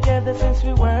been together since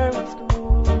we were in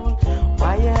school.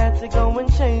 Why you had to go and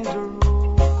change the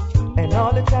rules? And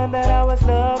all the time that I was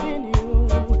loving you,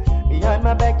 behind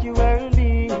my back you weren't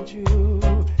being true.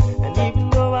 And even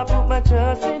though I put my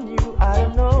trust in you, I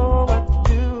don't know what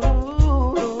to do.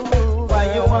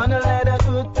 Why you wanna let a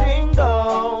good thing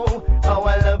go?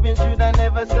 Our loving should have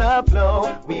never stop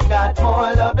flow. We got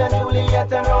more love than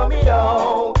Juliet and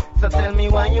Romeo. So tell me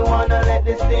why you wanna let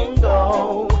this thing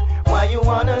go? Why you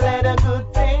wanna let a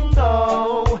good thing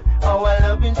go? Our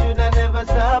loving should have never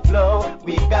stop flow.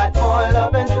 We got more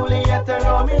love than Juliet and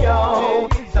Romeo. Romeo.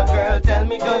 So girl, tell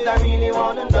me 'cause I really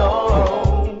wanna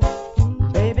know.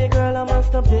 Baby girl, I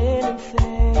must have been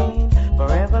insane,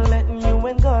 forever letting you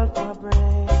engulf my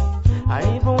brain. I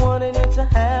even wanted it to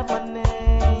have my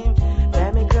name.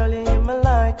 Damn it, girl, you hit me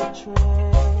like a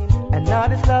train. And now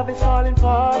this love is falling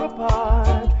far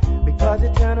apart, because you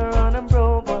turned around and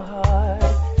broke my heart.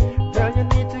 Girl, you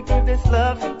need to give this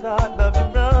love some thought, love you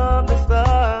from the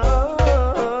start.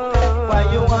 Why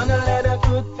you wanna let a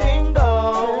good thing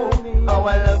go? Oh,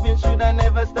 I love you, should I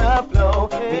never stop flow?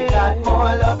 We got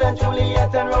more love than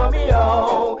Juliet and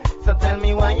Romeo. So tell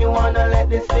me why you wanna let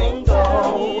this thing go?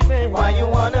 Why you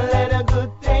wanna let a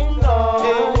good thing go?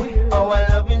 Oh, I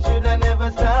love you, should I never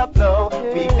stop flow?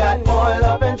 We got more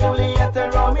love than Juliet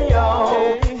and Romeo.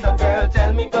 So girl,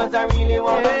 tell me 'cause I really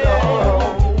wanna know.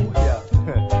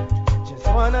 Just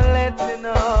wanna let you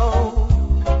know,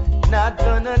 not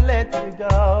gonna let you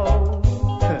go.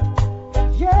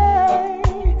 Yeah,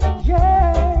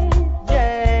 yeah,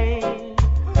 yeah.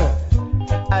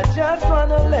 I just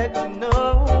wanna let you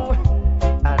know,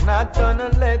 I'm not gonna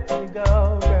let you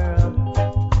go, girl.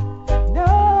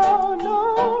 No, no,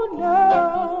 no.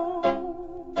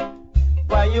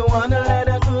 Why you wanna let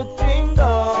a good thing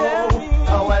go?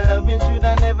 Oh, I love you, should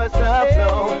I never stop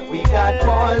flow? We got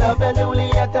more love than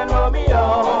Juliet and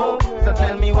Romeo. So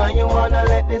tell me why you wanna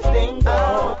let this thing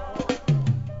go?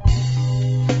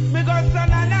 Because na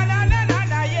na na na na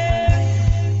na yeah.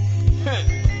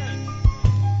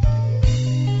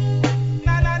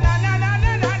 Na na na na na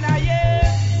na na na yeah.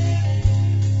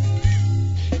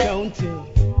 Don't you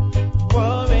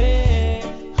worry,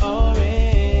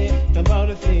 worry about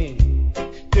a thing.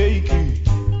 Take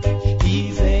it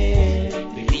easy,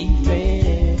 believe me,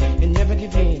 and never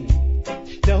give in.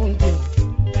 Don't you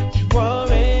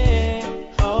worry,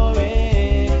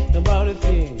 worry about a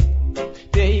thing.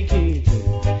 Take it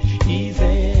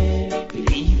easy,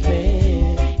 believe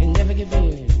me, and never give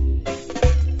in.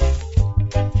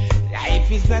 Life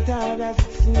is not hard as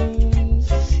it seems.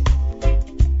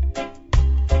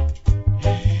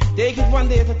 Take it one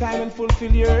day at a time and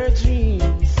fulfill your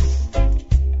dreams.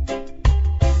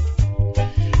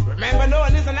 Remember, no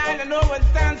one is an island, no one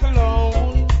stands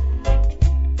alone.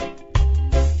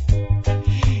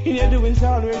 In your doings,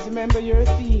 always remember your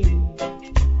theme.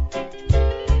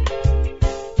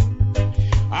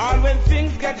 All when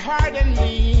things get hard and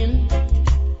mean,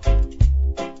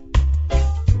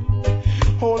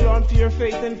 hold on to your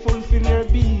faith and fulfill your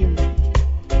beam.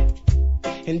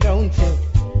 And don't you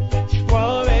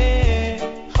worry,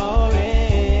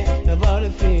 worry about a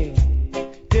thing.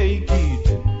 Take it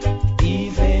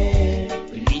easy,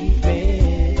 believe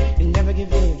me, and never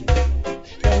give in.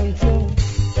 Don't you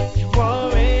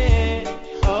worry,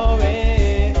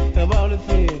 worry about a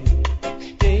thing.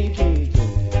 Take it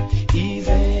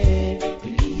easy,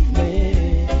 believe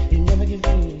me, and never give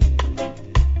in.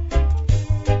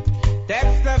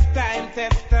 Test of time,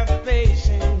 test of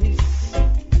patience.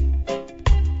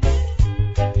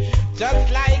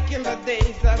 Just like in the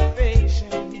days of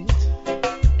patience.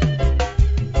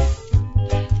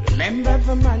 Remember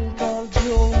the man called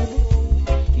Job?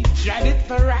 He tried it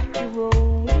the rocky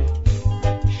road.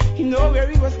 He know where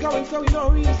he was going, so he know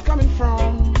where he's coming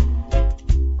from.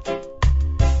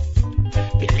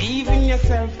 Believe in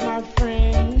yourself, my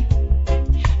friend,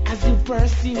 as you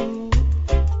pursue.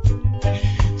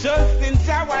 Just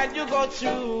inside what you go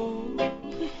through.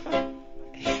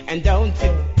 And don't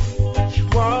you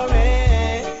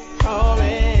worry,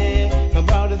 worry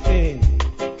about a thing.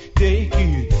 Take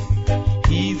it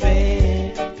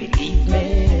easy, believe me,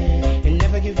 and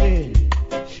never give in.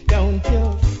 Don't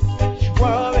you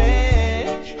worry,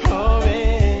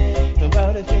 worry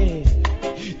about a thing.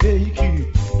 Take it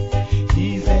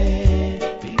easy,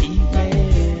 believe me,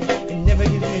 and never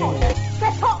give in.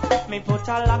 Set up! Me put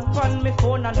a lock on me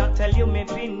phone and not tell you me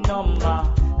pin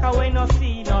number. Cause we no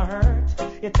see no hurt.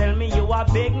 You tell me you are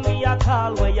beg me a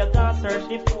call where you gonna search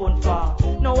the phone for.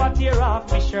 Now I tear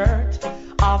off me shirt.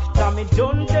 After me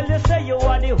done tell you say you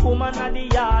are the woman of the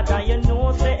yard, and you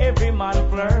know say every man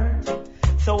flirt.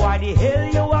 So why the hell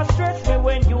you are stress me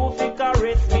when you think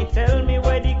caress me? Tell me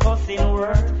where the cussing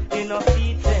work. You know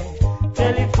see say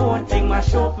telephone thing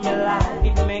mash up me life.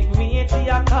 It make me hate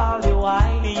you call you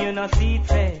why. You know see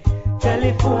say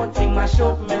telephone thing mash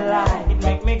up me life. It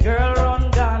make me girl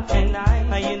run gone tonight.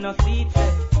 And you know see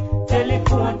say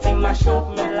telephone thing mash up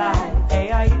me life.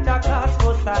 Hey, I hit a class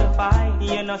for sulfide.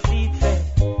 You know see say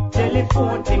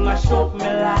telephone thing mash up me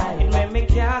life. It make me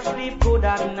can't sleep good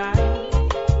at night.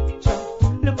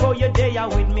 Look how you there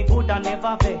with me good and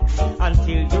never vex.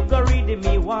 Until you go read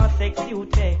me one sex you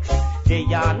text. They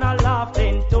are not laugh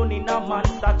then turn in a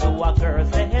monster to a girl.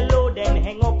 Say hello then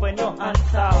hang up when you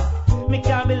answer. Me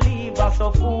can't believe I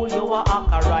so fool you a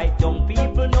act a right young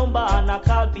people number and I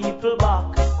call people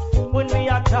back. When me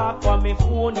a talk from me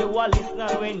phone, you a listen,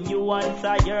 and when you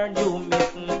answer, you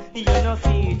missing. You know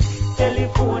see,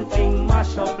 telephone thing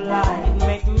mash up line,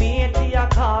 make me a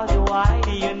call you why.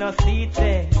 You know see,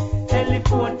 say,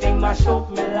 telephone thing mash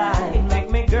up me line, make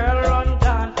me girl run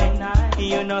down and I.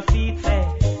 You know see, say,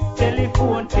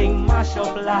 telephone thing mash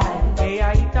up line, hey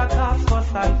I hit a cost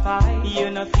fuss and fight. You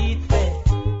know see, say,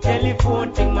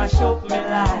 telephone thing mash up me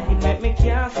line, make me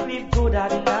can't sleep good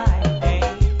at night. Hey.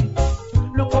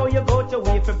 Look how you go to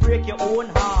way for break your own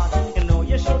heart. You know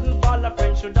you shouldn't fall a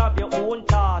friend, should have your own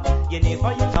thought. You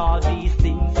never use all these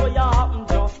things, so you happen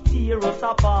just tear us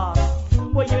apart.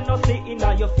 Well, you know sitting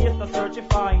on your face to search you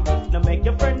find. Now make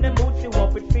your friend them boots you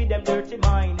up with feed them dirty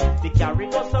mind. They carry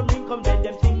us some income, then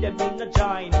them think them in the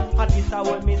giant. And this is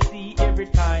what me see every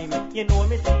time. You know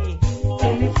me see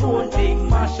telephone thing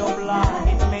mash up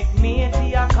line. Make me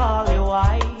a call you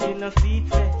why. You know see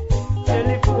say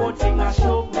telephone thing mash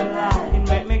up me line.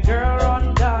 Make me girl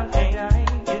run down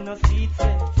and you know see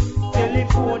say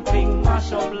telephone thing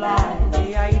mash up line.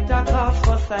 Yeah, it a cost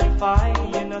fuss and fight.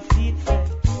 You know see say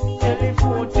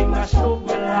telephone thing mash up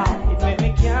me line. It make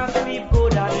me can't sleep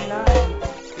good at night.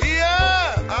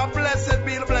 Yeah, blessed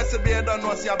be, I don't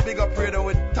know, see a big up radio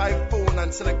with Typhoon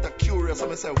and Selector Kurious.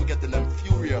 I'm say we getting them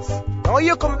furious. Now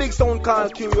here come big sound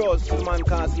called Kurious, the man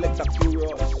called Selector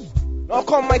Kurious. Now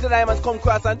come Mighty Diamonds, come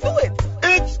cross and do it.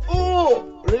 It's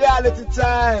reality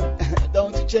time.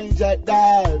 Don't you change that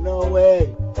dial, no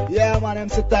way. Yeah man,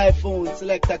 MC Typhoon,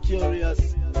 Selector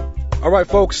Kurious. All right,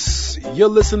 folks, you're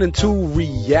listening to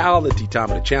Reality Time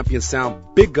of the Champion Sound,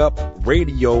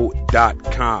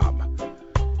 BigUpRadio.com.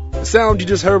 The sound you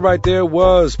just heard right there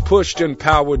was pushed and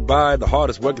powered by the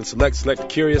hardest working Selector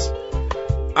Kurious.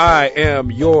 I am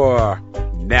your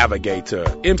navigator,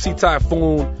 MC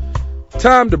Typhoon.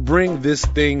 Time to bring this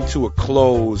thing to a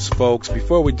close, folks.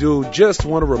 Before we do, just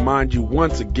want to remind you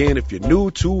once again, if you're new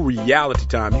to Reality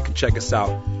Time, you can check us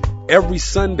out every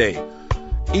Sunday.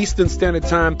 Eastern Standard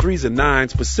Time, 3s and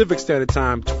 9s. Pacific Standard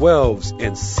Time, 12s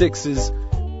and 6s.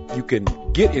 You can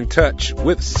get in touch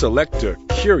with Selector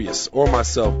Kurious or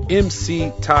myself, MC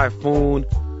Typhoon,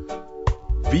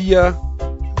 via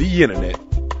the internet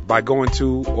by going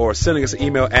to or sending us an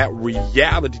email at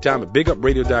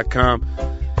realitytime@bigupradio.com.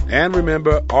 And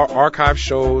remember, our archive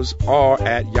shows are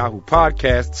at Yahoo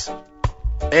Podcasts.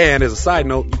 And as a side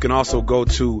note, you can also go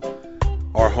to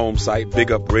our home site,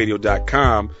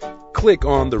 bigupradio.com. Click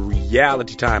on the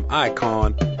Reality Time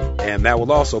icon, and that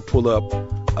will also pull up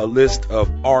a list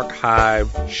of archive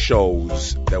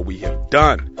shows that we have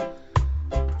done.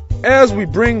 As we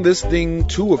bring this thing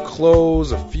to a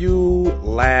close, a few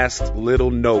last little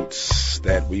notes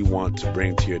that we want to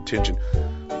bring to your attention.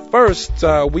 First,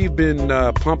 we've been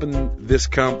pumping this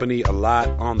company a lot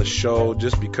on the show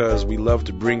just because we love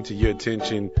to bring to your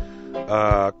attention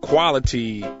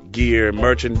quality gear,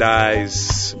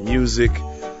 merchandise, music.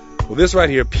 Well, this right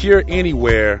here, Pure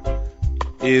Anywhere,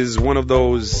 is one of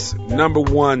those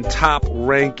 #1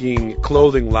 top-ranking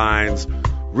clothing lines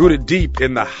rooted deep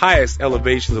in the highest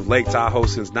elevations of Lake Tahoe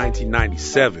since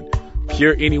 1997.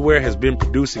 Pure Anywhere has been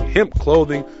producing hemp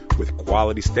clothing with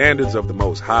quality standards of the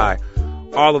most high.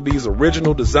 All of these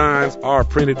original designs are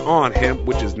printed on hemp,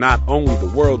 which is not only the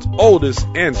world's oldest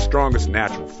and strongest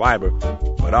natural fiber,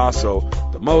 but also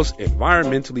the most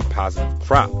environmentally positive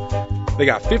crop. They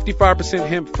got 55%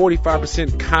 hemp,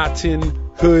 45% cotton,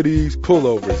 hoodies,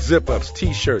 pullovers, zip-ups,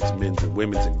 t-shirts, men's and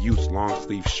women's and youth's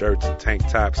long-sleeve shirts and tank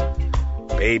tops,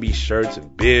 baby shirts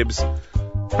and bibs,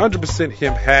 100%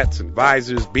 hemp hats and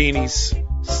visors, beanies,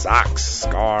 socks,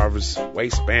 scarves,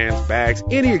 waistbands, bags,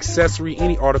 any accessory,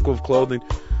 any article of clothing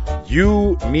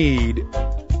you need.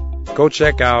 Go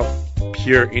check out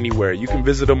Pure Anywhere. You can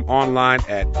visit them online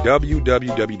at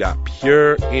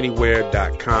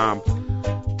www.pureanywhere.com.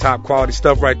 Top quality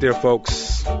stuff right there,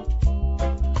 folks.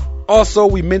 Also,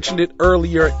 we mentioned it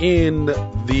earlier in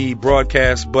the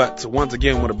broadcast, but once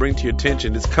again, want to bring to your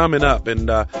attention, it's coming up, and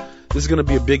this is going to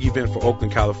be a big event for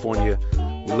Oakland, California.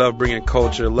 We love bringing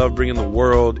culture, love bringing the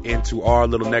world into our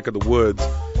little neck of the woods.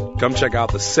 Come check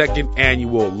out the 2nd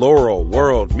annual Laurel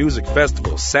World Music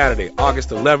Festival, Saturday, August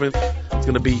 11th. It's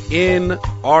going to be in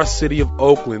our city of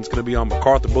Oakland. It's going to be on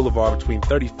MacArthur Boulevard between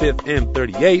 35th and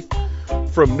 38th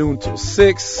from noon till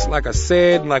 6. Like I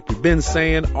said, like we've been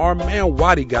saying, our man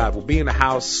Wadi God will be in the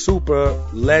house. Super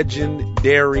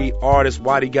legendary artist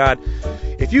Wadi God.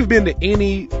 If you've been to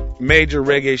any major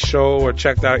reggae show or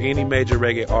checked out any major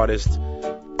reggae artist,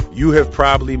 you have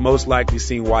probably most likely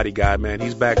seen Wadi God, man.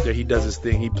 He's back there. He does his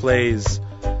thing. He plays,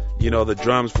 the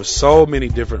drums for so many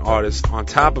different artists on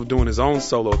top of doing his own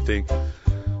solo thing.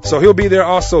 So he'll be there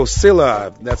also.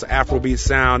 Silla, that's an Afrobeat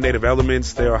sound, Native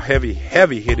Elements. They're a heavy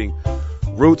hitting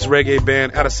roots reggae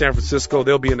band out of San Francisco.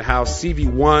 They'll be in the house.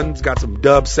 CV1's got some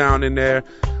dub sound in there.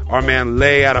 Our man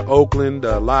Lay out of Oakland,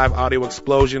 live audio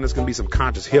explosion. It's going to be some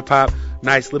conscious hip hop.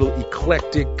 Nice little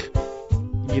eclectic,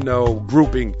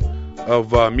 grouping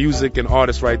of music and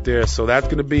artists right there. So that's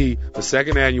going to be the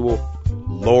second annual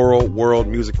Laurel World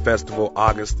Music Festival,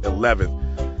 August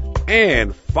 11th.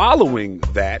 And following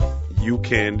that, you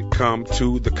can come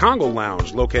to the Congo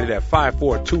Lounge, located at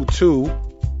 5422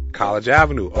 College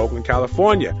Avenue, Oakland,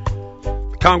 California.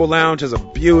 The Congo Lounge is a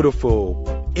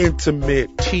beautiful,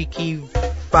 intimate, tiki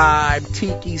vibe,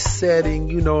 tiki setting,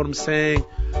 you know what I'm saying?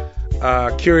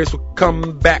 Kurious will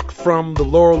come back from the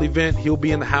Laurel event. He'll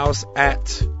be in the house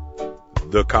at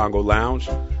the Congo Lounge.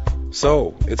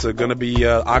 So it's going to be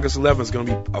August 11th. It's going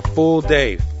to be a full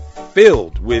day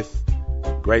filled with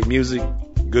great music,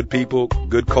 good people,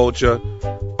 good culture.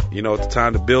 It's a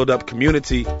time to build up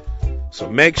community. So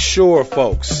make sure,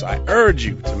 folks, I urge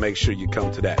you to make sure you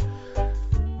come to that.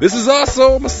 This is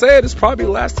also, I'm going to say it, it's probably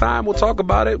the last time we'll talk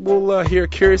about it. We'll hear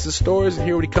Kurious' stories and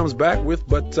hear what he comes back with.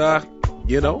 But,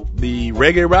 the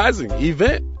Reggae Rising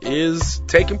event is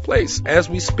taking place as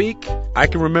we speak. I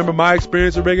can remember my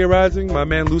experience with Reggae Rising. My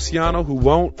man Luciano, who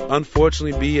won't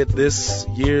unfortunately be at this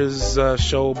year's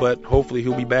show, but hopefully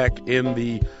he'll be back in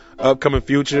the upcoming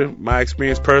future. My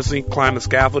experience personally, climb the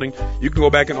scaffolding. You can go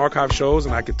back and archive shows,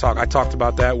 and I talked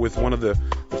about that with one of the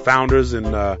founders and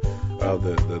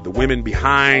the women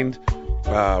behind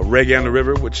Reggae on the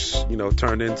River, which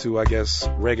turned into, I guess,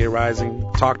 Reggae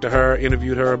Rising. Talked to her,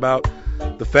 interviewed her about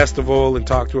the festival, and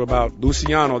talked to her about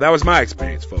Luciano. That was my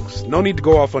experience, folks. No need to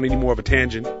go off on any more of a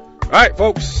tangent. All right,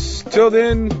 folks. Till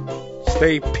then,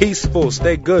 stay peaceful,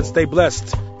 stay good, stay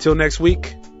blessed. Till next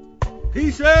week.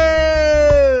 Peace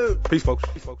out. Peace, folks.